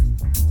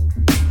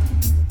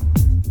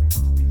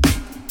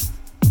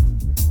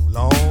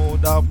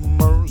 Lord have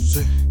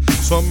mercy.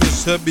 So me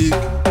say big,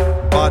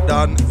 bad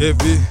and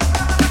heavy.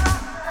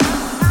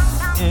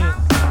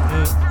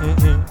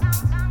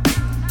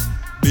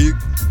 Big,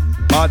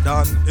 bad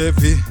and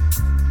heavy.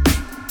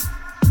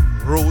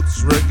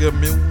 Roots reggae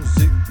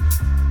music.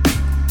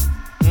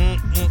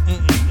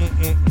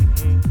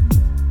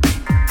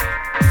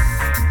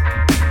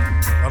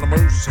 Lord have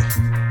mercy.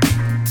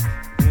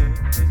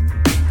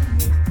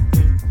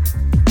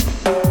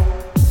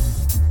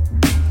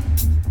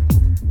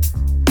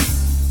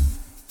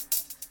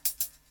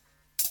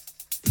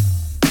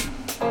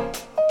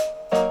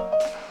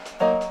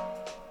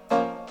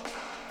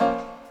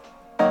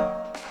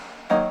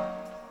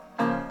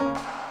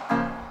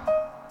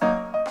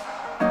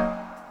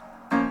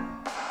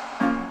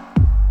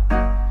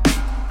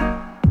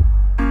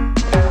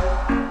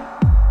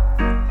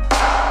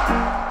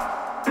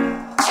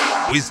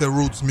 We say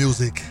roots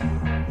music,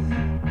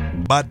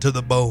 bad to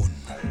the bone.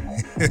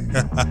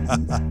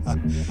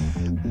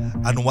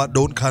 And what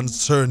don't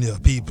concern you,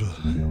 people,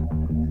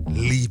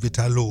 leave it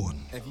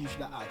alone. If you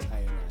should ask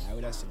I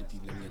would have said the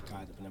people that get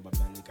caught up in a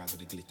Babylon because of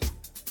the glitter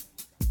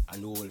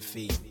and all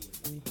fame.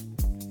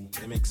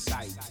 Them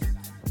excited.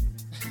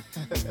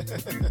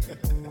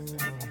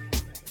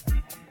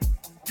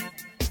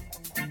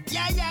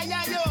 Yeah,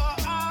 yo,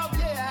 oh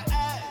yeah,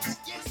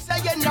 yes, I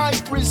and I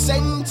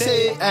present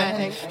it.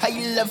 I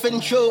love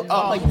and show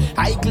I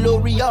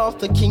glory of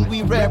the King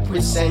we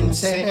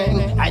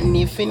representing. And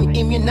if in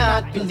him you're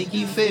not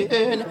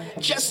believing,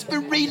 just be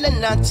real and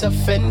not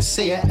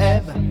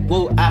offensive.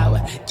 Whoa,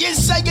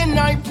 yes, I and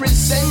I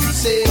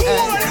present it.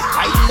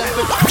 I love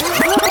it.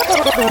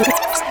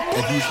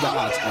 If you should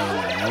ask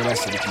I would have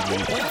said the people.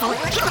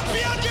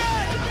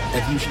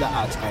 If you should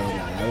have asked I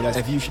would have.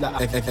 If you should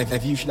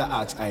have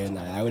asked I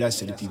would have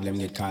said the people them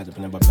get caught up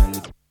in a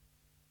Babylon.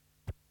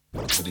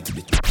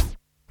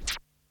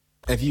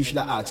 If you should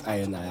have asked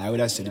I would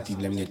have said the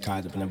people them get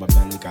caught up in a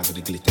Babylon because of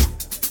the glitter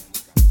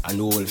and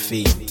the whole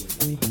fame.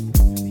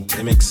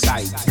 Them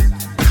excited.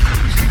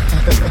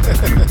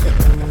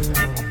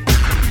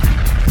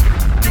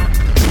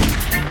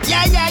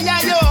 Yeah,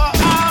 yo,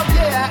 oh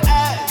yeah,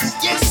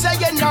 yes, I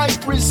and I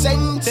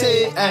present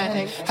it.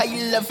 I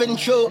love and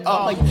show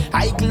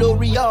I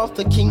glory of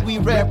the King we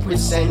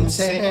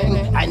representing.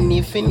 And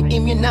if in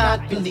him you're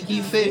not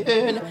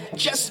believing,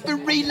 just be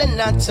real and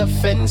not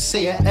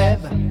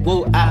offensive.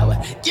 Whoa,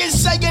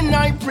 yes, I and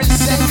I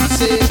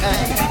present it.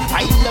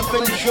 I love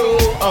and show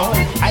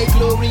I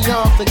glory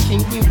of the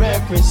King we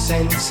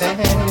representing.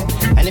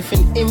 And if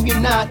in him you're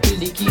not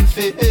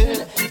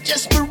believing,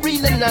 just be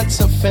real and not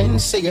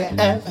offensive.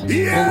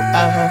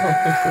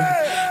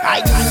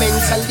 I am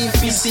mentally,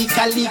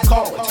 physically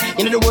caught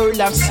in the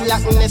world of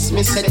slackness.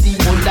 Me said the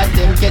whole of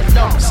them get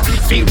lost.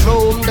 They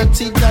roam the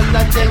none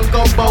of them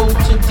go bow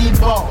to the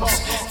boss.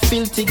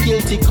 Filthy,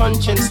 guilty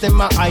conscience,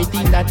 them are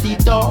hiding at the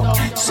door.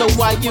 So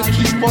why you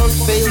keep on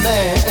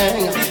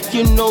failing?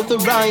 You know the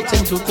right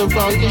and do the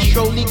wrong, you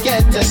surely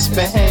get a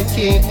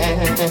spanking.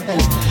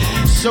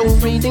 So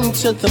reading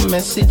to the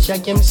message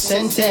I am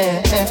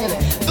sending,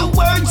 the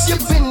words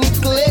you've been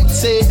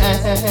neglected,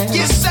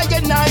 yes, I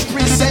and I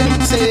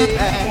present it.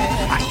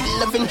 I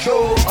love and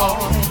show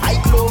I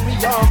glory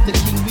of the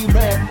King we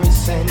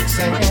represent.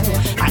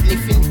 And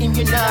if in him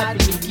you're not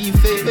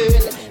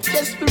believing,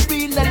 just be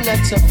real and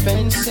not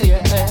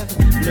offensive.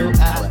 No,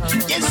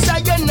 yes, I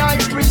and I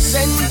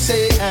present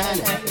it.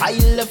 I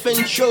love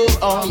and show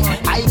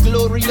I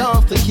glory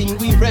of the King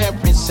we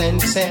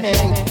represent.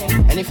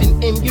 And if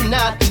in him you're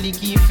not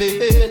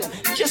believing,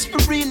 just be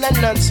real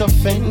and not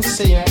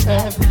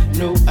offensive.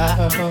 No,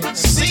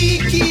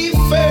 seek ye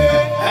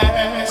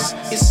first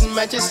His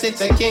Majesty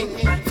the King.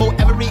 For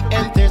every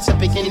end there's a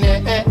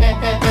beginning.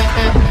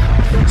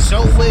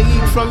 So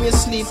wake from your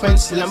sleep and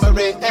slumber.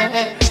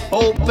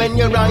 Open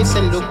your eyes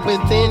and look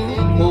within.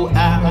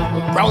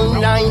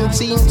 Around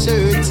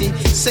 1930,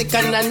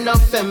 2nd of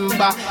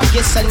November.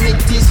 Yes, and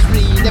it is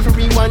real.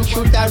 Everyone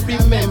should I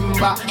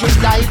remember.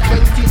 July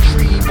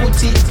 23,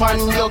 put it on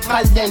your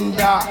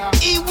calendar.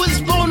 He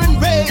was born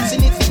and raised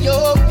in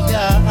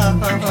Ethiopia.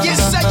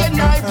 Yes, I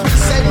and I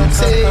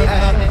present it.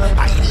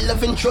 I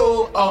love and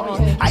show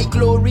I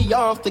glory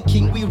of the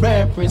King we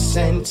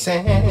represent.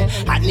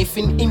 And if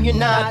in him you're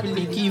not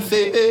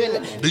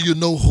believing, do you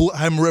know who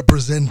I'm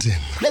representing?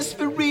 Let's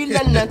be real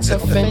and not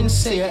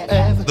offensive.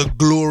 The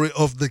glory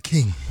of the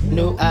King.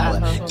 No,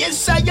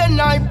 yes, I and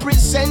I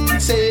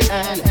present it.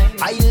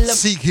 I love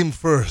Seek him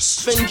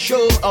first. and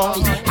show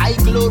I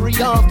glory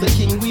of the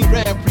King we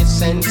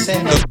represent.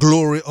 The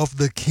glory of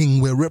the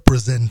King we're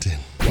representing.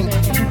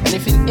 And And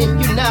if in him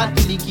you not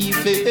really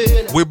give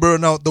it, we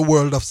burn out the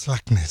world of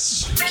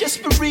slackness.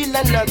 just be real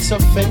and not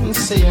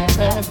offensive.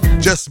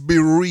 Just be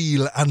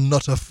real and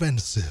not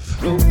offensive.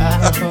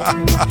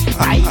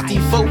 I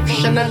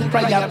devotion and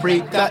prayer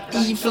break the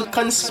evil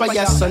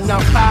conspire, so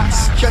now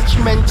pass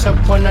judgment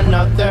upon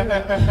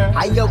another.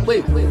 I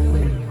away.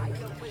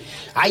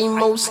 I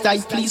most I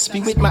please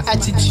be with my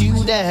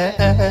attitude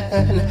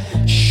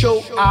and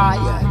show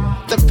I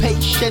the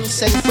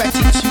patience and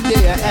gratitude.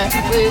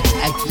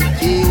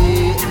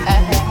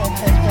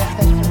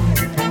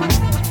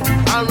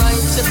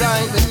 Alright,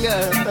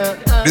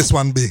 this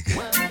one big.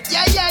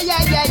 Yeah.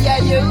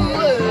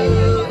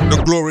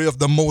 The glory of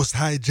the Most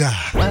High Jah.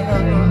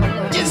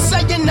 Yes,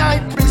 I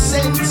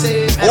present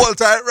it. Hold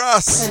tight,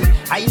 Ross.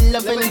 I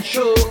love and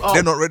show.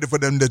 They're not ready for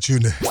them, the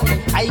tune.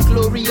 I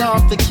glory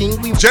of the King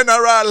we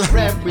General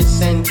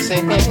represent.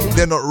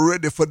 They're not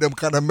ready for them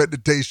kind of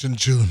meditation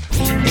tune.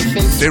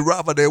 They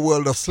rather their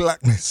world of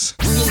slackness.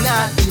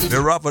 They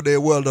rather their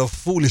world of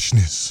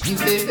foolishness.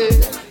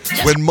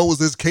 When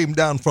Moses came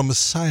down from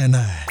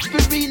Sinai,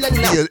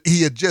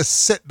 he had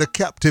just set the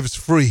captives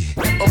free.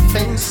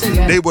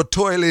 They were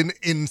toiling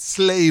in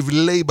slave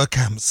labor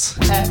camps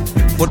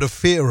for the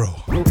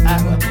Pharaoh.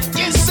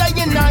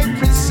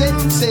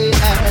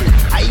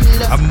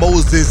 And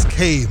Moses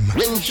came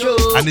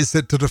and he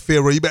said to the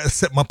Pharaoh, you better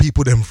set my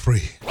people them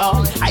free.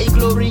 But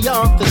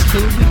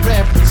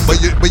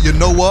you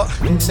know what?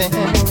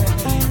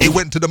 He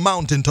went to the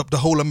mountaintop, the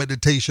whole of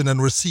meditation,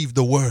 and received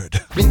the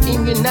word.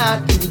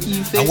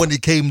 And when he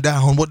came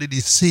down, what did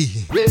he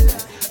see?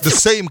 The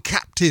same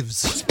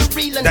captives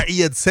that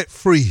he had set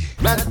free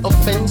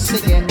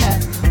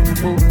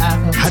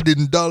had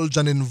indulged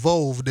and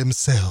involved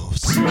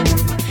themselves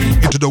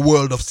into the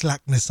world of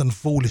slackness and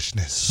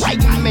foolishness.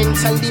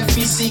 Mentally,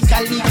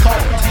 physically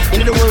caught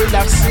in the world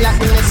of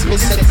slackness, me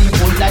said the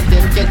whole of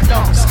them get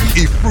lost.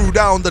 He threw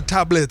down the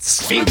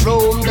tablets and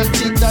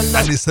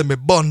he said, me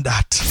burn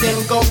that.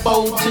 Then go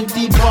bow to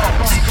the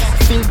box.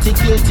 Filthy,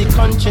 guilty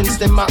conscience,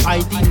 them my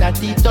ID at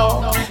the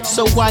door.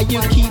 So why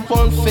you keep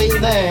on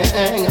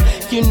failing?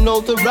 You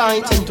know the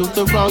right and do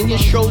the wrong, you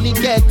surely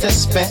get a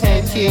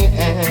spanking.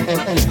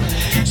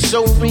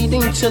 So read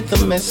into the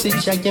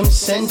message I am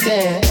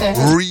sending.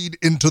 Read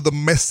into the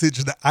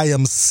message that I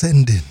am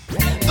sending.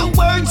 The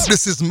words.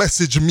 This is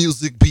message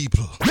music,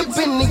 people. You've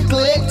been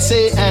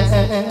neglected.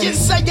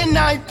 Yes, I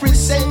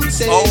present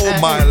it. Oh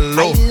my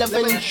Lord. I love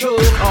and show.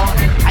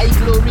 I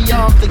glory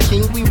of the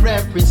King we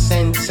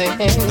represent.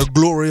 The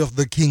glory of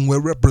the King we're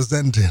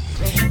representing.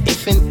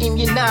 If in him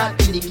you're not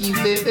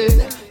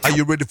believing. Are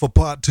you ready for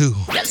part 2?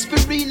 Let's be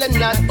real and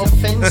not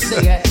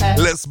offensive.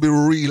 Let's be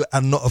real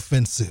and not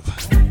offensive.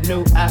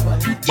 No,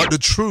 but the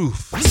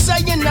truth is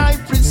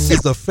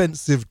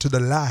offensive to the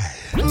lie.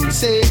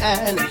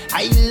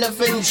 I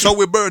love and so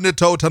we burn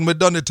it out and we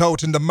done it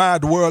out in the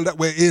mad world that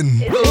we're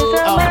in.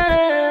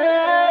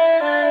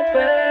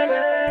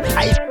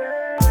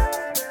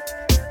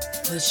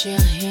 Put your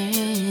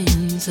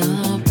hands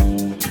up.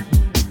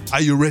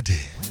 Are you ready?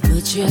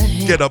 Put your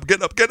hands get up,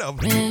 get up, get up.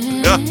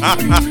 Get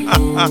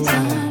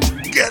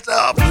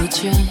up.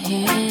 Put your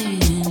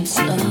hands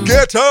up.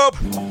 Get up.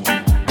 Put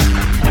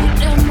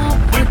them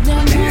up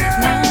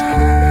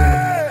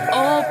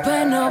now.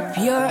 Open up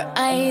your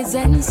eyes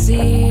and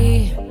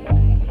see.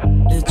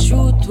 The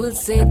truth will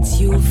set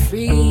you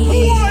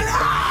free.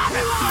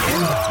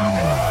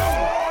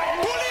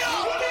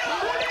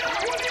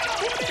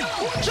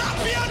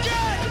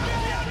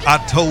 I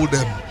told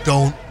them,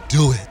 don't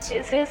do it.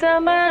 This is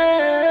a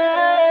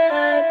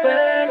mad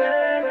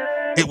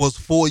burner. It was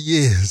 4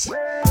 years.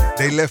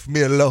 They left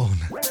me alone.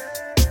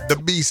 The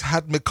beast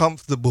had me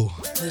comfortable.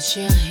 Put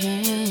your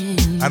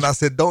hands and I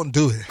said, don't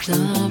do it.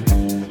 up.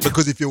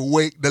 Because if you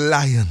wake the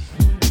lion,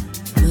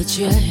 put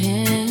your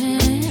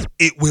hands,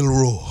 it will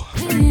roar.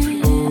 Put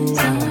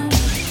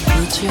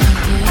your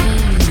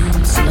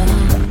hands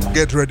up.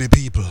 Get ready,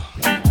 people.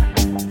 Put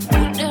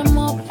them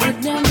up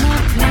now.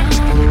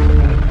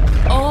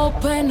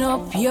 Open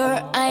up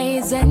your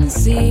eyes and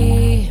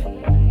see.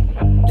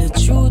 The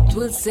truth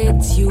will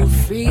set you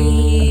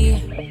free.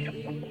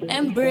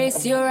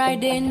 Embrace your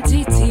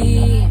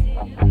identity.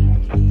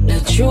 The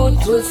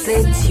truth will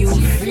set you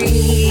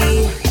free.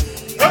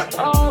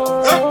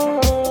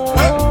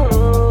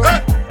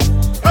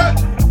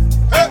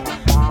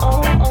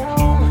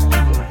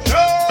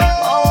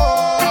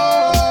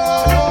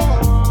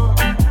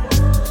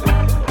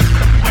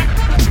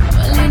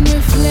 Well, in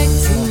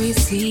reflecting, we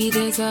see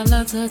there's a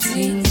lot of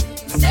things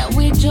that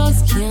we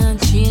just can't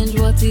change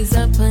what is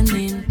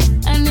happening.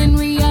 And in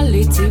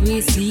reality,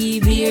 we see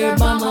beer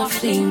bomb a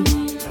fling.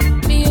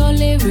 The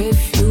only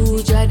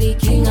refuge are the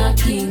King of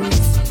Kings.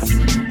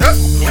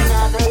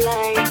 Another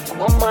line,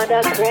 one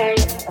mother cry.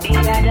 The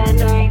other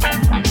night,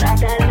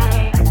 another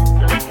line.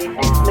 Lost in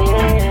this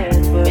man.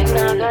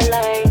 Another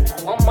line,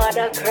 one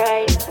mother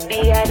cry.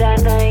 The other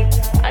night,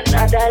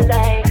 another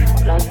line.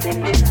 Lost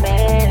in this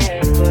man.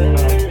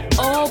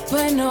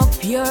 Open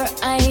up your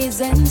eyes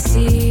and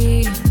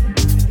see.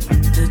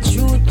 The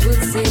truth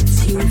will set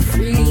you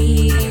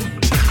free.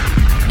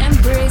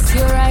 Embrace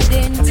your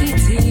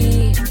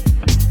identity.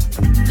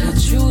 The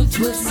truth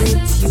will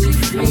set you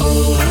free.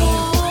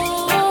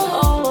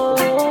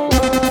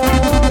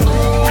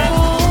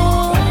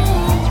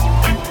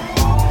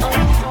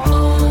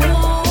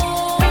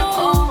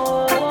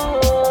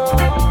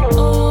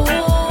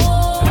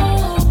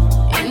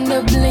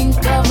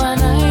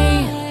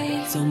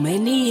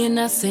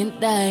 Innocent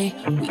die.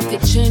 We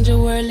could change the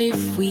world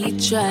if we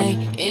try.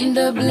 In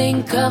the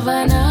blink of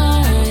an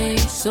eye,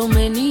 so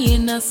many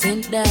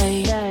innocent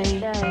die.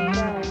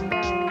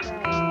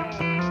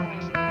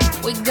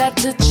 We got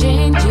to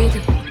change it.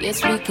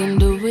 Yes, we can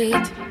do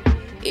it.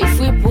 If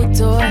we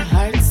put our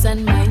hearts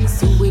and minds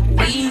to it,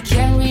 we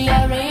can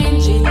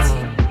rearrange it.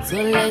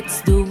 So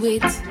let's do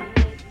it.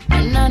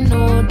 And I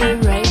know the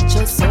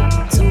righteous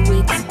up to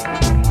it.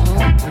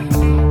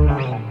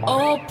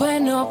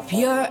 Open up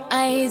your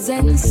eyes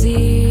and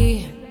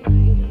see.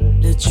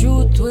 The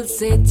truth will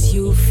set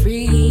you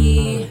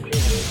free.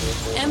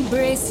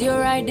 Embrace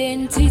your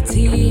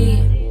identity.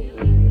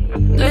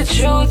 The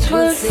truth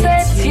will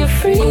set you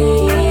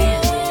free.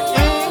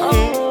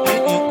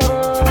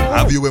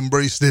 Have you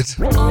embraced it?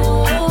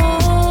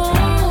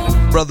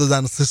 Brothers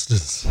and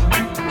sisters,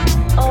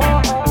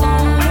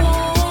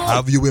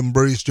 have you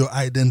embraced your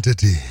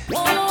identity?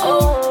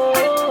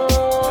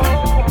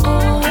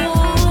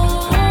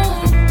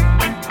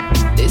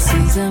 This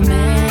is a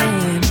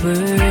mad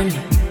world.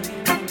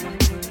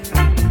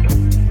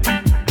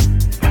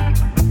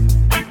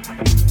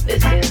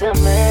 This is a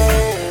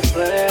mad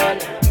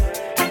world.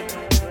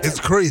 It's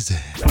crazy.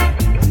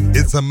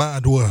 It's a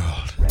mad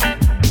world.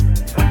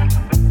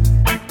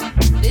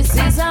 This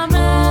is a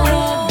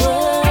mad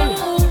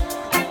world.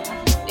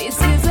 This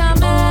is a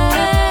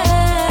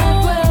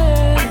mad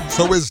world.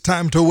 So it's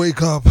time to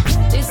wake up.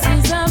 This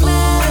is a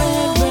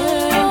mad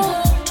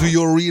world. To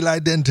your real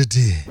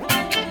identity.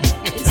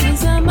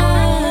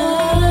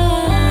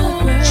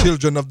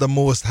 Children of the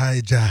Most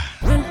High Jah.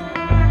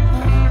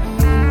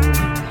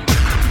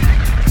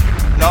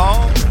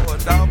 Lord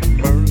have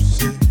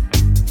mercy.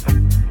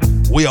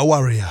 We are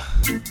warrior.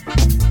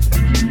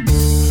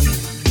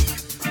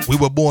 We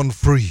were born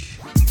free.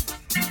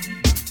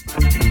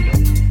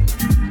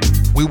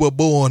 We were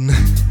born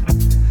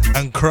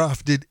and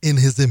crafted in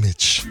His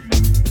image.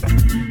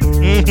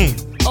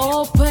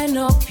 Open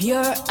up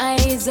your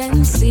eyes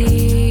and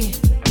see.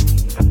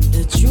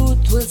 The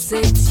truth will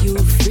set you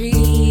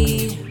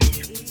free.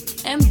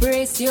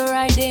 Embrace your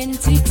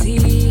identity.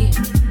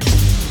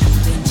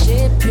 Then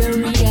shape your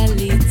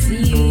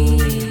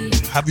reality.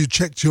 Have you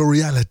checked your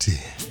reality?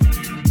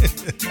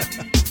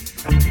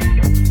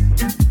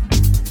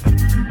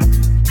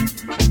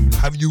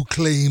 Have you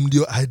claimed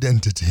your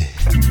identity?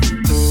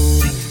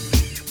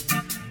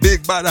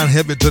 Big, bad and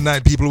heavy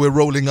tonight, people. We're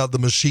rolling out the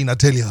machine, I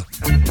tell you.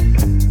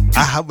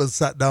 I haven't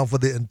sat down for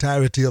the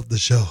entirety of the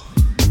show.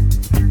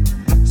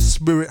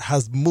 Spirit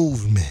has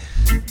moved me.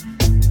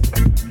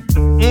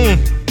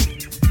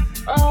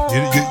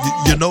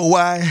 You know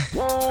why?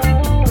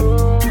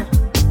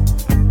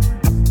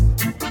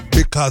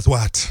 Because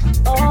what?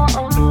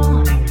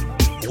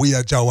 We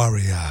are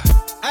Jawaria.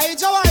 Hey,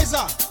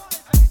 Jawaiza,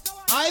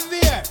 I'm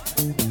here.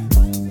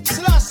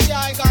 Selassie,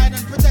 I guide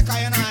and protect I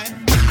and I.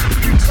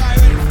 So I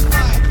ready for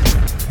fight.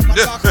 My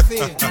back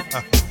feet.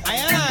 I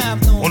and I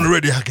have no.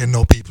 Unready, I can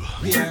know people.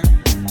 Here.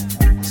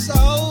 So,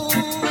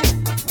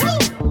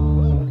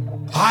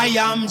 I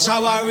am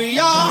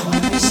Jawaria,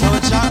 so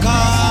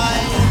Jagai.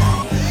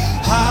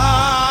 I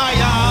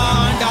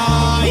and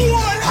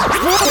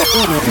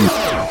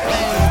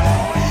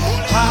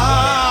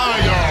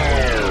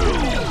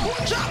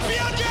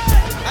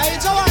Hey,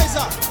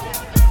 Jawaiza,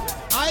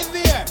 I'm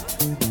here.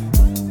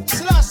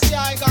 Selassie,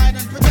 I guide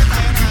and protect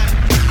I and I.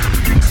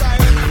 So I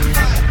ready to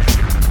fight.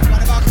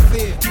 Whatever I can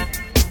feel.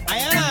 I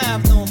and I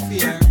have no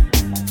fear.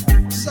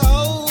 So,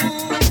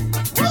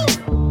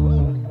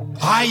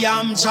 I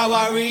am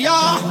Jawaria,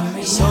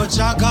 so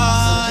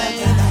Jagai.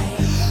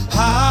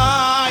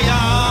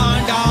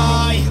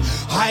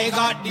 I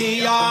got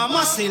the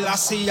armor,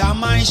 Selassie on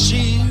my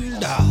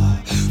shield.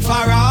 For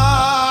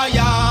I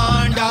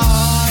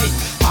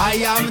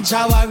am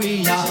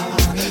Jawaria,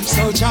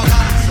 so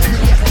Jagai.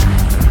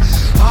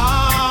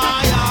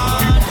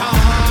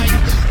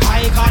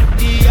 I got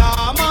the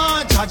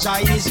armor,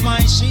 Jaja is my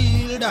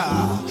shield.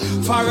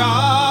 For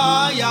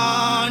I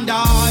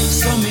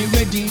so me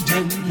ready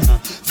then.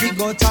 We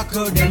go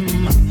tackle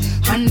them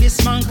and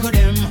dismantle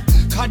them.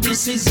 Cause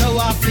this is how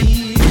I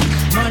feel.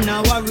 Man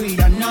a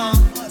warrior now.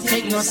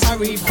 Take no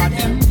sorry for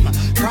them.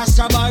 Cross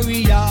the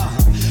barrier.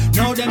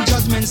 Now them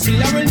judgment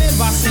still I will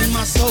never sell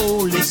my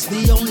soul. It's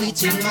the only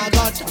thing I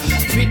got.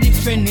 We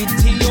defend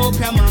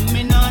Ethiopia, man,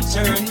 me not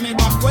turn me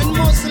back. When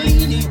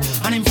Mussolini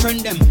and him friend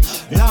them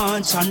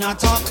launch an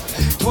attack,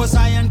 it was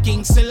Iron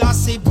King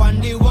Selassie on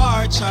the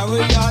war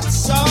chariot.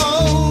 So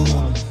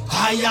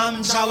I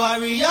am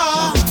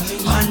Jawaria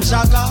and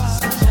Jaga.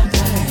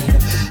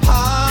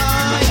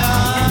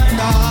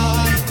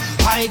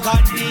 I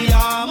got the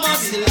armor,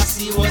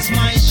 Selassie was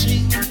my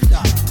shield.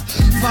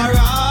 For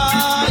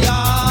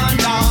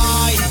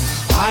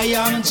I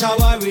am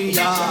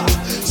Jawaria,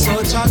 so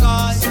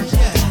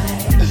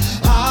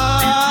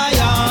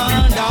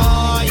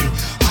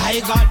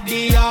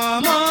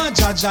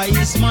Jaja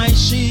is my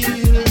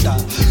shield.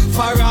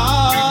 For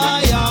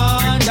I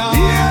and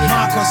I.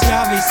 Marcus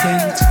Garvey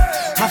sent.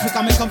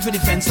 Africa may come for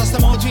defense. Dust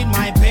them out with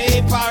my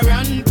paper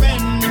and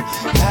pen.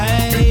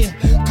 Hey,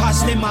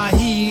 cause them a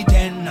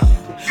heathen.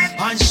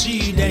 And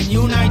she then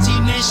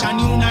United Nation,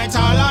 unite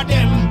all of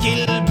them.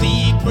 Kill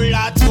people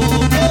at Togo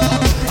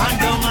and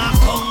down a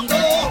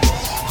Congo.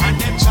 And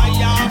them try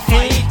to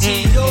fight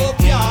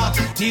Ethiopia.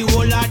 The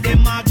whole of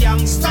them a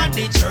gangster.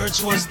 The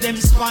church was them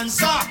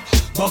sponsor.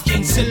 But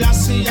King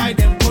Selassie, I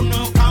them could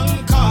not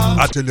conquer.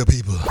 I tell you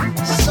people.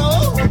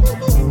 So,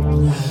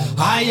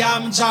 I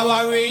am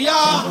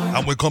Jawaria.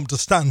 And we come to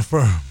stand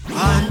firm.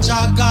 And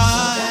Jagad.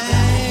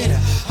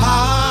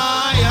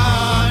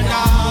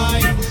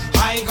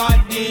 I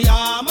got the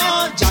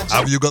armor. Jaja.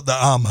 Have you got the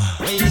armor?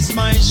 Raise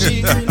my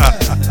shield.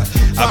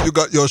 Have you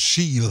got your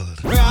shield?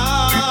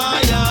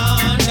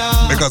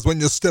 Because when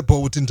you step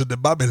out into the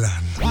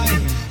Babylon,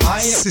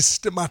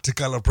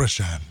 systematical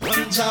oppression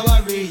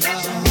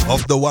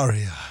of the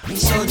warrior,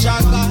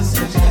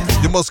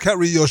 you must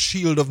carry your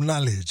shield of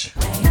knowledge.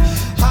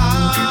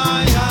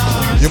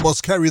 You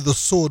must carry the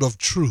sword of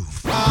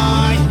truth.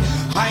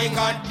 I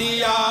got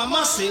the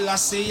armor,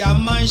 Selassie,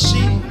 and my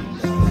shield.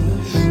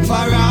 For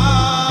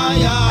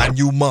I and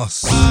you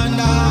must so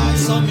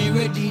me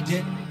ready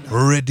then.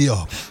 Ready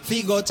up.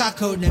 Figo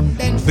tackle them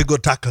then. Figo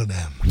tackle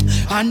them.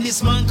 And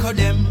this man call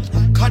them.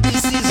 Cause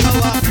this is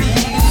how I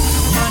feel.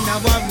 Man a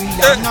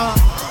warrior now.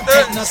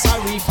 Take no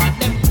sorry for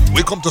them.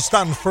 We come to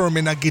stand firm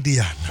in a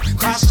Gideon.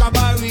 Cross the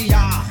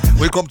barrier.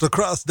 We come to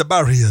cross the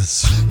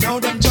barriers. Now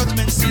them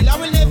judgment still I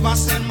will never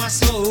sell my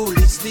soul.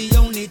 It's the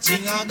only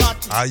thing I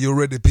got. Are you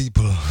ready,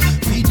 people?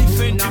 We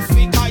defend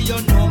Africa,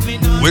 you know me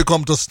now. We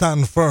come to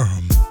stand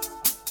firm.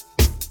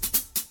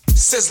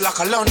 Says like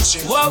a lunch.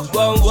 Whoa,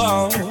 whoa,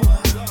 whoa.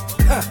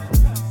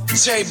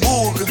 J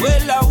Boog.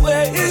 Well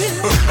away.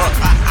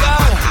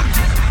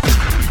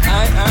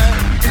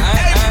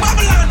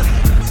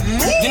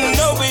 You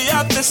know we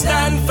have to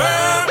stand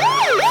firm.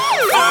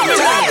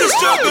 Like the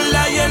struggle I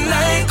and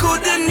I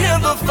couldn't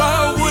never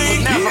fall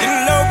weak. You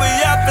know we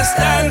have to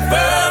stand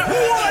firm.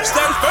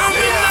 Stand firm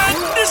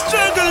like the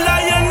struggle I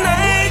and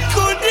I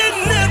couldn't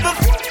never.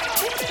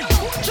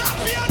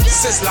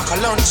 Says like a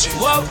lunch.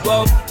 Whoa,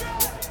 whoa.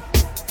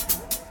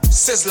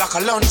 Says like a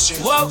lunch.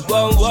 Whoa,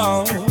 whoa,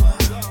 whoa.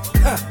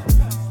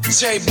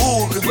 J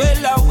Boog.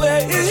 Well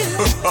away.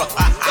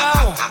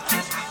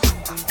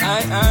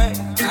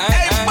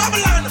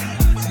 Babylon.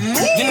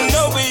 You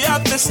know we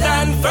have to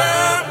stand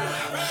firm.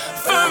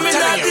 Firm in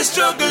the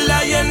struggle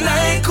I and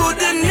I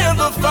couldn't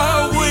never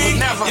fall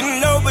weak. You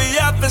know we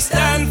have to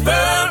stand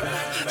firm.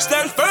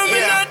 Stand firm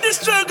in the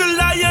struggle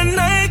I and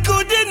I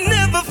couldn't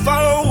never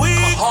fall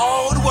weak.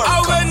 Hard work.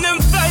 I when them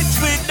fights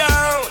we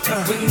down,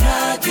 we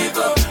not give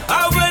up.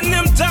 I when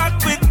them talk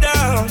we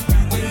down,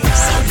 we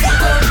not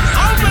give up.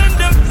 I when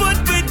them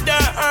put we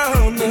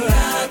down, we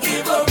not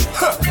give up.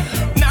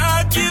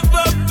 Not give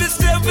up, we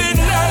say we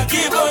not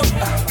give up.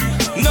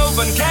 No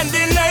one can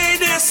deny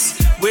this.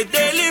 We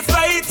daily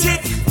fight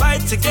it.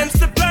 Fight against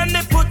the plan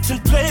they put in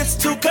place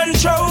to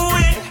control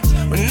it.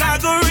 We're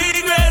not gonna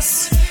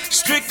regress.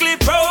 Strictly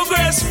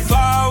progress.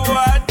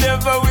 Forward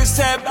never. We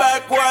say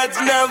backwards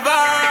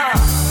never.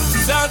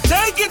 So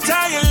take it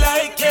how you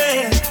like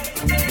it.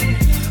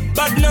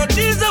 But no,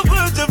 these are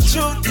words of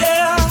truth,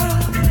 yeah.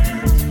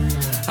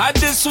 At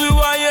this we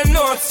want you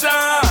know,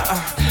 sir.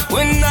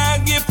 We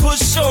not get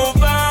pushed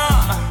over.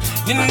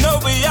 You know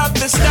we have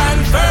to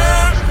stand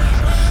firm.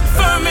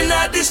 Firm in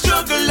the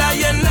struggle, I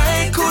and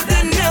I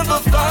couldn't never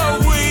fall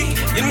weak.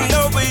 You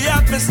know we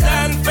have to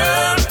stand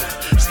firm.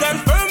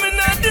 Stand firm in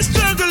the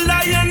struggle,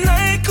 I and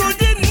I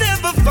couldn't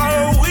never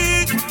fall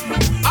weak.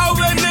 I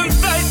when them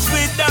fights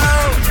we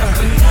down,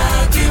 we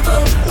not give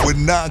up. We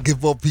not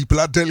give up, people,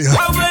 I tell you.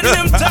 I when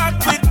them talk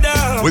we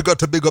down. We got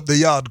to big up the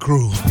yard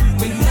crew.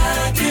 We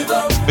not give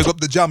up. Big up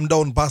the jam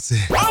down posse.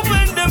 I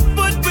when them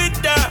put we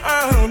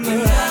down. We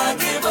not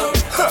give up.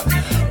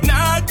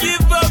 Not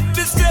give up.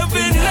 We say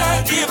we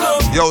not give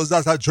up. Yo,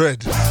 that's a dread.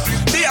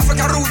 The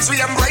African roots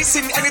we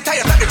embracing.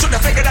 Anytime that they should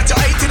have figured that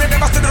you're 18 and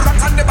never see the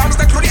rats and the bombs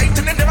that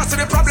creating and never see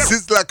the problem.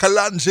 Sizzla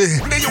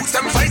Kalanji. The youths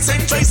them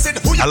fighting, tracing.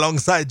 Who you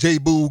alongside J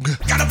Boog.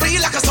 gotta be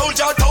like a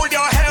soldier, told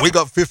your head. We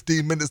got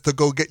 15 minutes to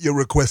go get your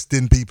request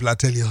in, people, I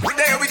tell you. We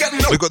get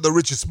no. We got the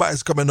Richie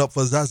Spice coming up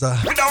for Zaza.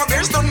 Without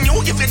there's no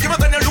new. If you give it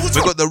then you lose.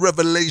 We got the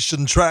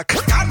Revelation track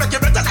God make you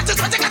better. That is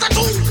what you gotta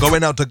do.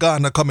 going out to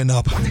Ghana coming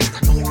up.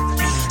 Stepping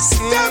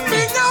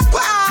up.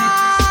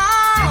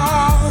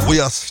 We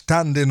are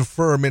standing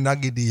firm in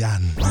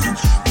Agidian.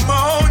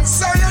 Mount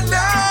Sinai.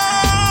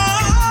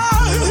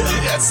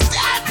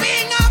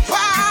 Stepping up.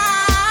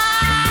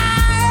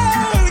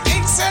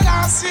 King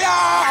Selassie.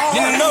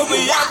 You know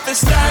we have to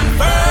stand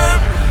firm.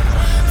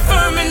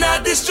 Firm in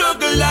the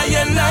struggle, I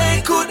and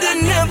I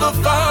couldn't never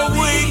fall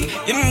weak.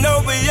 You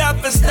know we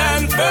have to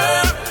stand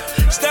firm.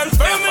 Stand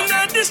firm in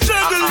the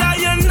struggle, I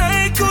and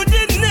I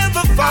couldn't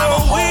never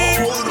fall weak.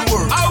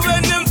 I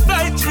when them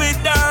fights we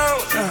down,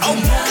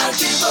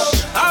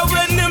 I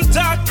when them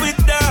talk we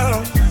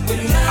down,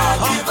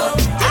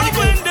 I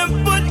when them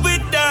put we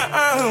down.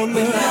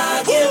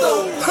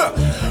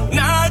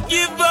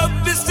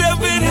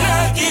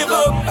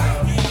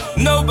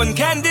 No one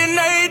can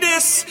deny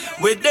this.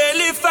 We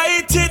daily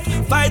fight it.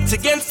 Fight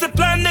against the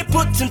plan they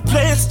put in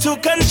place to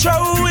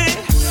control it.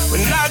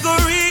 We're not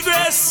gonna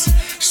regress.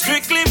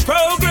 Strictly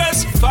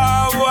progress.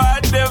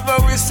 Forward never.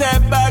 We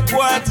set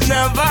backwards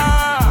never.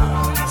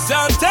 So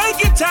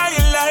take it how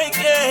you like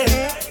it.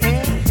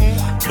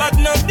 But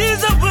no,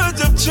 these are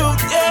words of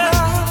truth, yeah.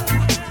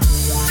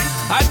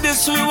 At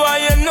this we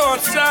want you know,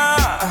 sir.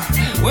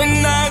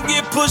 We not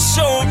get pushed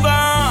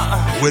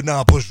over. We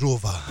not push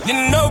over. You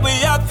know we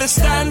have to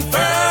stand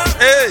firm.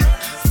 Hey.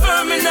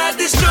 Firm in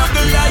the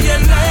struggle, I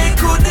and I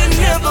couldn't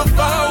never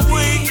fall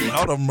weak.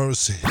 Out of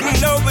mercy.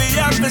 You know we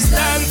have to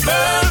stand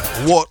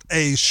firm. What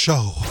a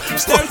show.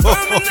 Stand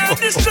firm in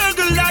the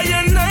struggle, I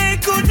and I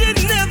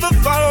couldn't never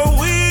fall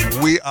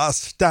weak. We are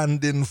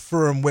standing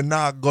firm. We're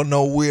not going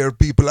nowhere,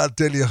 people, I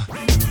tell you.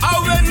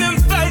 Oh, when them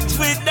fight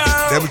we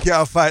down. Them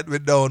can't fight we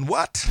down.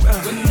 What?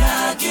 We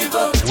not give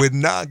up. We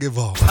not give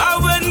up. Oh,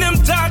 when them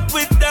talk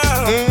we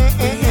down.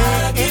 We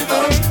not give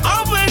up.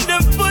 Oh, when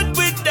them put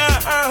we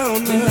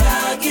down. We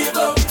not give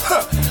up.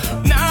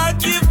 Not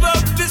give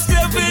up. This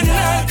year we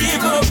not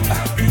give up.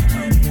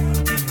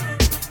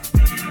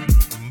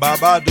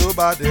 Baba do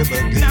ba de ba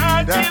dee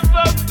Not da. give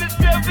up. This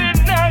year we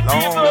not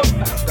give Lord, up.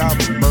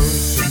 have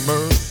mercy,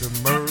 mercy,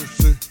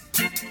 mercy.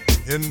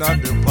 In the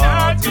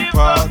Not give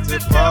up.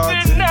 This year we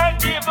not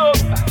give up.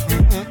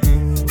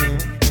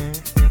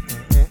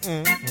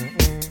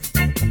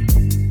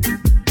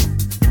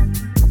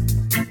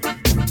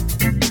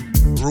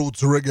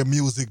 Roots reggae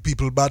music,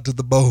 people bad to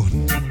the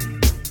bone.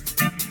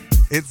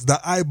 It's the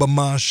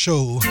Mahr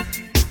show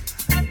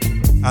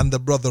and the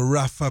brother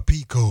Rapha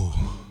Pico.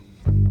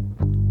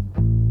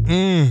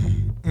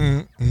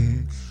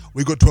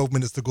 We got 12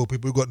 minutes to go,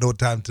 people. We got no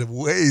time to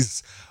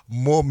waste.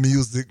 More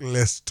music,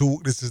 less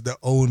talk. This is the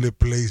only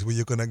place where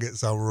you're gonna get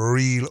some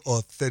real,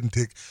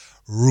 authentic,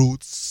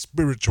 roots,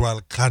 spiritual,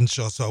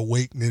 conscious,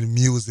 awakening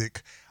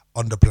music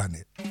on the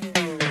planet.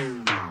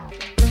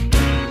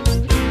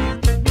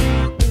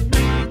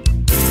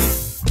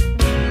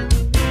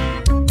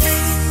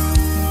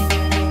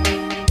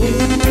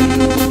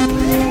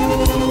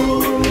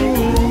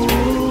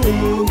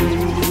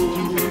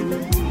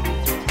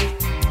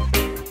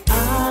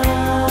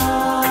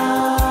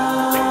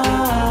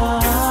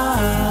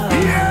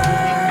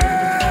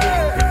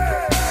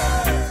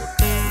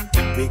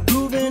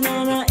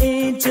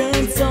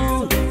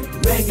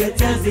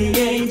 The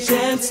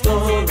ancient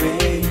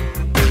story.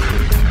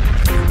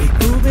 We're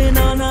moving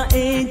on an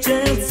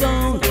ancient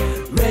song.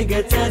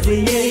 Reggae tells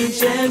the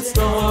ancient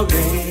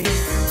story.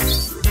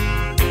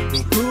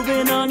 We're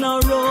moving on a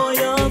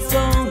royal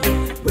song.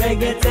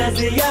 Reggae tells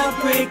the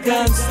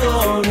African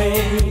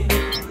story.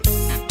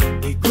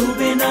 We're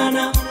grooving on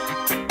a,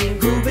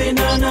 grooving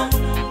on a,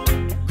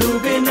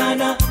 grooving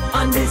on a.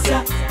 On this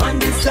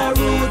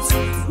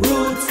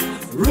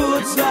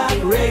roots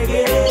like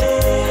reggae.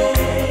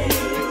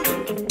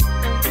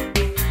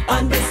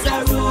 And this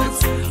a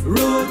roots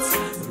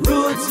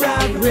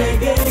rock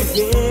reggae,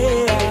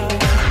 yeah.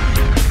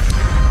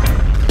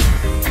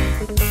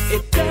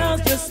 It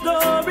tells the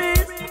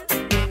stories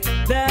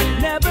that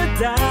never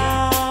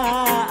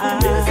die.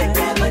 Music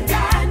never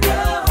die,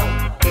 no.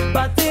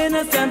 But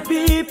innocent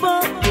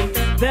people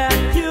that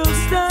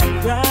used to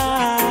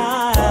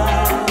cry.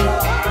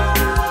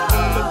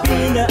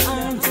 Being the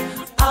arms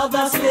of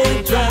a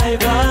slave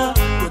driver,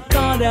 could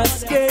not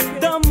escape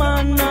the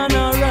man on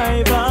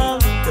arrival.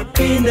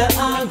 In the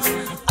arms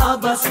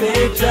of a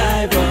slave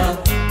driver,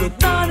 could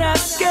not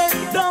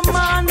escape the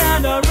man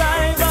and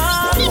arrival.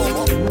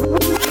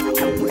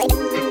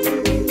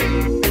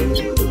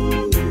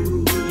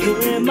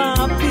 Hear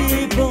my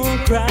people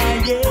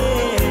crying.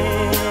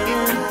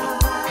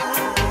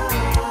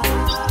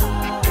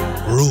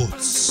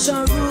 Roots. The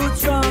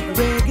roots rock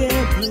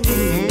reggae blues.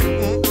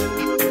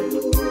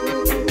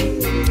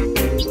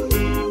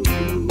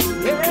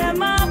 Hear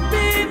my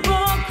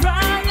people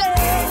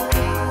crying,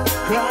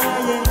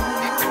 crying.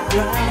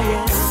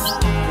 Crying,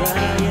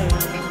 crying.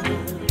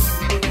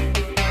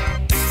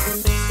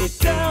 It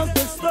tells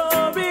the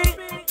story,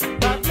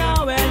 but now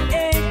an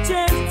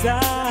ancient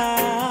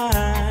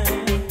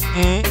time.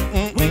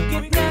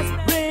 Wickedness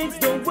brings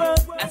the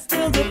world, and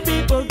still the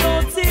people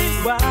don't see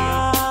why.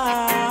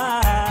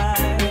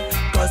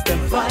 'Cause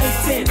they're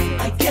fighting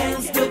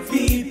against the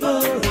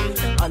people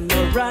on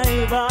the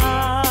rival,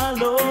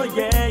 oh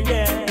yeah,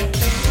 yeah.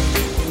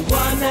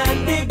 One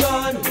hand the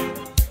gun,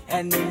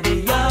 and in the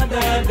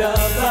other the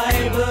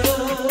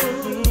Bible.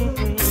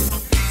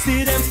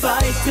 See them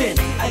fighting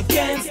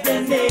against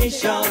the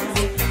nations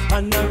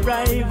on the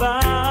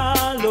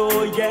rival,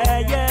 oh yeah,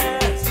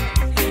 yes.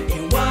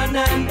 In one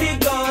hand the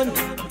gun,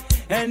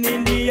 and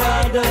in the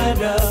other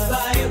the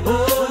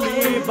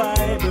Holy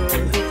Bible.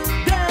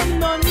 Them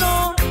don't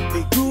know,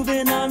 we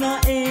grooving on an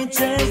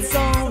ancient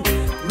song.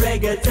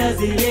 Reggae tells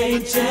the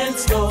ancient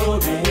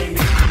story.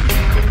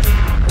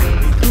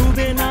 We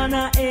grooving on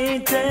an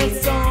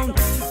ancient song.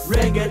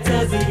 Reggae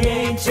tells the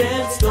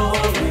ancient story.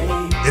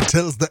 It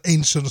tells the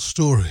ancient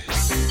story.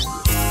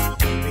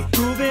 We're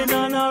grooving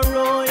on a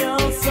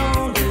royal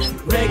song.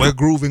 We're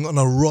grooving on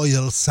a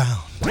royal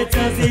sound. It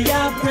tells the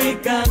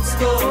African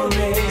story.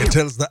 It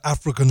tells the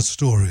African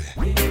story.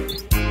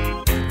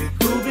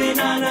 Grooving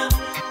on a,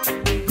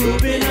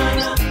 grooving on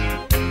a,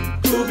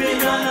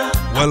 grooving on a.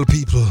 Well,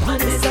 people,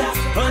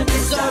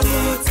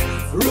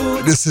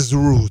 Roots. This is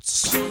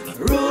Roots.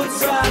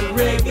 Roots rock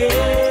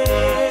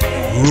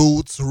reggae.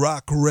 Roots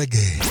rock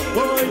reggae.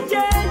 Oh,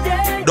 yeah,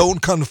 yeah.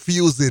 Don't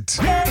confuse it.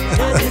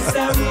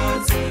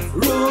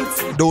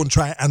 Roots. Don't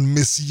try and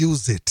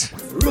misuse it.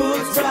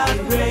 Roots rock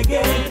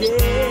reggae.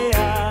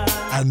 Yeah.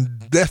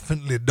 And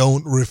definitely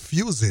don't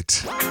refuse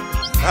it.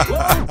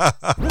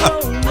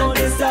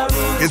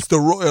 It's the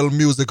royal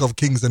music of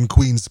kings and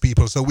queens,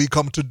 people. So we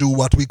come to do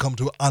what? We come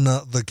to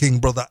honor the king,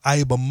 brother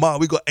Iba Mahr.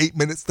 We got 8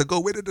 minutes to go.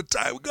 Where did the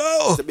time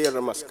go? The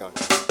beer must come.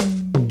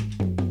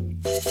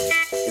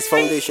 His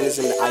foundation is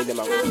in the island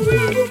of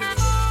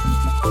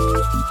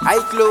high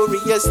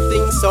glorious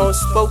things are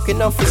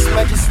spoken of His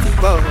Majesty.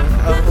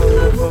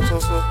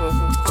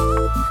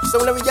 So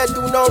now we just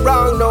do no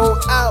wrong, no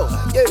how.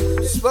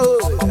 Yes,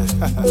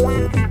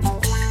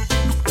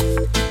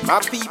 my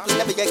people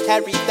never get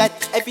carry that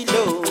heavy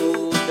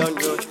load on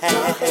your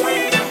head.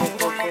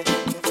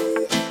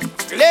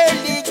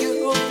 Clearly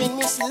you've been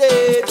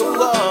misled.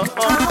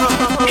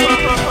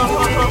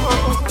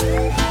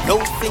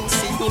 Though things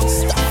seem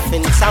stuff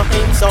and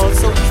times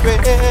also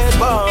tread.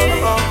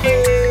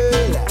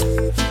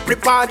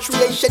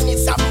 Repatriation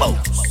is a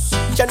must.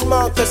 John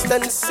Marcus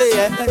done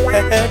said,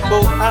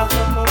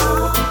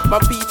 my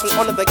people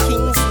honor the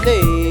King's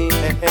name.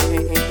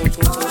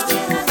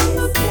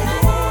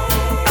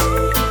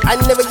 I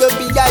never gonna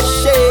be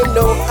ashamed,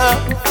 no.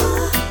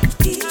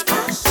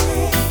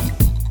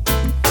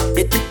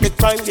 They did the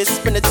crime, you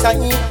spend the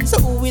time. So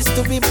who is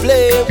to be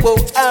blamed? Whoa,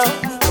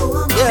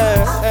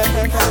 yeah.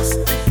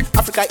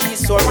 Africa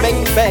is or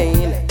main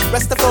vein.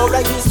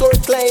 Rastafari is or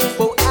claim.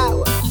 Whoa,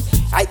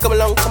 I come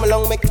along,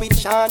 make me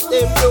chant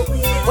them bro.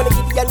 When the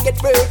Gideon get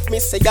burnt, me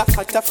say ya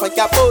hot a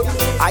fire boat.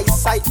 I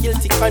sight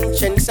guilty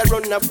conscience, I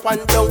run up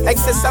and down.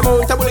 Excess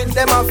amount of bullet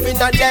them off in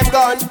a them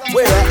gun.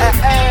 Well,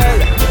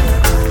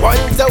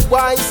 wonder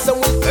why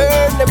some will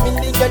earn $1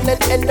 million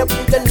and end up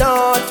with the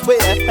north. Well,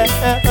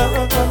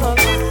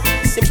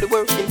 simply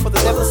working for the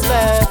devil's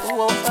land.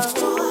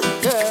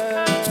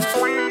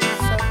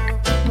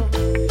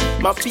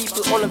 My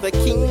people honor the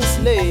King's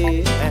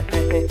name.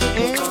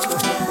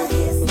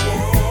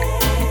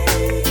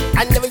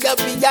 I never gonna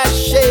be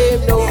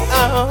ashamed, no.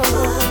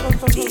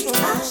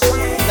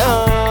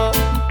 No,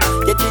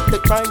 they did the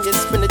crime, you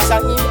spend the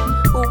time.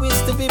 Who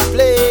is to be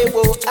blamed?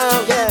 Oh,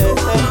 yeah.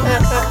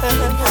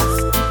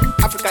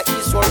 Africa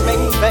is your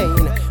main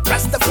vein.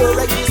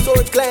 Rastafari is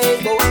your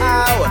claim.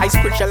 Oh, I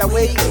spiritual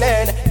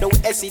awakening, no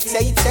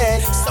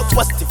hesitating. So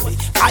positively,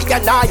 I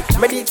and I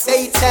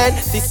meditating.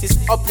 This is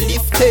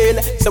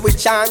uplifting, so we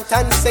chant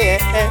and sing.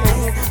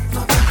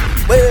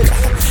 Well,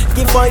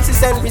 give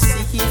voices and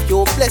receive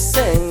your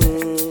blessing.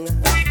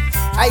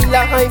 I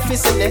life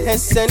is a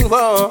lesson.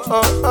 Well,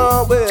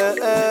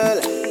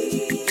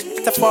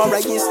 Tafara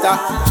is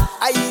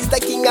the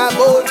king of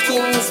all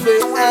kings.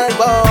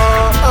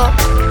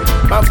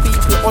 My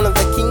people honor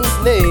the King's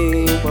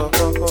name.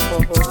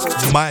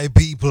 My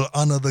people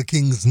honor the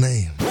King's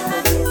name.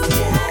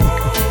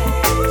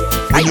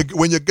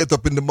 When you get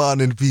up in the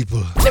morning,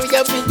 people,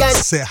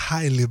 say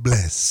highly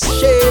blessed.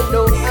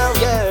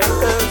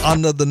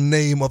 Honor the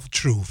name of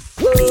truth.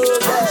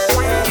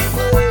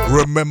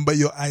 Remember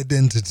your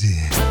identity.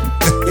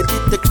 You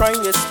did the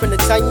crime, you spend the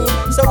time.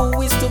 So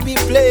who is to be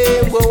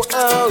blamed?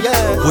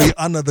 We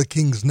honor the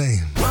King's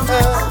name.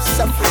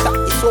 Something that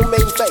is your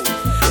main thing.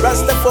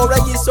 Rastafari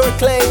is your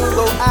claim.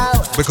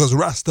 Because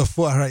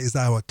Rastafari is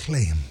our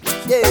claim.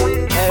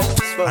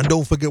 And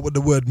don't forget what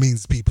the word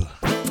means, people.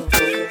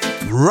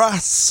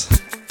 Ras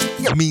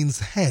means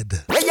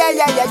head.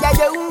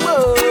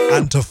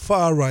 And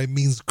Tafari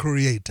means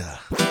creator.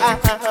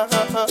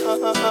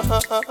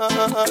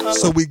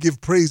 So we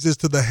give praises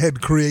to the head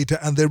creator,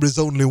 and there is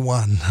only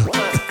one.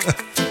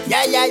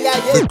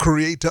 The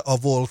creator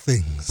of all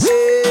things.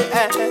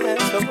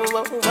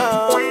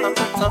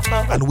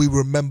 And we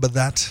remember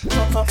that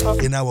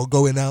in our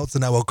going outs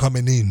and our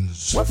coming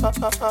ins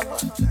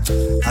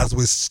as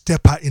we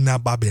step out in our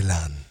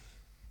Babylon.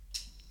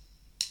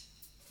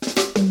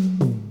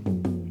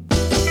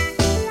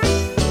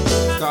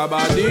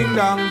 Kaba ding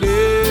dong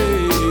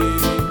ding.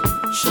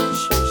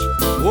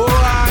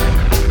 Why?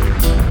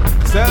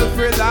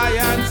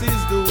 Self-reliance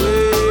is the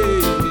way.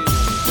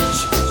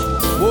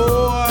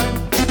 Boy,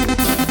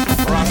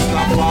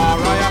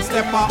 Rastafari,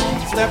 step up,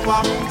 step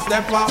up,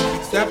 step up,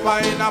 step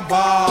up in a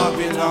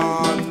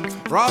Babylon.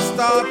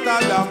 Rasta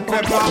Tadam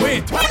Pepper.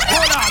 Wait,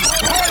 hold on.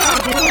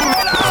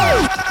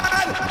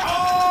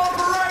 All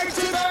right,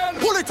 then.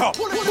 Pull it up.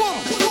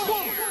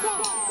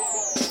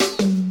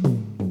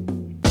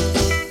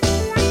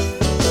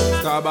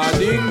 Kaba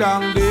ding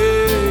dong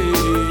ding.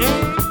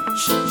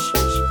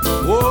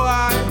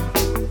 Boy,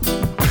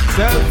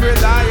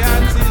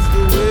 self-reliance is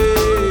the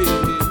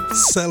way.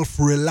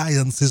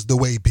 Self-reliance is the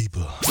way,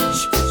 people.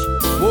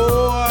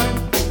 Boy,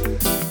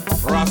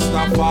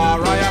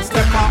 Rastafari,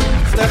 stepper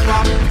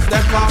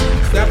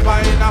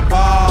in a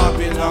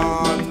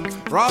Babylon.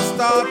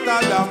 Rasta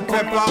them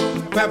pepper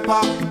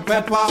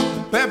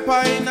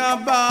in a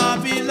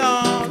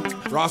Babylon.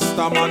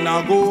 Rasta man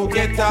a go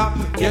get her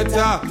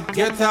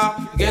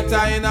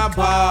in a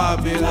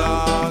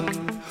Babylon.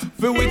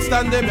 We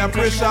withstand them a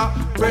pressure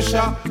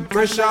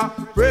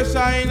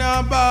in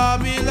a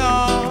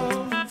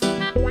Babylon.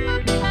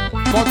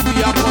 But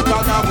we are put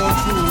on a go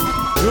through.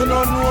 You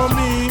don't know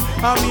me,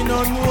 and me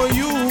don't know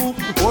you.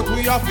 But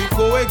we have to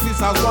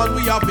coexist as one.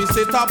 We have to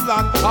set a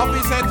plan, have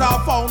to set a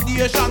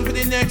foundation for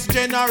the next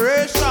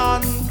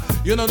generation.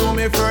 You don't know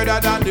me further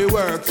than the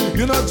works.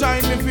 You don't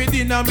join me for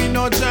dinner, me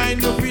not join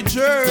you for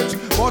church.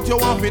 But you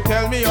want to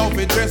tell me how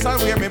to dress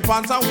and wear me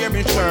pants and wear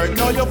me shirt.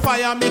 Now you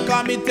fire me,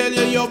 cause me tell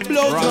you your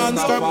blood and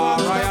step up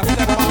in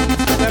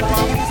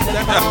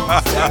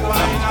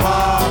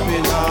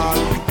Babylon.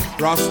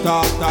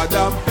 Rasta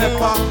them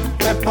pepper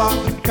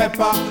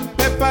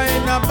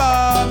in a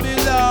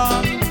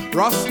Babylon.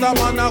 Rasta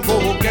man a go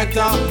get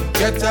her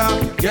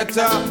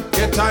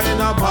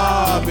in a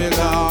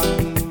Babylon.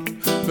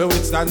 We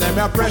withstand them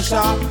a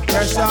pressure in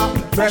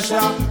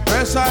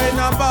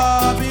a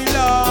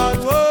Babylon.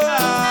 Oh,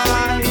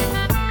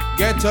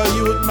 get a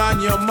youth man,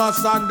 you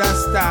must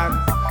understand.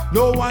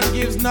 No one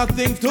gives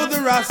nothing to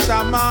the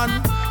Rasta man.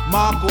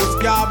 Marcus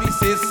Garvey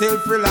says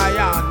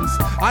self-reliance,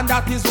 and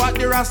that is what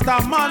the Rasta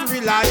man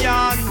rely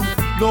on.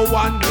 No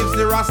one gives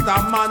the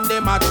Rasta man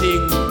them a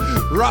thing.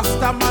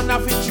 Rasta man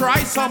have to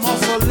try some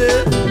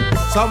hustling,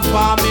 some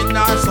farming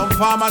or some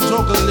farmer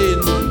juggling,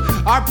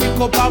 or pick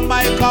up a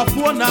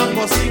microphone and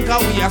go sing.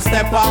 We a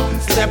stepper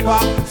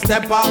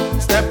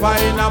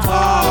in a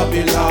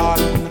Babylon.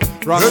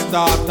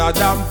 Rasta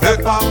them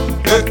pepper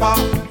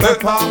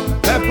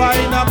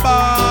in a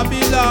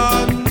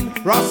Babylon.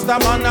 Rasta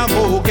man a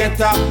go get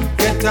her.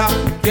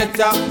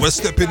 We're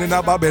stepping in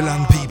a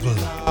Babylon, people.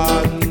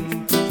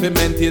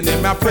 Implementing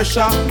them a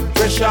pressure.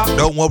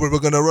 Don't worry, we're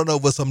gonna run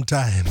over some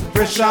time.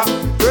 Pressure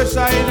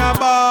in a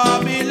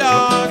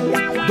Babylon.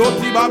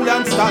 Dirty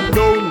Babylon stand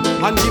down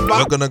and the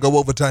We're gonna go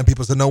over time,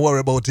 people, so don't worry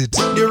about it.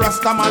 The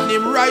Rasta man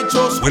him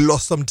righteous. We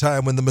lost some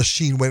time when the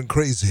machine went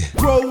crazy.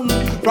 Grown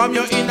from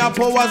your inner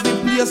powers, the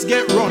place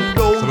get run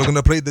down. So we're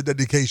gonna play the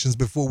dedications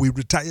before we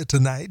retire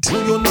tonight.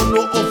 You don't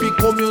know if we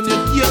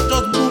communicate,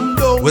 just boom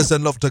down. We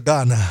send love to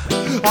Ghana.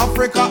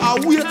 Africa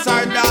awaits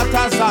our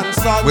daughters and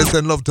sons. We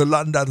send love to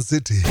London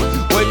City.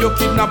 Where you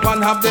kidnap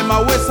and have them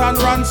a West and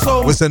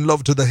ransom. We send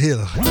love to the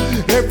Hill.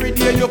 Every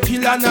day you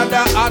kill another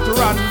at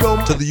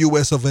random. To the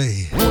US of A.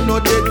 Who no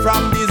dead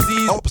from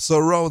disease. Up so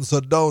round so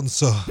down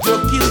so. You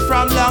kill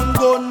from long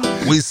gun.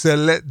 We say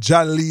let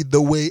Jah lead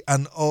the way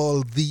and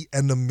all the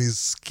enemies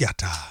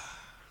scatter.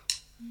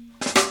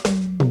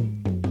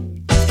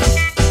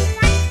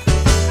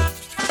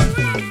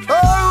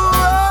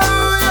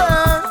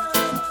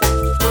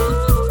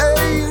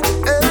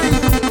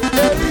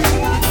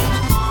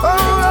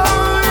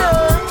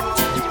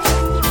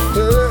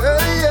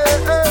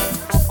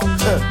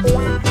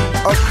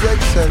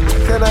 Objection,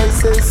 can I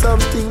say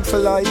something for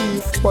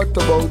life? What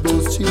about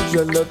those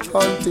children not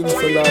wanting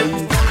for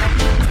life?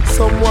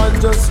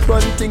 Someone just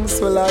run things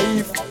for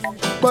life,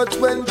 but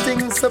when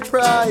things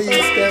surprise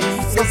them,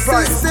 the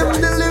system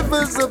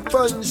delivers a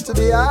punch to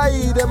the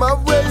eye. Them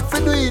have well for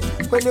do it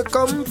when you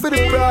come for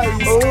the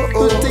prize.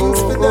 Do things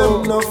for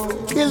them,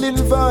 enough killing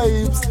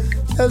vibes.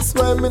 That's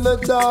why me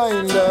not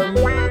join them.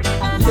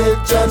 They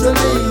try to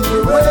lead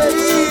the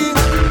way.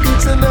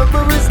 Each and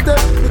every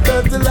step,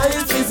 because the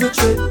life is a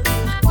trick.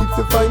 If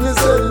you find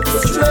yourself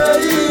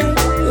astray,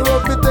 you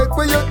have to take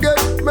where you get.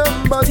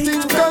 Remember,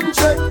 think and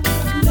check.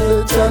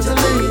 They try to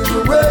lead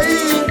the way.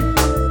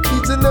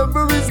 Each and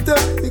every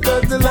step,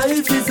 because the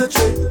life is a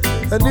trick.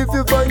 And if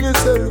you find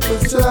yourself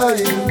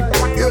astray,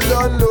 you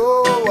don't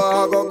know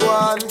what go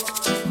on.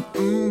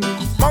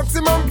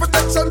 Maximum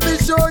protection, be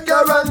sure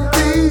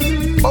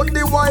guarantee. But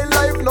the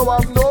wildlife now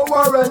have no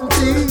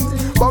warranty.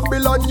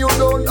 Babylon, you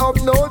don't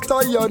have no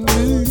tie on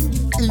me.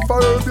 If I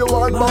herb you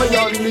want my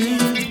on me.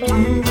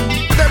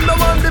 Them no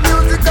want the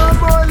music and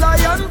more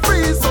lion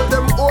free. So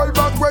them hold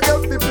back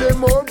reggae fi play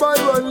more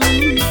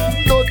violently.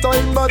 No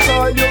time but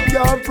all you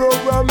can't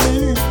program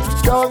me.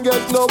 Can't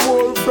get no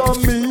more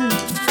from me.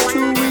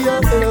 True we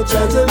are gonna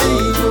try to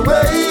lead the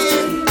way.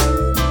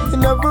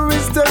 In every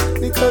step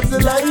because the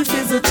life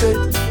is a trick.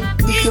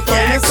 If you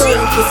find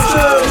yourself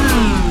astray.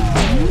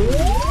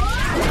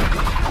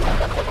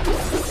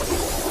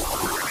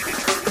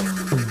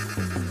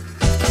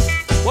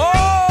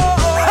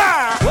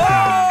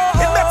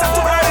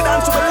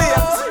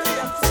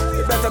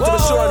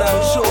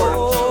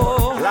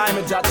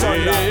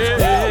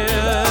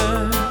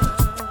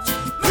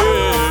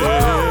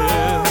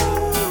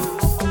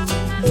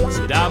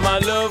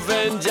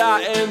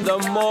 In the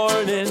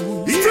morning,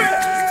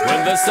 when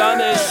when the sun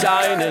is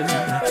shining,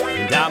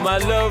 and I'm a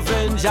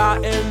loving Jah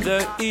in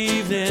the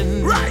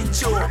evening. Right,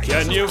 Joe.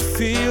 Can you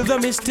feel the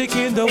mystic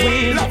in the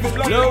wind?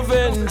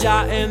 Loving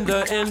Jah in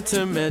the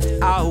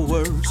intimate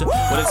hours.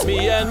 When it's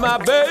me and my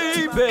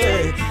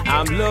baby,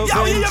 I'm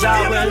loving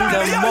Jah when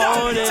the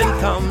morning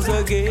comes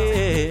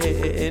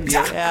again.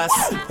 Yes.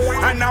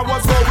 And I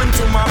was going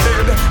to my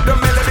bed, the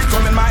melody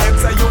come in my head,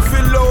 say you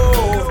feel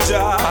love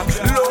Jah,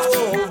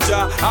 love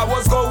Jah. I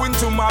was going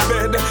to my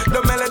bed,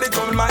 the melody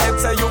come in my head,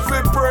 say you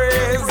feel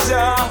praise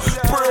Jah,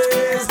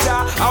 praise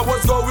Jah. I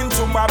was going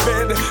to my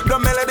bed, the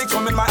melody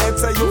come in my head,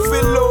 say you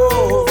feel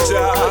love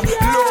Jah,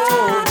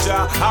 love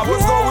Jah. I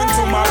was going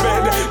to my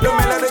bed, the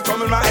melody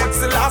come in my head,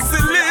 say I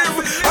still live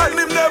and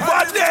him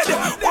never dead.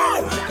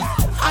 Wow.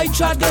 I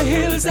trod the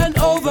hills and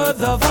over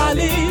the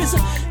valleys,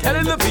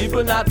 telling the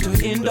people not to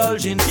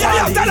indulge in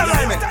folly.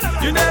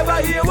 You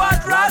never hear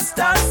what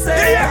Rasta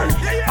say.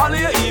 All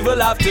your evil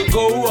have to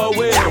go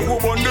away. Who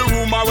won the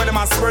rumor when them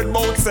a spread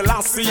about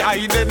Selassie?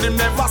 I did him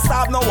never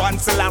stop no one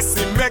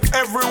Selassie. Make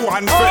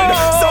everyone friend.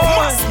 So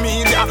mass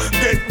media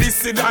get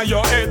this in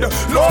your head.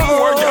 No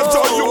more get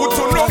to you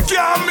to no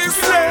can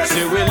misled.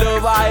 See we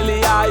love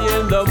highly high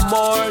in the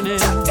morning,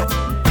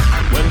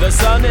 when the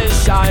sun is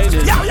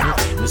shining.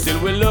 Still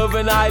we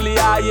loving highly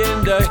high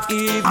in the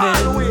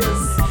evening.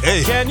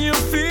 Hey. Can you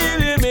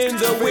feel him in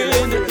the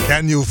wind?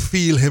 Can you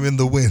feel him in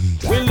the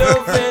wind? We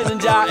loving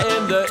Jah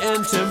in the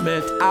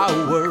intimate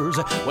hours,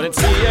 when it's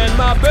me and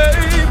my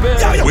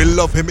baby. We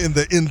love him in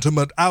the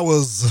intimate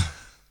hours.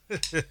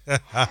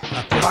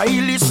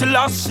 Haile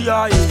Selassie,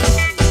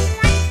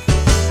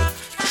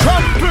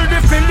 trample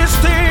the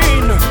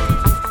Philistine,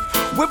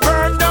 we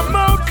burn them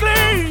out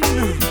clean.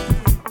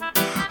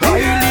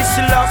 Haile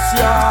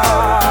Selassie,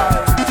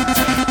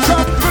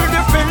 trample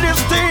the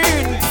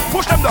Philistine,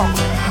 push them down.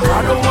 I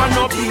don't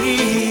wanna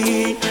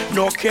be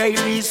no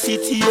careless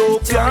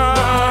Ethiopian.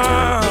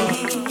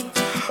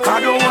 I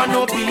don't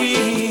wanna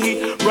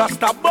be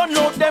Rasta, but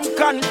no them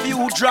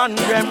confusion,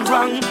 them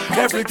wrong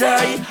every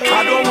day.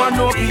 I don't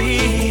wanna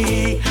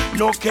be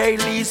no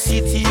careless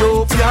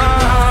Ethiopian.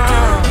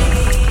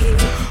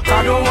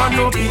 I don't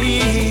wanna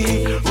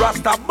be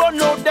Rasta, but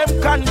no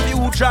them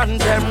confusion,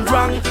 them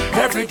wrong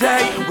every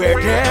day. Where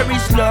there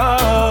is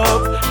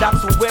love,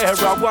 that's where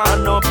I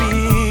wanna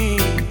be.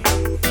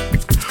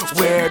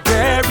 Where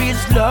there is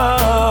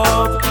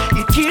love,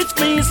 it keeps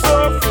me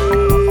so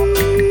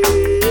free.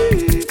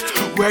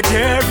 Where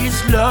there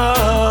is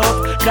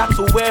love, that's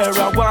where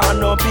I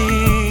wanna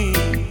be.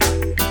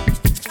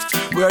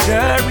 Where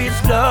there is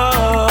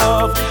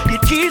love,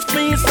 it keeps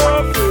me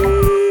so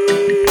free.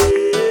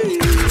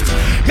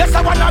 Yes,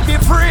 I wanna be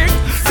free.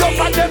 Some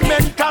of them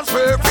mental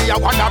slavery, I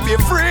wanna be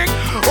free.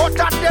 Out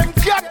of them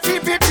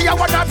captivity, I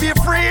wanna be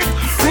free.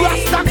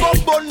 Rasta go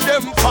burn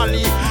them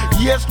folly.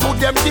 Yes, to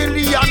them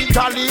dilly and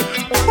tally.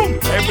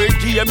 Every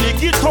day me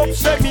get up,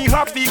 say me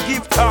happy,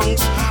 give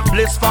thanks.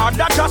 Bless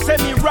Father, just say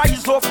me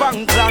rise up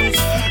and glance.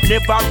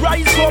 Never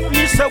rise up,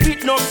 me say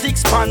with no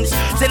six pants.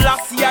 Say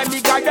last year me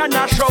guide an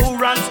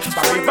assurance.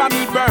 Forever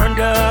me burn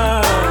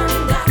down,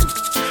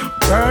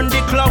 burn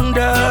the clown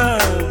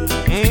down.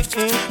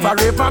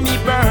 Forever me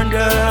burn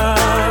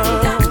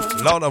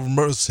down. Lord of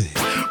mercy,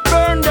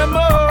 burn them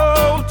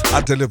out.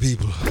 I tell you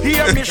people,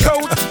 hear me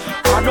shout.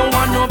 I don't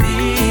wanna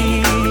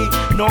be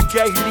no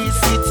careless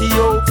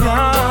Ethiopian.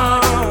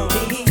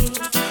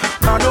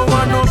 I don't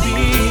wanna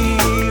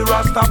be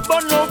Rasta,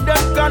 but no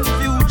them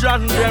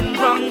confusion, them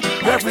wrong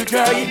every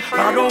day.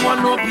 I don't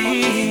wanna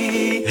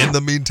be. In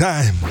the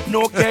meantime,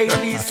 no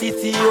careless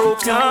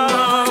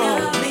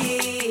Ethiopian.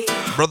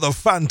 Brother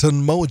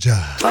Phantom Moja,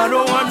 I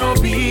don't wanna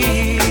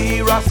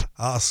be Rasta.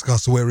 Ask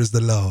us, where is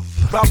the love?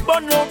 But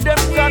no them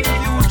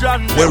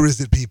confusion. Where is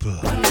it, people?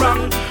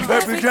 Wrong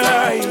every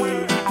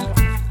day.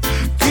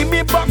 Give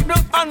me back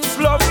the ants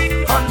love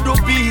and the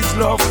bees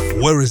love.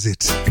 Where is it?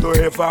 To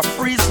ever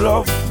freeze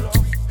love.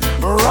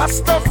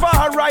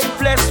 Rastafari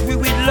bless we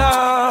with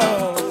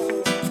love.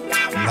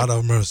 Lord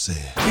of mercy.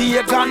 Be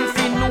a gun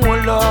for no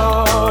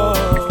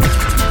love.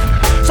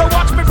 So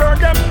watch me burn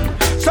them.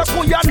 So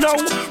who you know?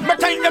 Me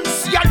tell them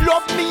see I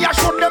love me, I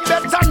show them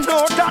better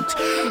know that.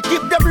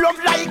 Give them love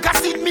like a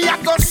seed, me I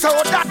go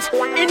sow that.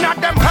 Inna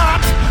them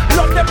heart,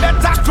 love them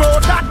better grow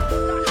that.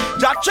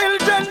 The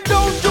children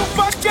don't you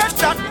forget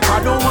that. I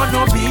don't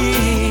wanna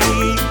be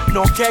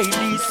no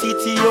careless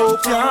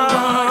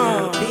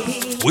Ethiopian.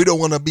 We don't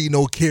wanna be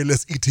no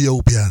careless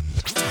Ethiopian.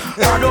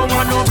 I don't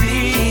wanna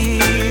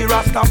be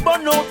Rasta,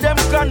 but no them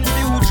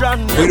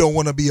confusion. We don't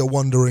wanna be a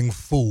wandering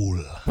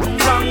fool.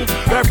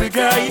 Every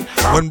day.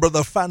 When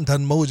Brother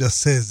Phantom Moja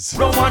says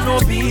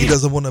he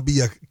doesn't wanna be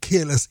a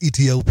careless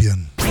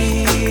Ethiopian.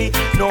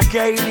 No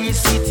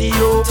careless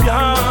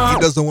Ethiopian. He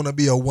doesn't wanna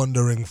be a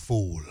wandering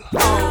fool.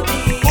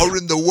 Or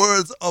in the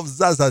words of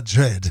Zaza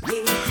Dread,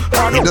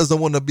 he doesn't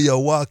want to be a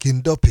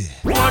walking duppy.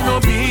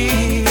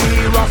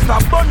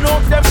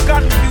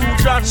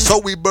 So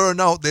we burn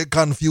out their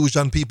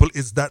confusion, people.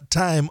 It's that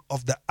time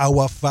of the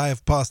hour,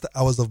 5 past the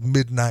hours of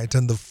midnight,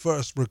 and the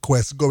first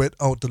request going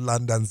out to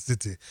London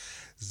City.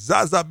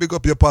 Zaza, big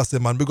up your posse,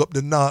 man. Big up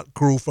the North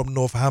crew from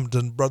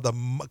Northampton. Brother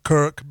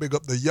Kirk, big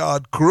up the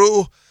Yard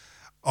crew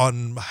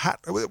on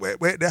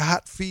where the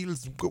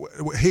Hatfields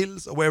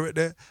Hills, where it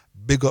there.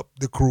 Big up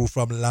the crew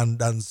from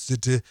London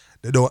City.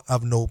 They don't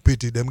have no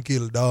pity. Them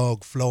kill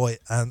dog, Floyd,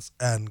 ants,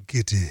 and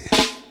kitty.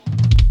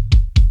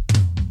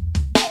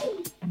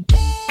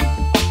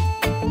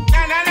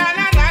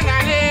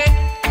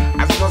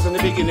 As it was in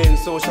the beginning,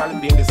 so shall it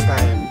be in this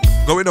time.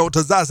 Going out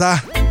to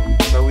Zaza.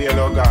 So we are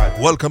Lord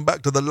God. Welcome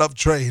back to the Love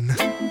Train.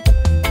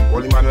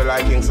 Holy man will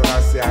like King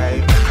Selassie.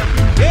 Yeah,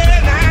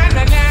 na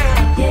na na.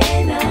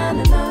 Yeah, na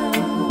na na.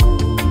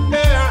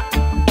 Yeah.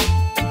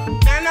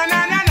 Na na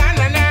na na na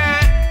na na.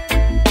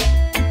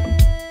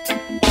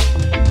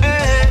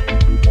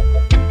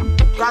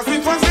 Cause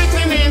it was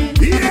written in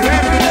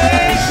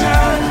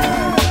Revelation.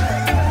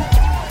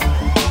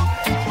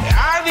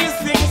 All these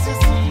things you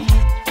see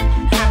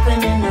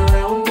happening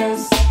around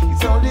us.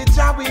 It's only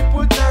job we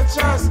put our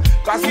trust.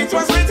 Cause it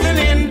was written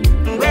in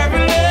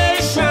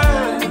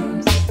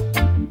Revelation.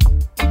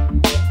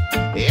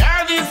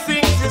 All these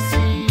things you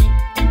see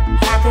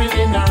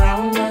happening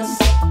around us.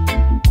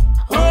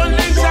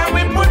 Only job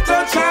we put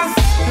our trust.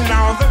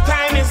 Now the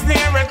time is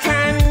near at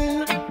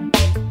hand.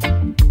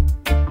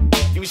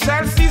 You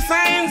shall see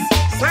signs,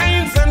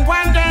 signs and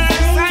wonders,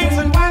 signs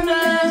and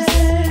wonders.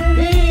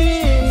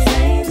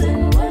 Signs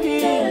and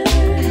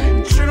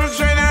wonders.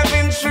 Children have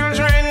been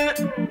children.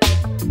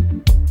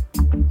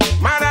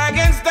 Mother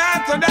against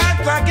daughter,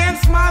 daughter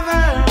against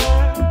mother.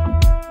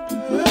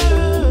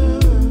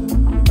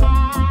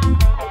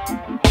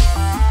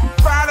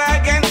 Father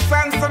against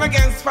son, son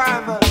against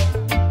father.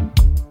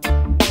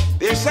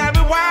 There shall be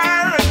war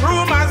and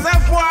rumors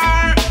of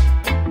war.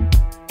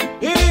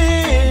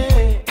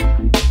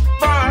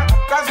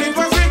 Cause it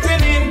was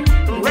written in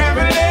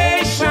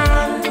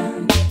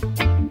Revelation.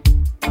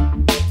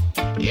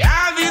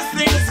 Yeah, these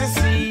things you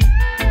see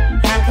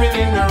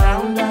happening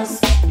around us.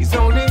 It's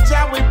only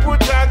job we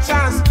put our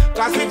chance.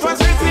 Cause it was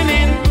written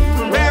in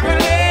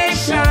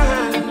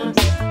Revelation.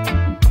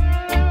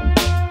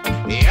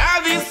 Yeah,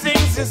 these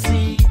things you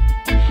see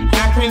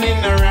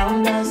happening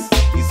around us.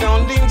 It's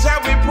only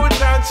job we put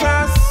our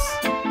chance.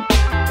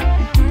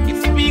 It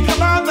speaks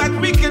about that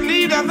wicked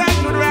leader that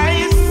would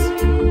rise.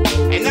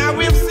 And now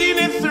we've seen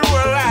it through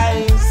our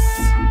eyes.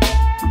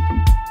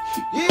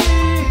 Yes.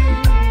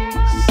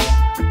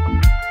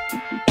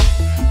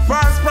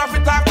 False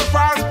prophet after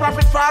false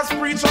prophet, false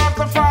preacher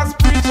after false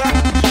preacher.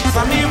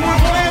 Some people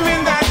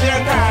claiming that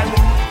they're God.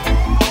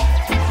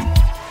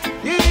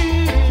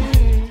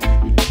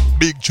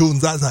 Big tune,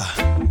 Zaza.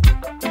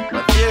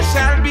 But there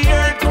shall be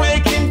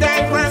earthquake in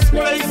diverse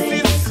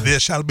places. There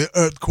shall be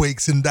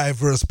earthquakes in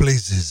diverse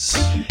places.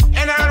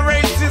 And all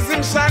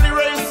racism shall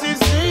erase.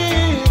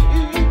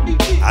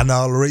 And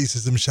all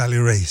racism shall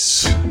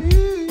erase.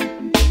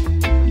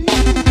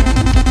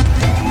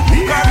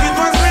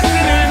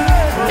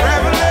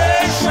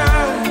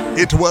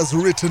 It was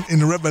written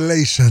in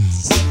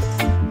Revelations.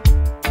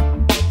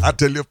 I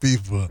tell you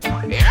people.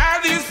 Yeah,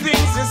 these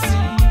things you see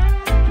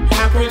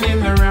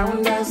happening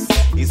around us.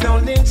 It's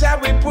only in Jah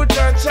we put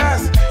our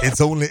trust.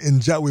 It's only in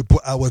Jah we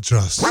put our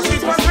trust. But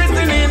it was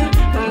written in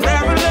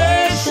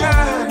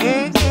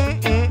Revelation.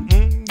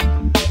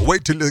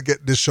 Wait till you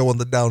get this show on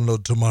the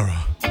download tomorrow.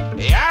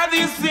 Yeah,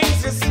 these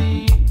things you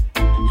see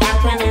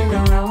happening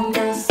around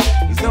us.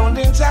 It's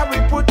only in Jah we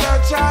put our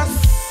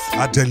trust.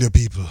 I tell you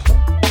people.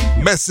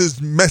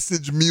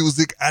 Message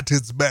music at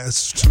its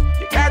best.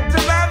 You got to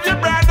love your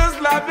brothers,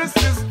 love your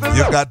sisters.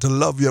 You got to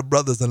love your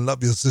brothers and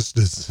love your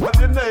sisters. Love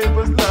your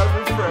neighbors, love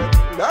your friends,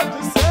 love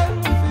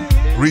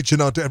yourself.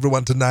 Reaching out to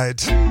everyone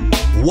tonight.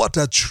 What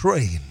a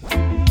train.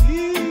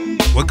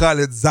 We call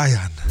it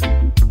Zion.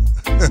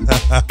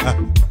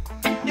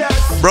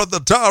 Yes. Brother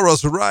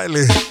Taurus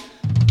Riley.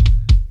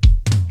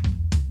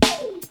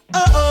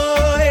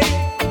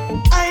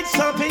 I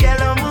saw the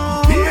yellow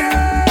moon.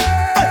 Yeah.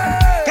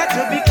 Got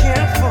to be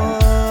careful.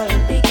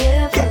 Be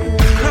careful.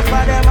 Yeah. Look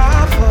for them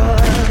awful.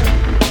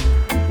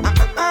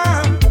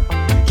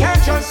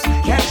 Can't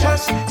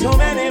trust too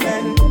many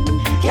men.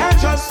 Can't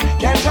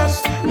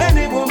trust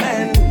many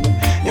women.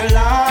 Your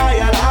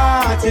loyal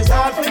heart is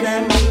hard for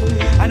them.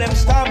 And them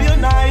stab you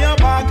now your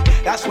back.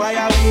 That's why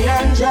I me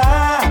and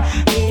Jah.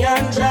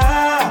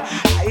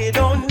 I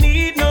don't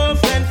need no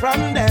friend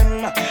from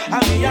them. I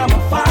me I'm a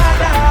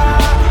father.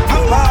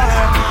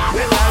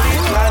 When I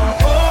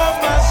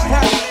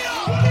overstand.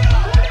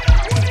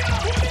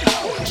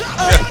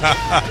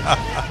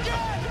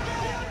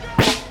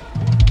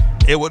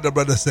 Hey, what the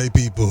brother say,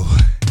 people?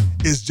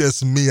 It's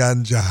just me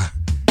and Jah.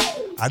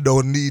 I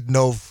don't need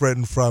no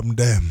friend from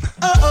them.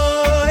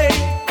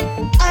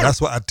 That's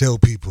what I tell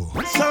people.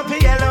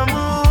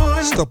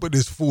 Stop with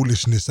this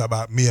foolishness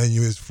about me and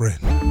you as friend.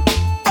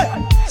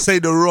 Say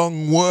the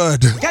wrong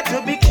word.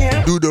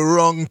 Do the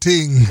wrong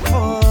thing.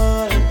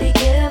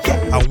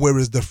 And where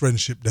is the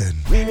friendship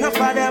then?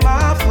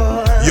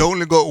 You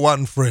only got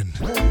one friend.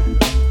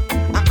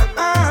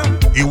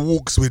 He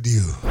walks with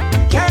you.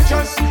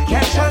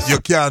 You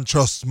can't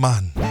trust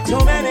man.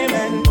 Too many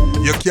men.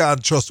 You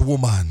can't trust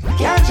woman.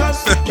 Can't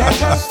trust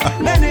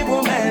many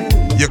women.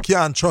 You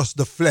can't trust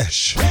the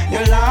flesh.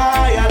 Your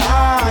loyal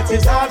heart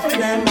is all for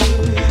them.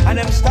 And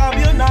them stab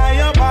you now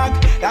your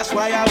back. That's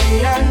why I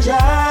be and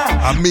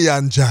Jah. Me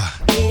and Jah.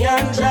 Me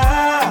and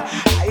Jah.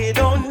 I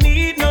don't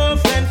need no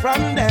friend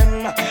from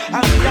them.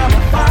 I be my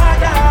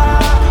father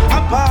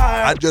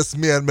apart. I just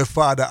me and my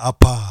father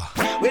apart.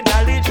 With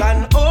knowledge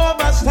and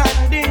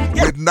overstanding.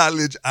 With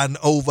knowledge and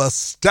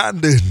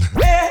overstanding.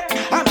 Yeah,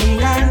 I'm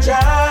me and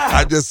Jah.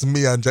 I just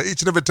me and Jah.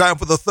 Each and every time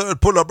for the third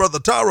puller, Brother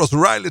Taros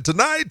Riley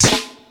tonight.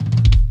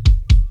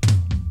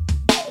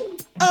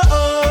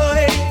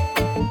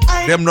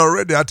 Them not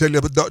ready, I tell you,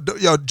 but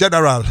your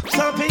General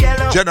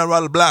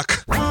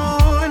Black,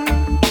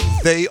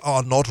 they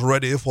are not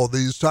ready for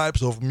these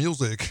types of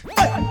music.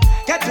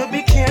 Got to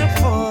be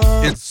careful.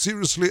 It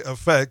seriously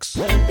affects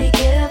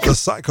the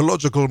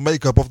psychological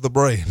makeup of the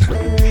brain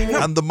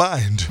and the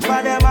mind.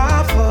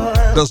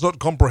 Does not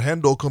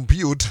comprehend or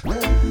compute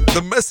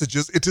the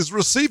messages it is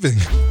receiving.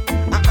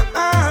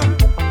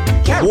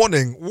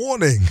 Warning.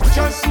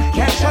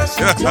 Can't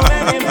trust too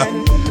many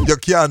men. You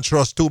can't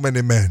trust too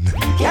many men.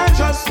 Can't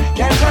trust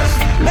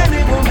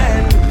many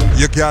women.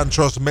 You can't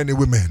trust many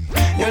women.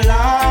 Your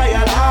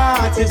loyal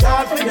heart is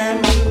hard for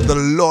them. The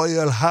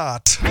loyal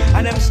heart.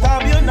 And them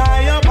stab you now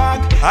your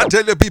back. I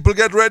tell you, people,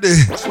 get ready.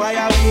 That's why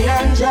I be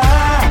and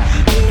Jah.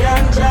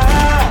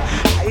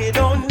 I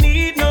don't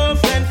need no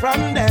friend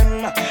from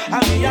them. I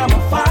be my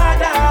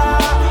father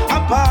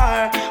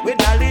apart with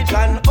knowledge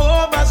and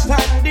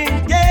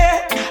overstanding.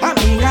 Yeah, I'm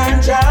me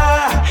and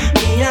Jah.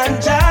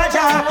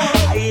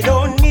 I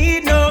don't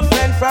need no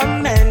friend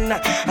from men.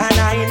 And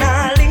I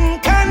nah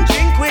link and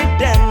drink with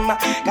them.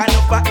 Got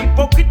no for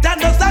hypocrite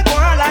and does not go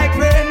on like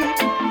friend.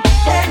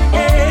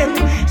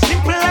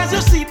 Simple as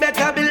you see,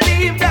 better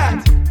believe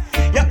that.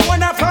 Your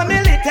own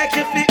family take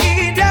you for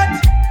idiot.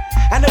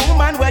 And the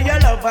woman where you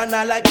love and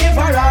I like give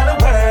her all the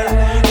world.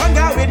 Hang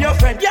out with your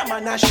friend, yeah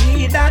man, I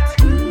she that.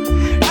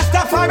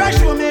 Rastafari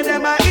show me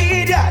them a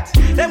idiot.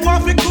 Them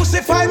want to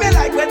crucify me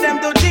like when them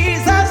do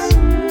Jesus.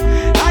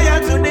 Liar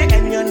to the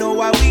end, you know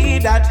what we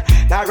that.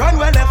 Now run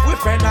when left with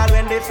friend, all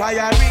when they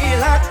fire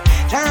real hot.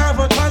 Can't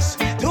go trust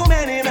too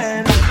many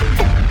men.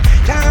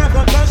 Can't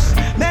go trust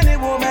many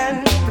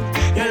women.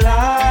 Your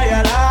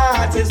loyal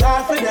heart is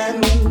all for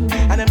them.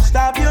 And them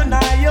stab you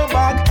now your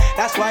back.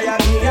 That's why I'm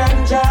me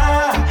and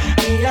Jah.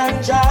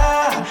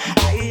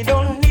 I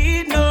don't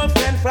need no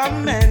friend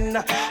from men.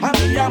 I'm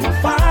me and my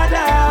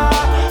father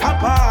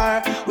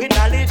apart with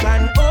knowledge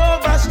and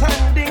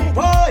overstanding.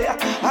 Boy,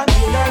 I'm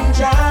me and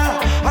Jah.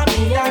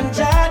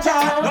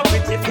 No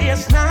pretty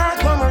face now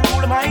come and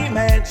rule my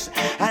meds.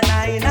 And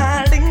I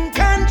nah link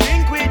and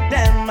drink with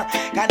them.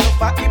 Got no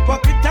for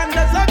hypocrite and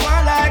does not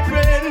go like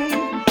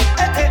friend.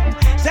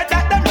 Said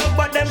that them love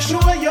but them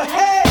sure you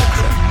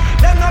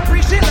hate. Them not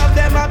appreciate love,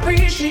 them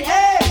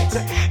appreciate.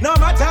 No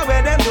matter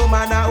where them do,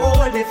 man, I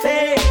hold the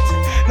faith.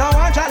 No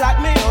one shall lock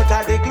me out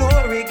of the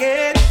glory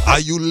gate. Are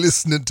you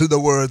listening to the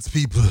words,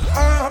 people?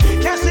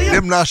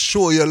 Them not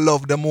show you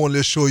love, them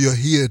only show you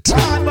hate.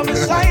 God, but me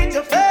sight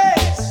your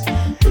face.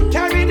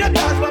 Carry the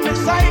God, but me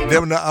sight.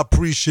 Them not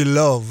appreciate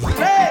love.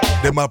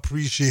 Them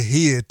appreciate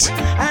hate.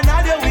 And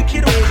all the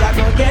wicked ways I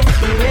don't get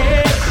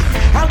erased.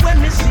 And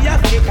when me see a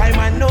fake, I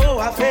might know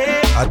a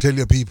fake. I tell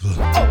you, people.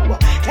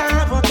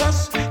 Can't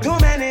trust too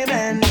many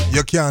men.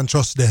 You can't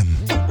trust them.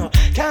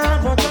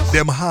 Can't trust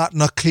them heart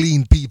not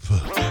clean people.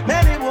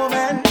 Many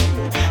women,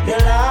 your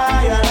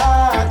loyal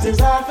heart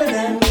is all for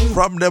them.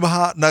 From them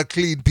heart not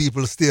clean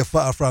people, stay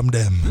far from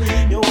them.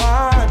 You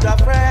want a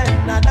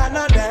friend, none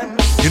of them.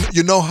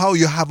 You know how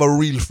you have a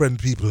real friend,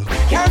 people.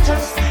 Can't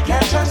trust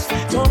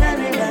too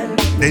many men.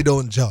 They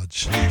don't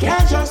judge.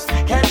 Can't trust.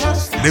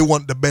 They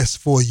want the best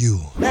for you.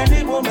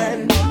 Many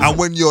women. And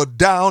when you're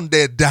down,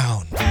 they're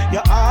down.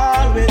 You're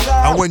always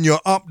up. And when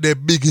you're up, they're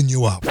bigging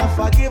you up.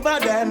 Forgive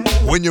them.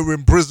 When you're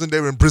in prison,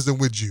 they're in prison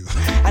with you.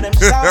 And them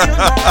stab you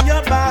on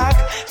your back.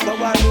 So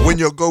when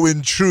you're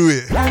going through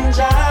it,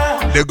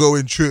 they're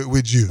going through it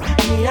with you.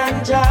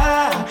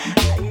 I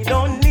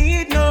don't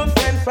need no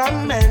friend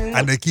from men.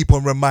 And they keep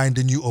on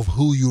reminding you of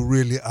who you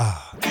really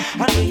are.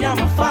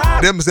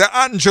 Them say,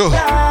 Anjo,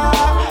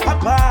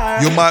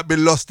 you might be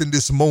lost in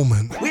this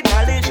moment. With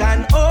knowledge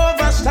and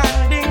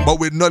overstanding. But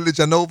with knowledge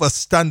and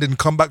overstanding,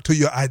 come back to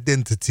your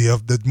identity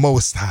of the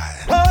Most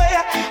High. Oh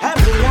yeah,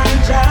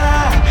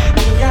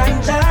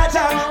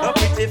 no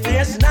pretty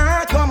face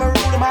now come and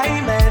rule my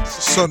meds.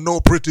 So no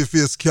pretty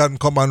face can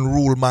come and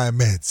rule my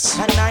meds.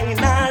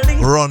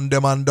 Run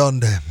them and done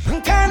them.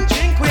 Can't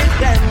drink with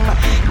them.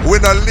 We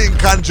no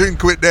link and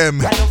drink with them.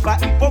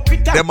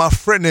 Them a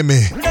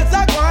frenemy.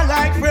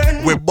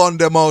 We burn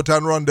them out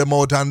and run them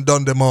out and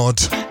done them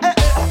out.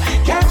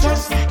 Can't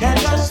trust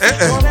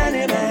so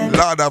many men.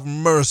 Lord have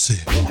mercy.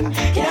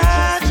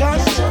 Can't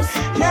trust.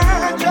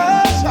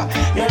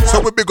 So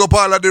we pick up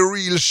all of the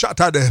real shot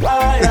of them.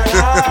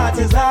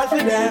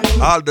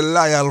 All the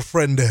loyal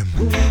friend them.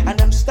 And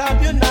them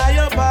stab you now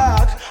your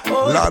back.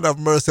 Oh. Lord have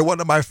mercy, one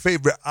of my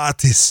favorite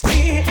artists.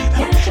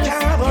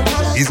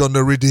 He's on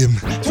the rhythm.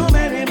 Too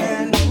many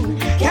men.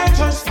 Can't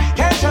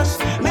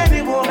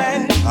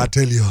I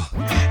tell you.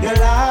 You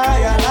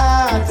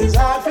lie, it's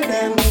hard for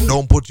them.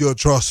 Don't put your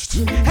trust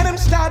And them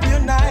stab you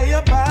now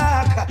your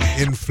back.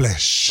 in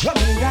flesh.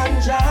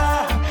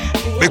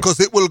 Ganja, Because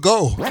it will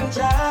go.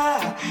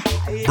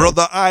 ganja.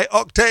 Brother I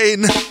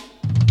Octane.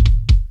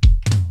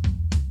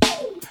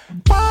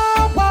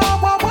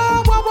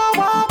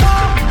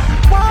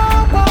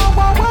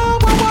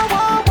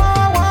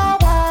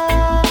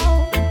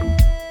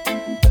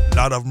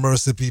 Lord of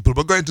mercy, people.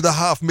 We're going to the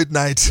half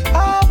midnight.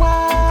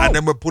 And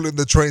then we're pulling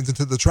the trains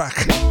into the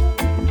track.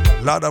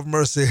 Lord of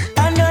mercy.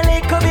 And the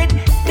little bit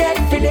dead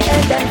for the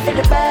head and for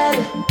the bell.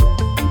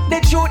 The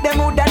truth them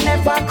would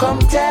never come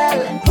tell.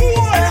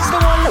 That's the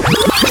one.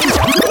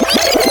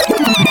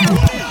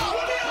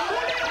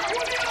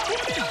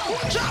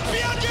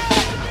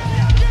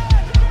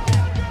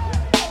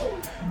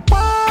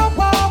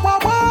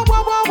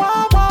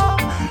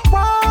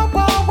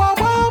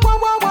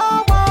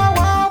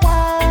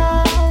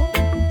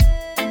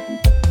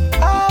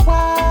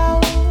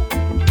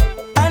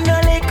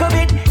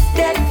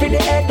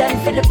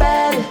 For the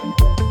bell,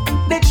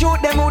 the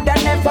truth them woulda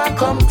never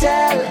come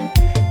tell.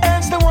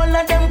 Else the one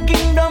of them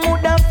kingdom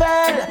woulda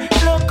fell.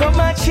 Look how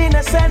much in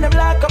a cell, them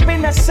lock up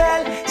in a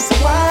cell. So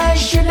why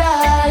should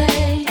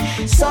I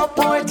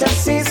support a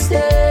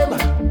system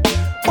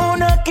who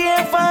no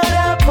care for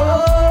the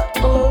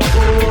poor?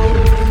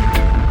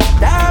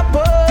 The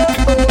poor.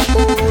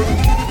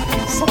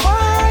 So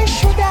why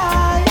should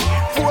I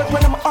vote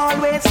when I'm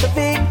always the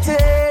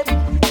victim?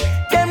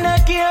 Them no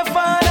care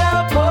for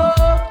the poor.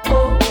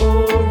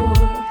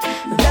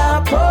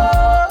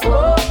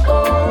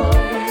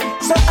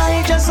 So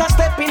I just a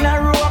step in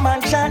a room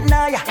and chant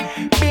naya.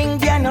 Bing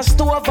down a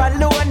stove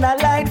alone a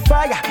light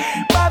fire.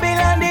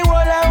 Babylon the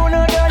whole a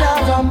uno done a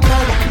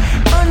vampire.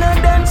 Uno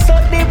done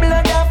suck the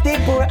blood of the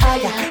poor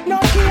aya. No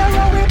care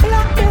how we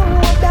block the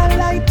road a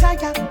light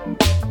tire.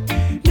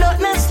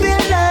 Nothing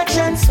still not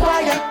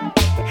transpire.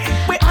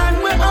 We on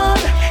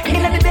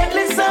in the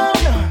deadly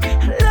zone.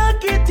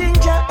 Lucky thing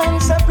ja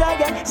and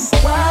supplier. So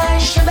why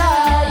should I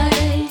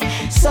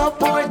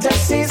support a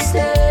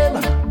system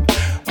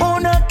who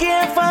no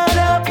care for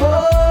the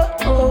poor?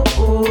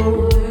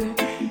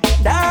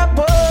 The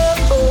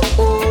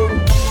poor.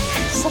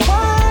 So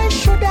why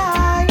should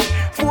I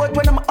vote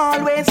when I'm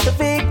always the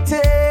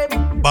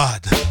victim?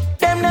 Bad.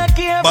 Them no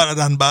care Badder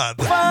than bad.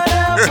 for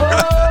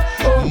the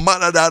poor.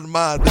 Madder than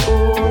mad.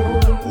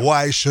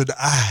 Why should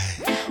I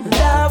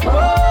The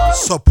poor.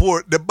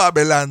 support the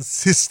Babylon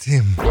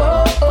system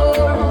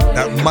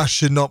that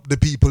mashing up the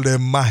people their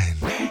mind?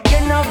 You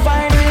know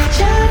find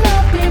rich and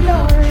happy,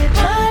 no rich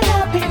and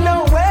happy,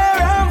 know where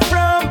I'm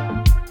from.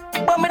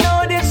 But me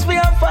know this way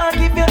I'm far,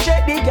 give you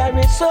check the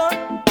garrison.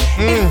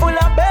 It's full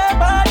of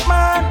bad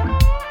man.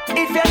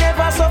 If you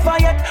never suffer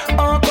yet,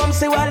 oh come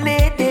see what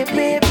lead the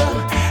people.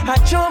 I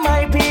show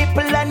my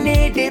people, I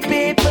need the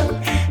people.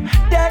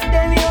 That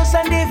them use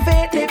and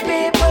defeat the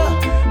people.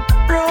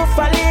 Roof a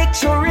leak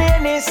to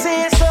rainy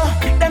season.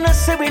 Them not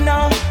see we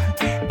now,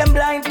 them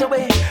blind to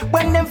way.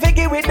 When them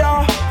figure we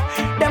down,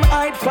 them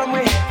hide from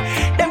we.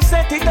 Them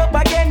set it up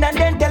again and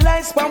then tell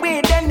lies from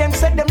we. Then them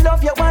said them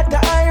love you, what the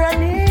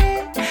irony.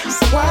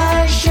 So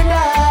why should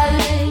I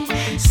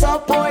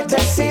support a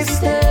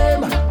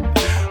system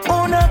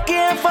who no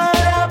care for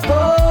the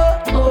poor?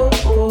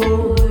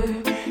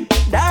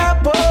 The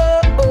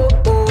poor.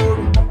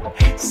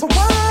 So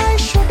why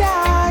should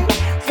I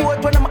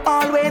vote when I'm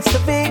always the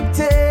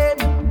victim?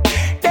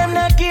 Them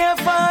no care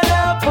for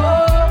the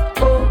poor.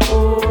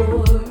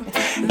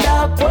 The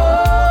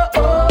poor.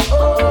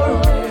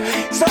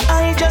 So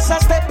I just a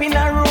step in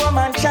a room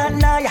and chant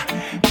naya.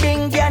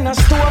 Bing down a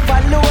stove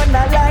alone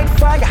a light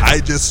fire. I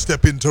just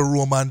step into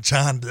Rome and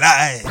chant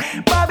lie.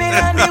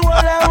 Babylon the whole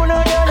a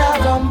uno done a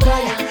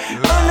vampire.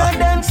 Uno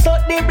done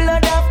suck the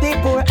blood of the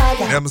poor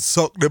aya. Them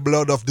suck the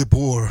blood of the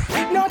poor.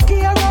 No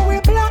care how we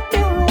block the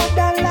road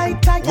and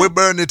light tire. We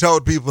burn it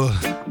out, people.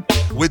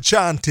 We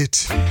chant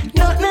it.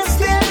 Nothing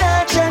still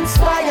not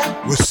transpire.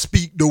 We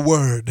speak the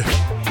word.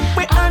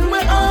 We on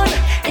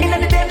in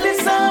the deadly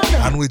zone.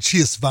 And we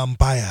chase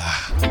vampire.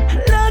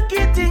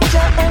 Lucky thing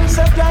ja and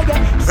supplier.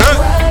 So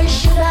why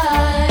should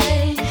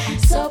I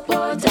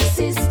support a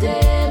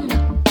system?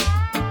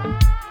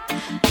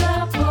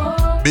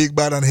 Big,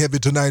 bad and heavy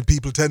tonight,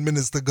 people. 10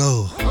 minutes to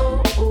go.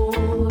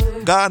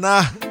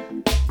 Ghana,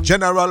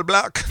 General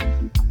Black.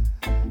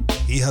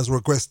 He has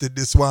requested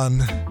this one.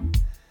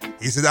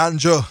 He said,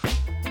 Anjo,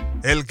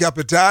 El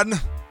Capitan,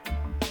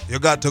 you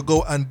got to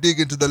go and dig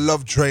into the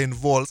Love Train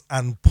vaults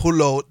and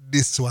pull out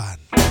this one.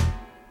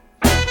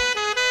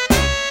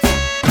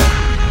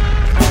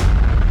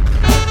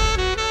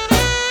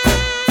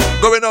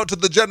 Going out to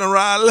the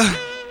General.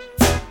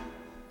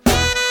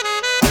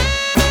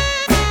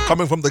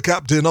 Coming from the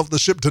captain of the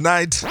ship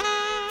tonight.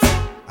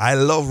 I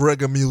love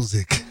reggae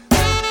music.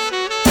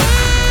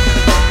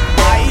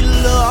 I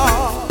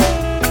love,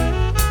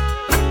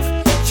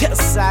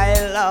 yes I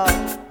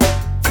love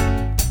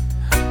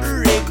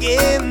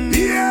reggae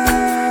music.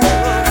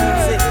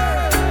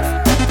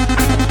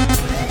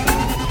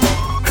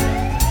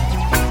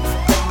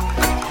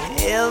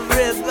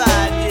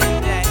 Everybody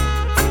dance.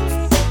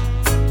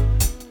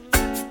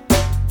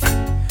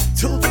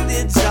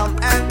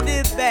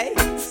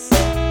 bass.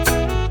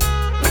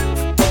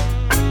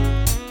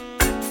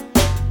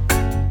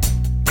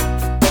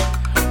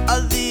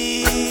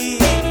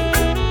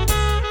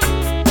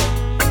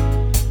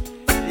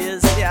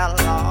 This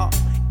yellow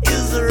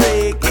is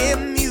reggae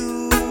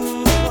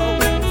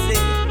music.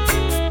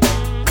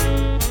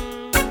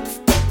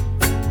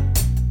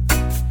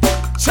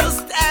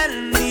 Just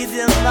and me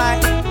the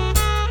mic,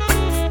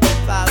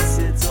 pass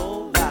it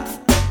over.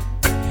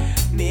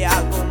 Me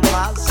I go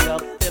mash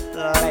up the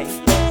place.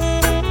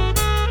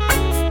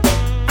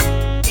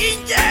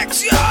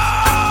 Injection.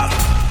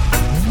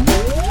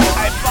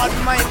 I bought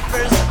my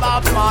first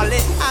Bob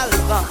Marley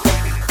album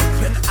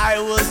when I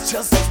was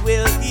just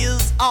 12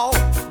 years old.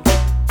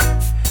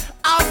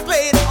 I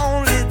paid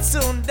only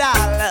 $2,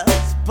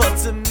 but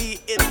to me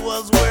it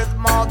was worth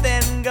more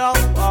than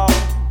gold.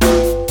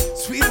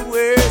 Sweet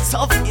words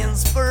of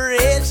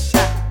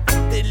inspiration,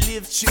 they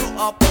lift you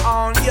up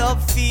on your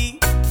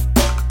feet.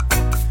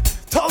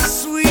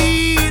 Those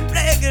sweet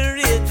reggae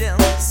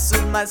rhythms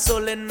soothe my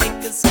soul and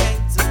make us skank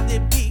to the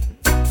beat.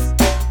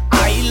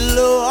 I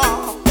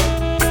love,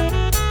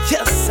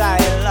 yes I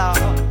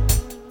love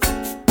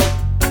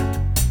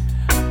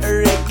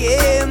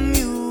reggae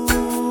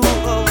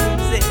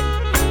music.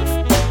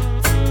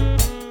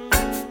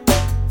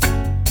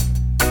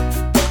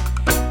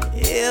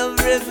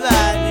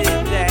 Everybody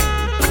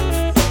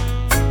dance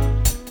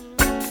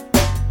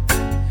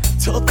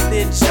to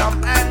the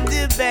jump and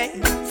the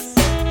bass.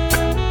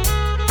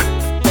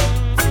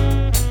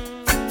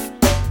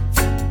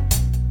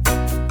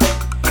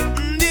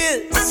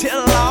 This is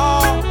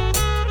love.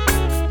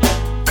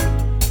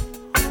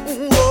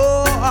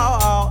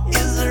 Whoa,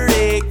 is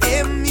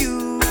reggae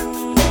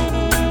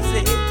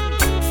music.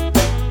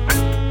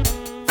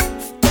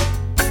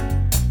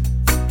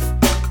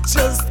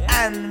 Just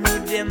hand me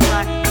the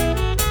mic,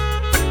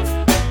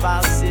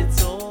 pass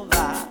it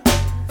over.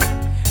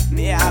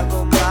 Me I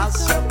go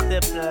mash up the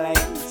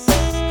place.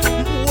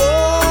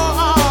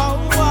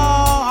 Whoa,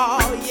 whoa,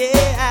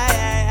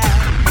 yeah.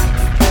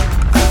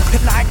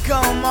 And I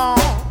come on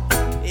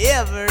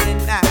every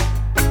night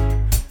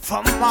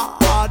from my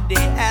hard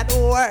day at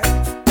work.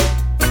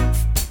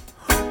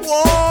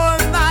 Oh,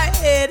 my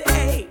head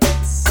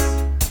aches,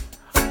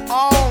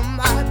 all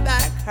my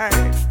back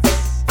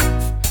hurts.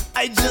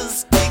 I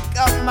just kick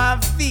up my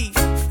feet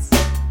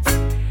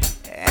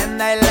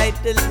and I light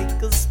the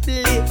liquor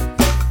split.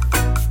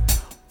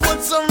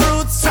 Put some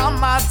roots on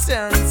my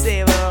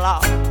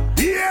turntable,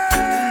 yeah.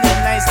 And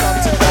then I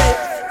start to rip.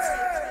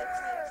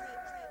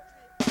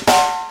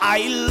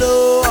 I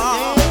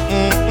love,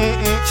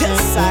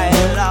 yes I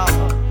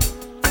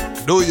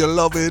love. Do you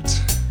love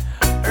it?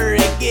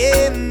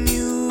 Reggae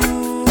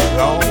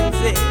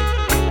music.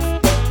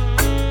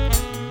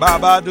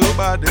 Baba do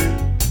body.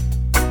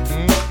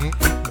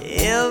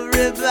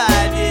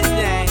 Everybody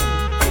dance.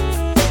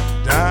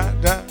 Da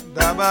da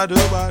da ba do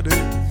body.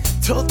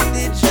 To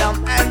the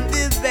jump and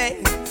the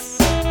bass.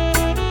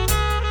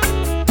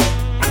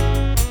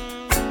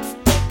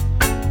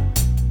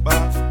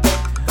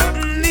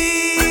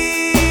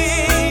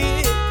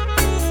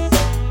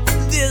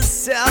 This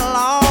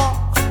salon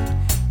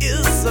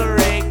is a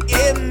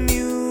reggae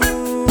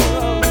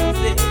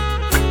music.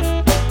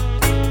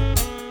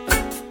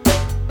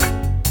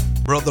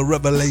 Brother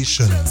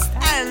Revelation.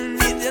 And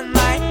me the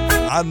mic.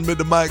 And me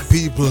the mic,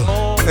 people.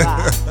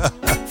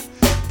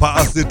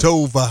 Pass it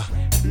over.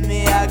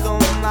 Me I go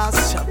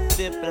mash up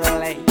the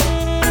place.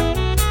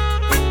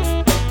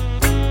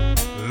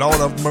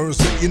 Lord of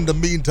mercy. In the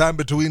meantime,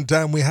 between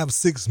time, we have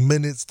 6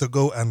 minutes to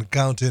go and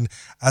counting.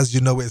 As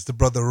you know, it's the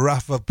brother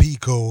Rapha,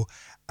 Pico,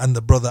 and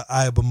the brother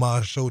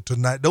Mahr show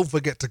tonight. Don't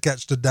forget to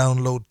catch the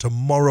download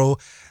tomorrow.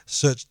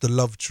 Search the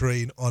Love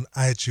Train on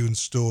iTunes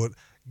Store.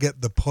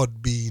 Get the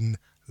Podbean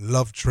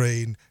Love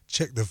Train.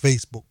 Check the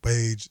Facebook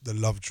page, the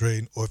Love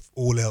Train. Or if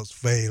all else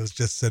fails,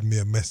 just send me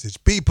a message.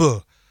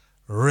 People,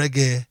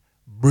 reggae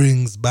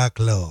brings back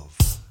love.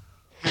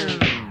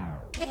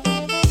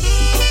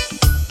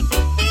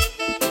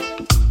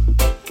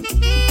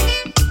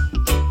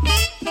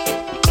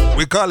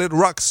 We call it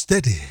rock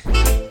steady.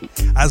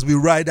 As we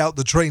ride out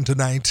the train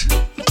tonight,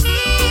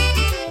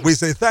 we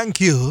say thank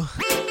you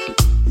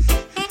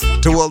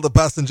to all the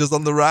passengers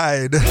on the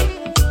ride.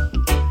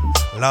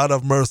 Lord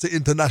of Mercy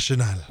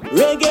International.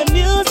 Reggae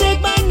music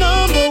my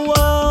number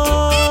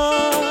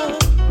one.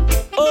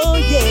 Oh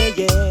yeah,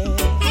 yeah.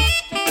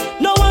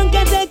 No one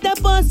can take the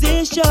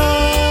position.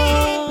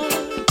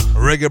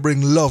 Reggae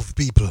bring love,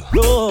 people.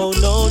 No,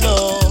 no,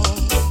 no.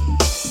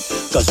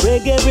 Cause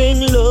reggae bring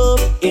love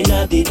in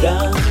a the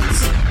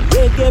dance.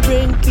 Reggae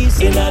bring peace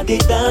in a the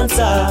dance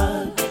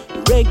hall.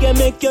 Reggae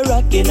make you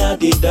rock in a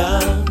the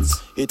dance.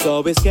 It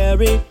always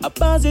carry a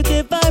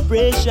positive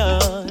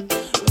vibration.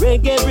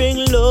 Reggae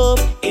bring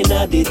love in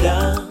a the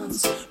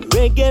dance.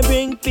 Reggae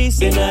bring peace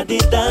in a the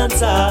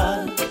dance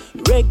hall.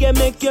 Reggae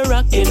make you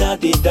rock in a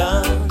the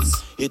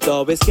dance. It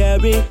always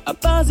carry a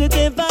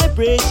positive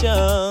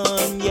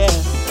vibration, yeah.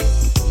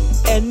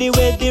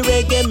 Anyway the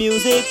reggae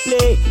music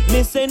play,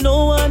 me say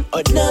no one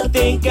or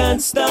nothing can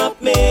stop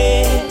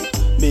me.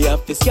 Me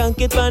have to skank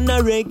it on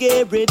a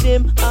reggae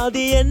rhythm. All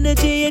the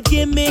energy it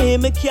give me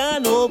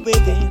can't hold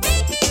with it.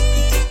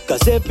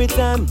 Cause every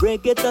time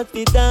reggae touch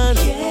the dance,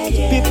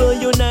 people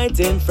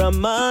uniting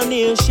from all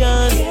nations.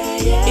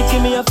 It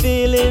give me a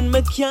feeling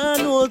me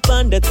can't hold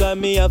on. That's why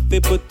me have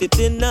to put it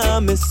in a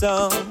me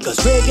song. Cause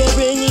reggae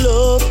bring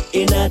love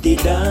in a the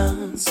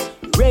dance.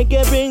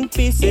 Reggae bring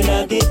peace in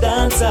a the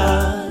dance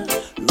hall.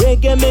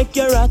 Reggae make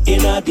you rock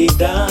in a the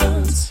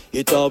dance.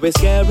 It always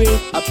carry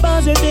a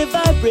positive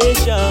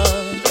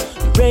vibration.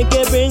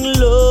 Reggae bring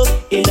love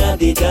in a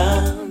the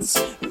dance.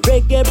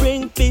 Reggae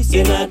bring peace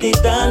in a the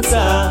dance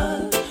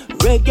hall.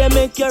 Reggae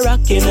make you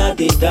rock in a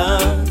the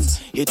dance.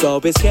 It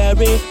always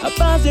carry a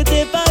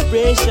positive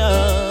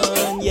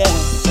vibration, yeah.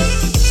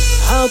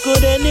 How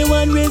could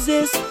anyone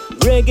resist?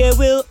 Reggae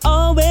will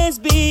always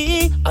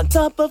be on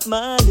top of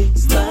my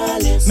list.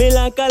 Me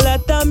like a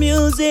lot of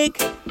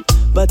music,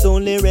 but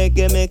only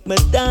reggae make me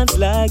dance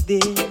like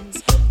this.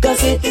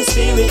 Cause it is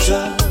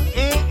spiritual,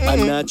 a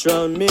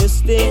natural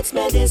mystic. It's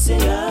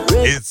medicinal.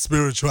 It's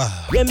spiritual.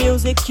 The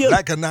music cute.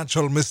 Like a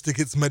natural mystic,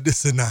 it's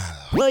medicinal.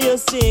 When you're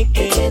sick,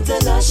 it's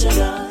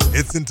international.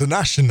 It's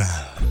international.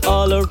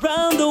 All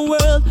around the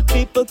world,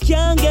 people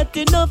can't get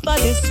enough of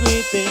this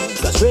sweet thing.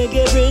 Cause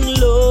reggae bring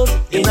love,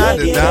 reggae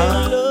bring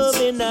love,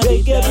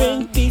 reggae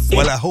bring peace.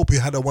 Well, I hope you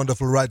had a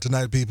wonderful ride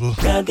tonight, people.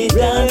 I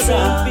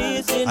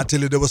tell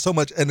you, there was so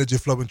much energy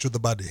flowing through the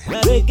body.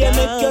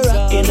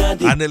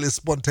 I nearly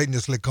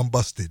spontaneously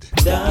combusted.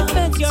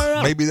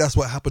 Maybe that's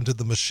what happened to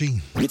the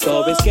machine.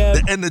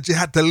 The energy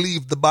had to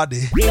leave the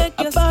body.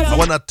 And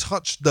when I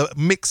touched the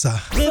mixer,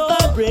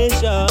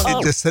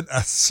 it just sent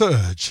a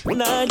surge.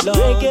 That's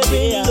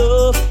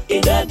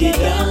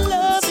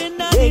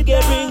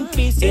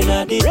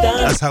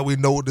how we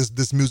know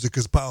this music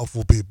is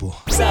powerful, people.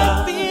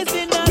 But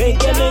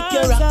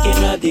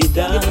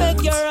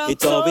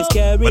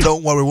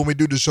don't worry, when we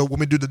do the show, when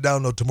we do the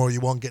download tomorrow, you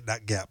won't get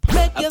that gap.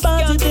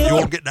 You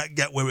won't get that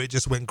gap where it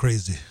just went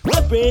crazy.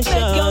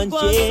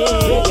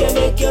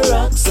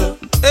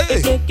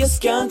 Hey,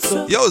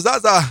 yo,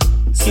 Zaza.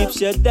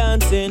 Keeps you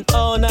dancing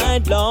all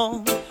night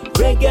long.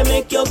 Reggae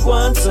make you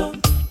go so.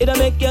 It'll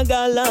make you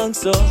go long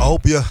so. I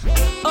hope you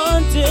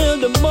until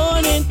the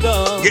morning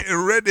comes. Getting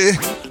ready.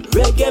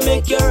 Reggae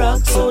make you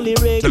rock, only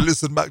reggae. To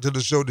listen back to the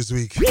show this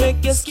week.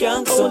 Make you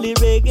skank, only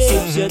reggae.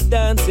 Keeps you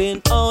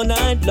dancing all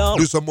night long.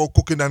 Do some more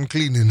cooking and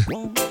cleaning.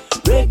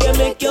 Reggae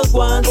make you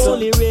go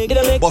only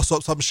reggae. Bust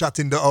up some shot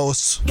in the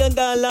house. You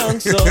go long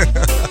so.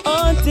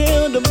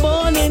 Until the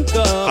morning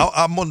comes.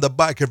 I'm on the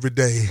bike every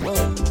day.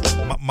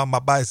 My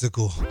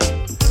bicycle.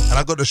 And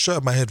I got to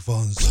share my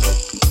headphones.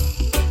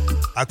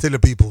 I tell the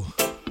people,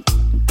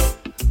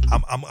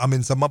 I'm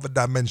in some other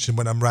dimension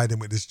when I'm riding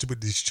with these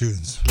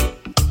tunes.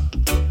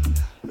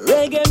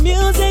 Reggae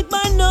music,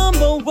 my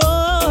number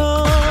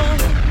one.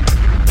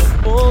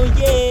 Oh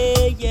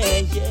yeah, yeah,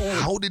 yeah.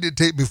 How did it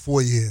take me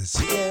 4 years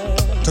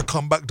to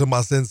come back to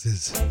my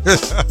senses?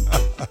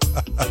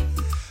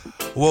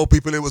 Well,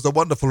 people, it was a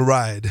wonderful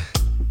ride.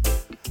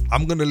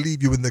 I'm gonna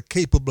leave you in the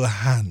capable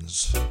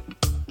hands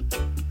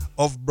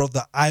of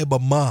brother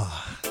Mahr.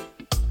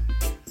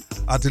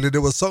 I tell you,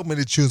 there were so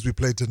many tunes we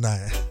played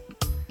tonight.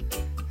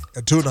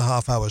 A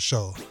 2.5 hour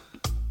show.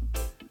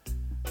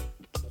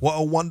 What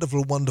a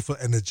wonderful, wonderful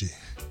energy.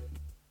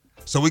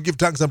 So we give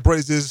thanks and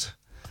praises.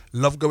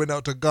 Love going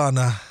out to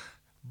Ghana.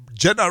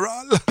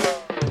 General.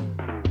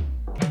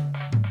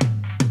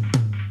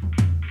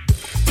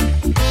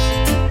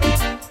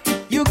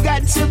 You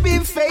got to be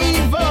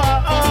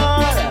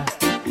favored.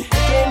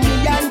 Can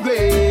be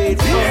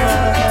ungrateful.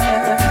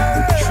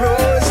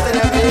 Trust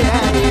and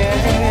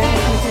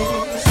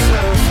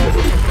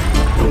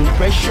don't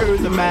pressure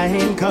the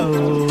mind,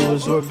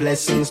 cause our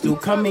blessings do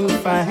coming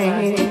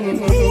fine.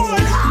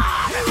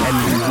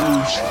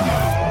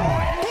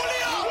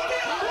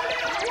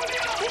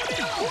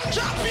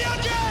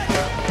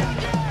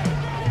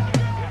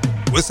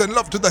 And we send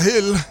love to the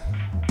hill.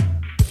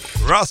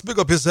 Ross, big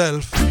up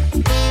yourself.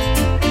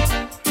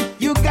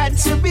 You got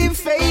to be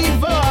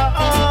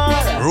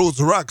favored.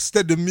 Rose rock,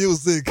 steady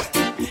music.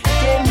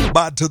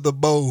 Bad to the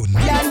bone.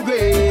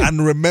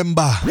 And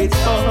remember,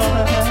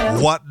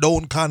 what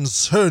don't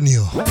concern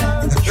you,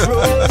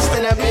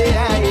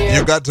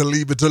 you got to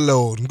leave it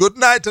alone. Good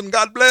night and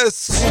God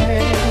bless.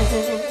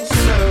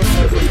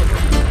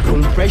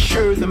 Don't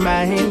pressure the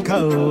mind,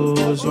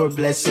 cause our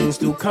blessings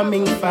do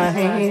coming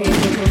fine.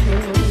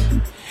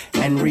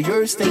 And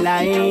rehearse the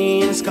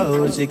lines,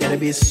 cause you gotta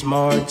be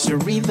smart to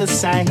read the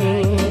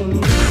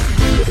signs.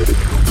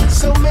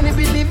 So many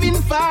be living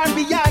far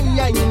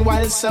behind,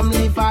 while some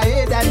live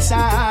ahead of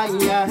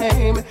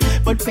time.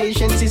 But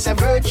patience is a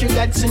virtue,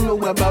 got to know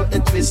about the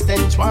twist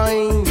and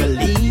twine. The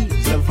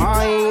leaves, the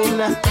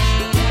vine.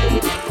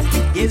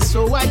 Yes,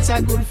 so what's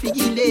a good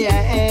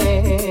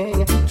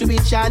feeling to be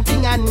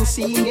chanting and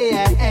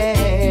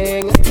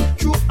singing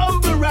through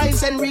humble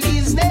rise and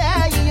release the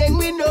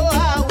we know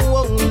how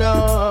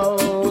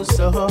no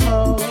so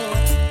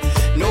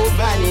no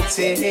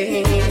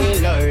vanity,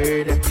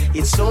 Lord,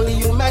 it's only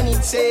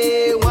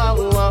humanity.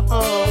 Wow, wow.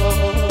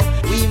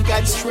 We've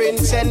got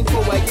strength and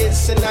power,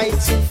 yes, and I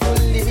to full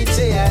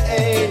liberty.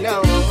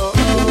 No,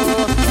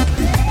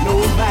 no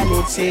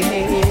vanity,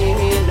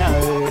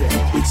 Lord.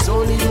 It's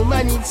only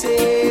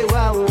humanity.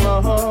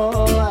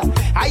 Wow.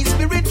 I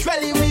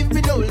spiritually we've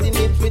been holding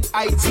it with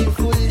IT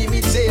full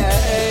liberty.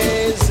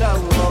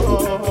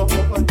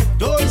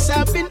 Doors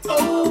have been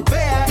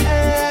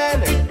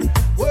open,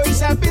 words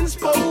have been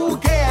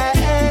spoken,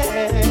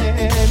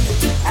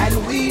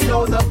 and we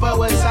know the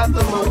powers of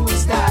the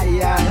Most High.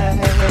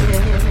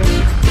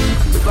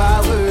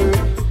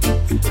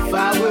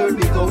 Forward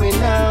we going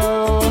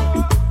now.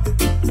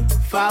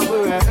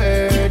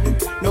 Forward,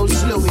 no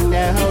slowing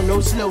down, no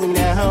slowing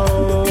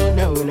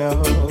down,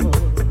 no.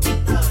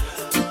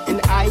 And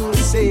I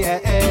say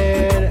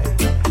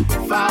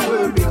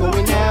forward we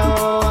going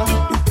now.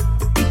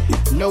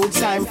 No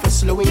time for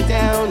slowing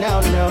down,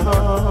 no.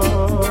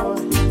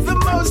 The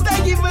Most I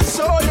give us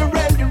order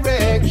and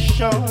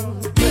direction.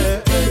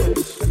 Yes.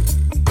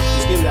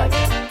 Just give that.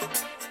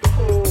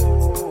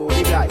 Oh,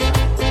 give that.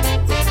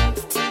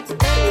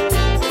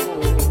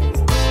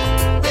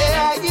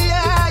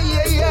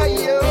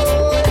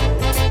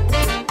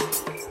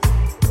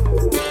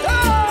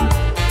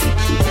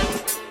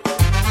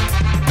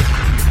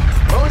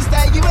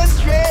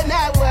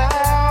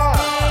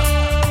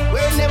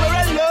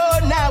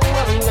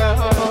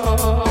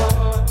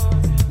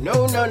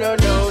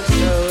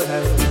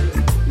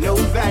 No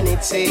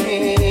vanity,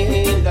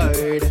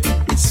 Lord.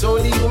 It's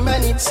only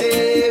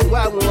humanity.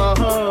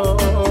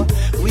 Wow.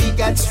 We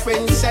got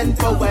strength and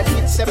power.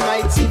 It's a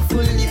mighty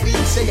fully we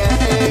say.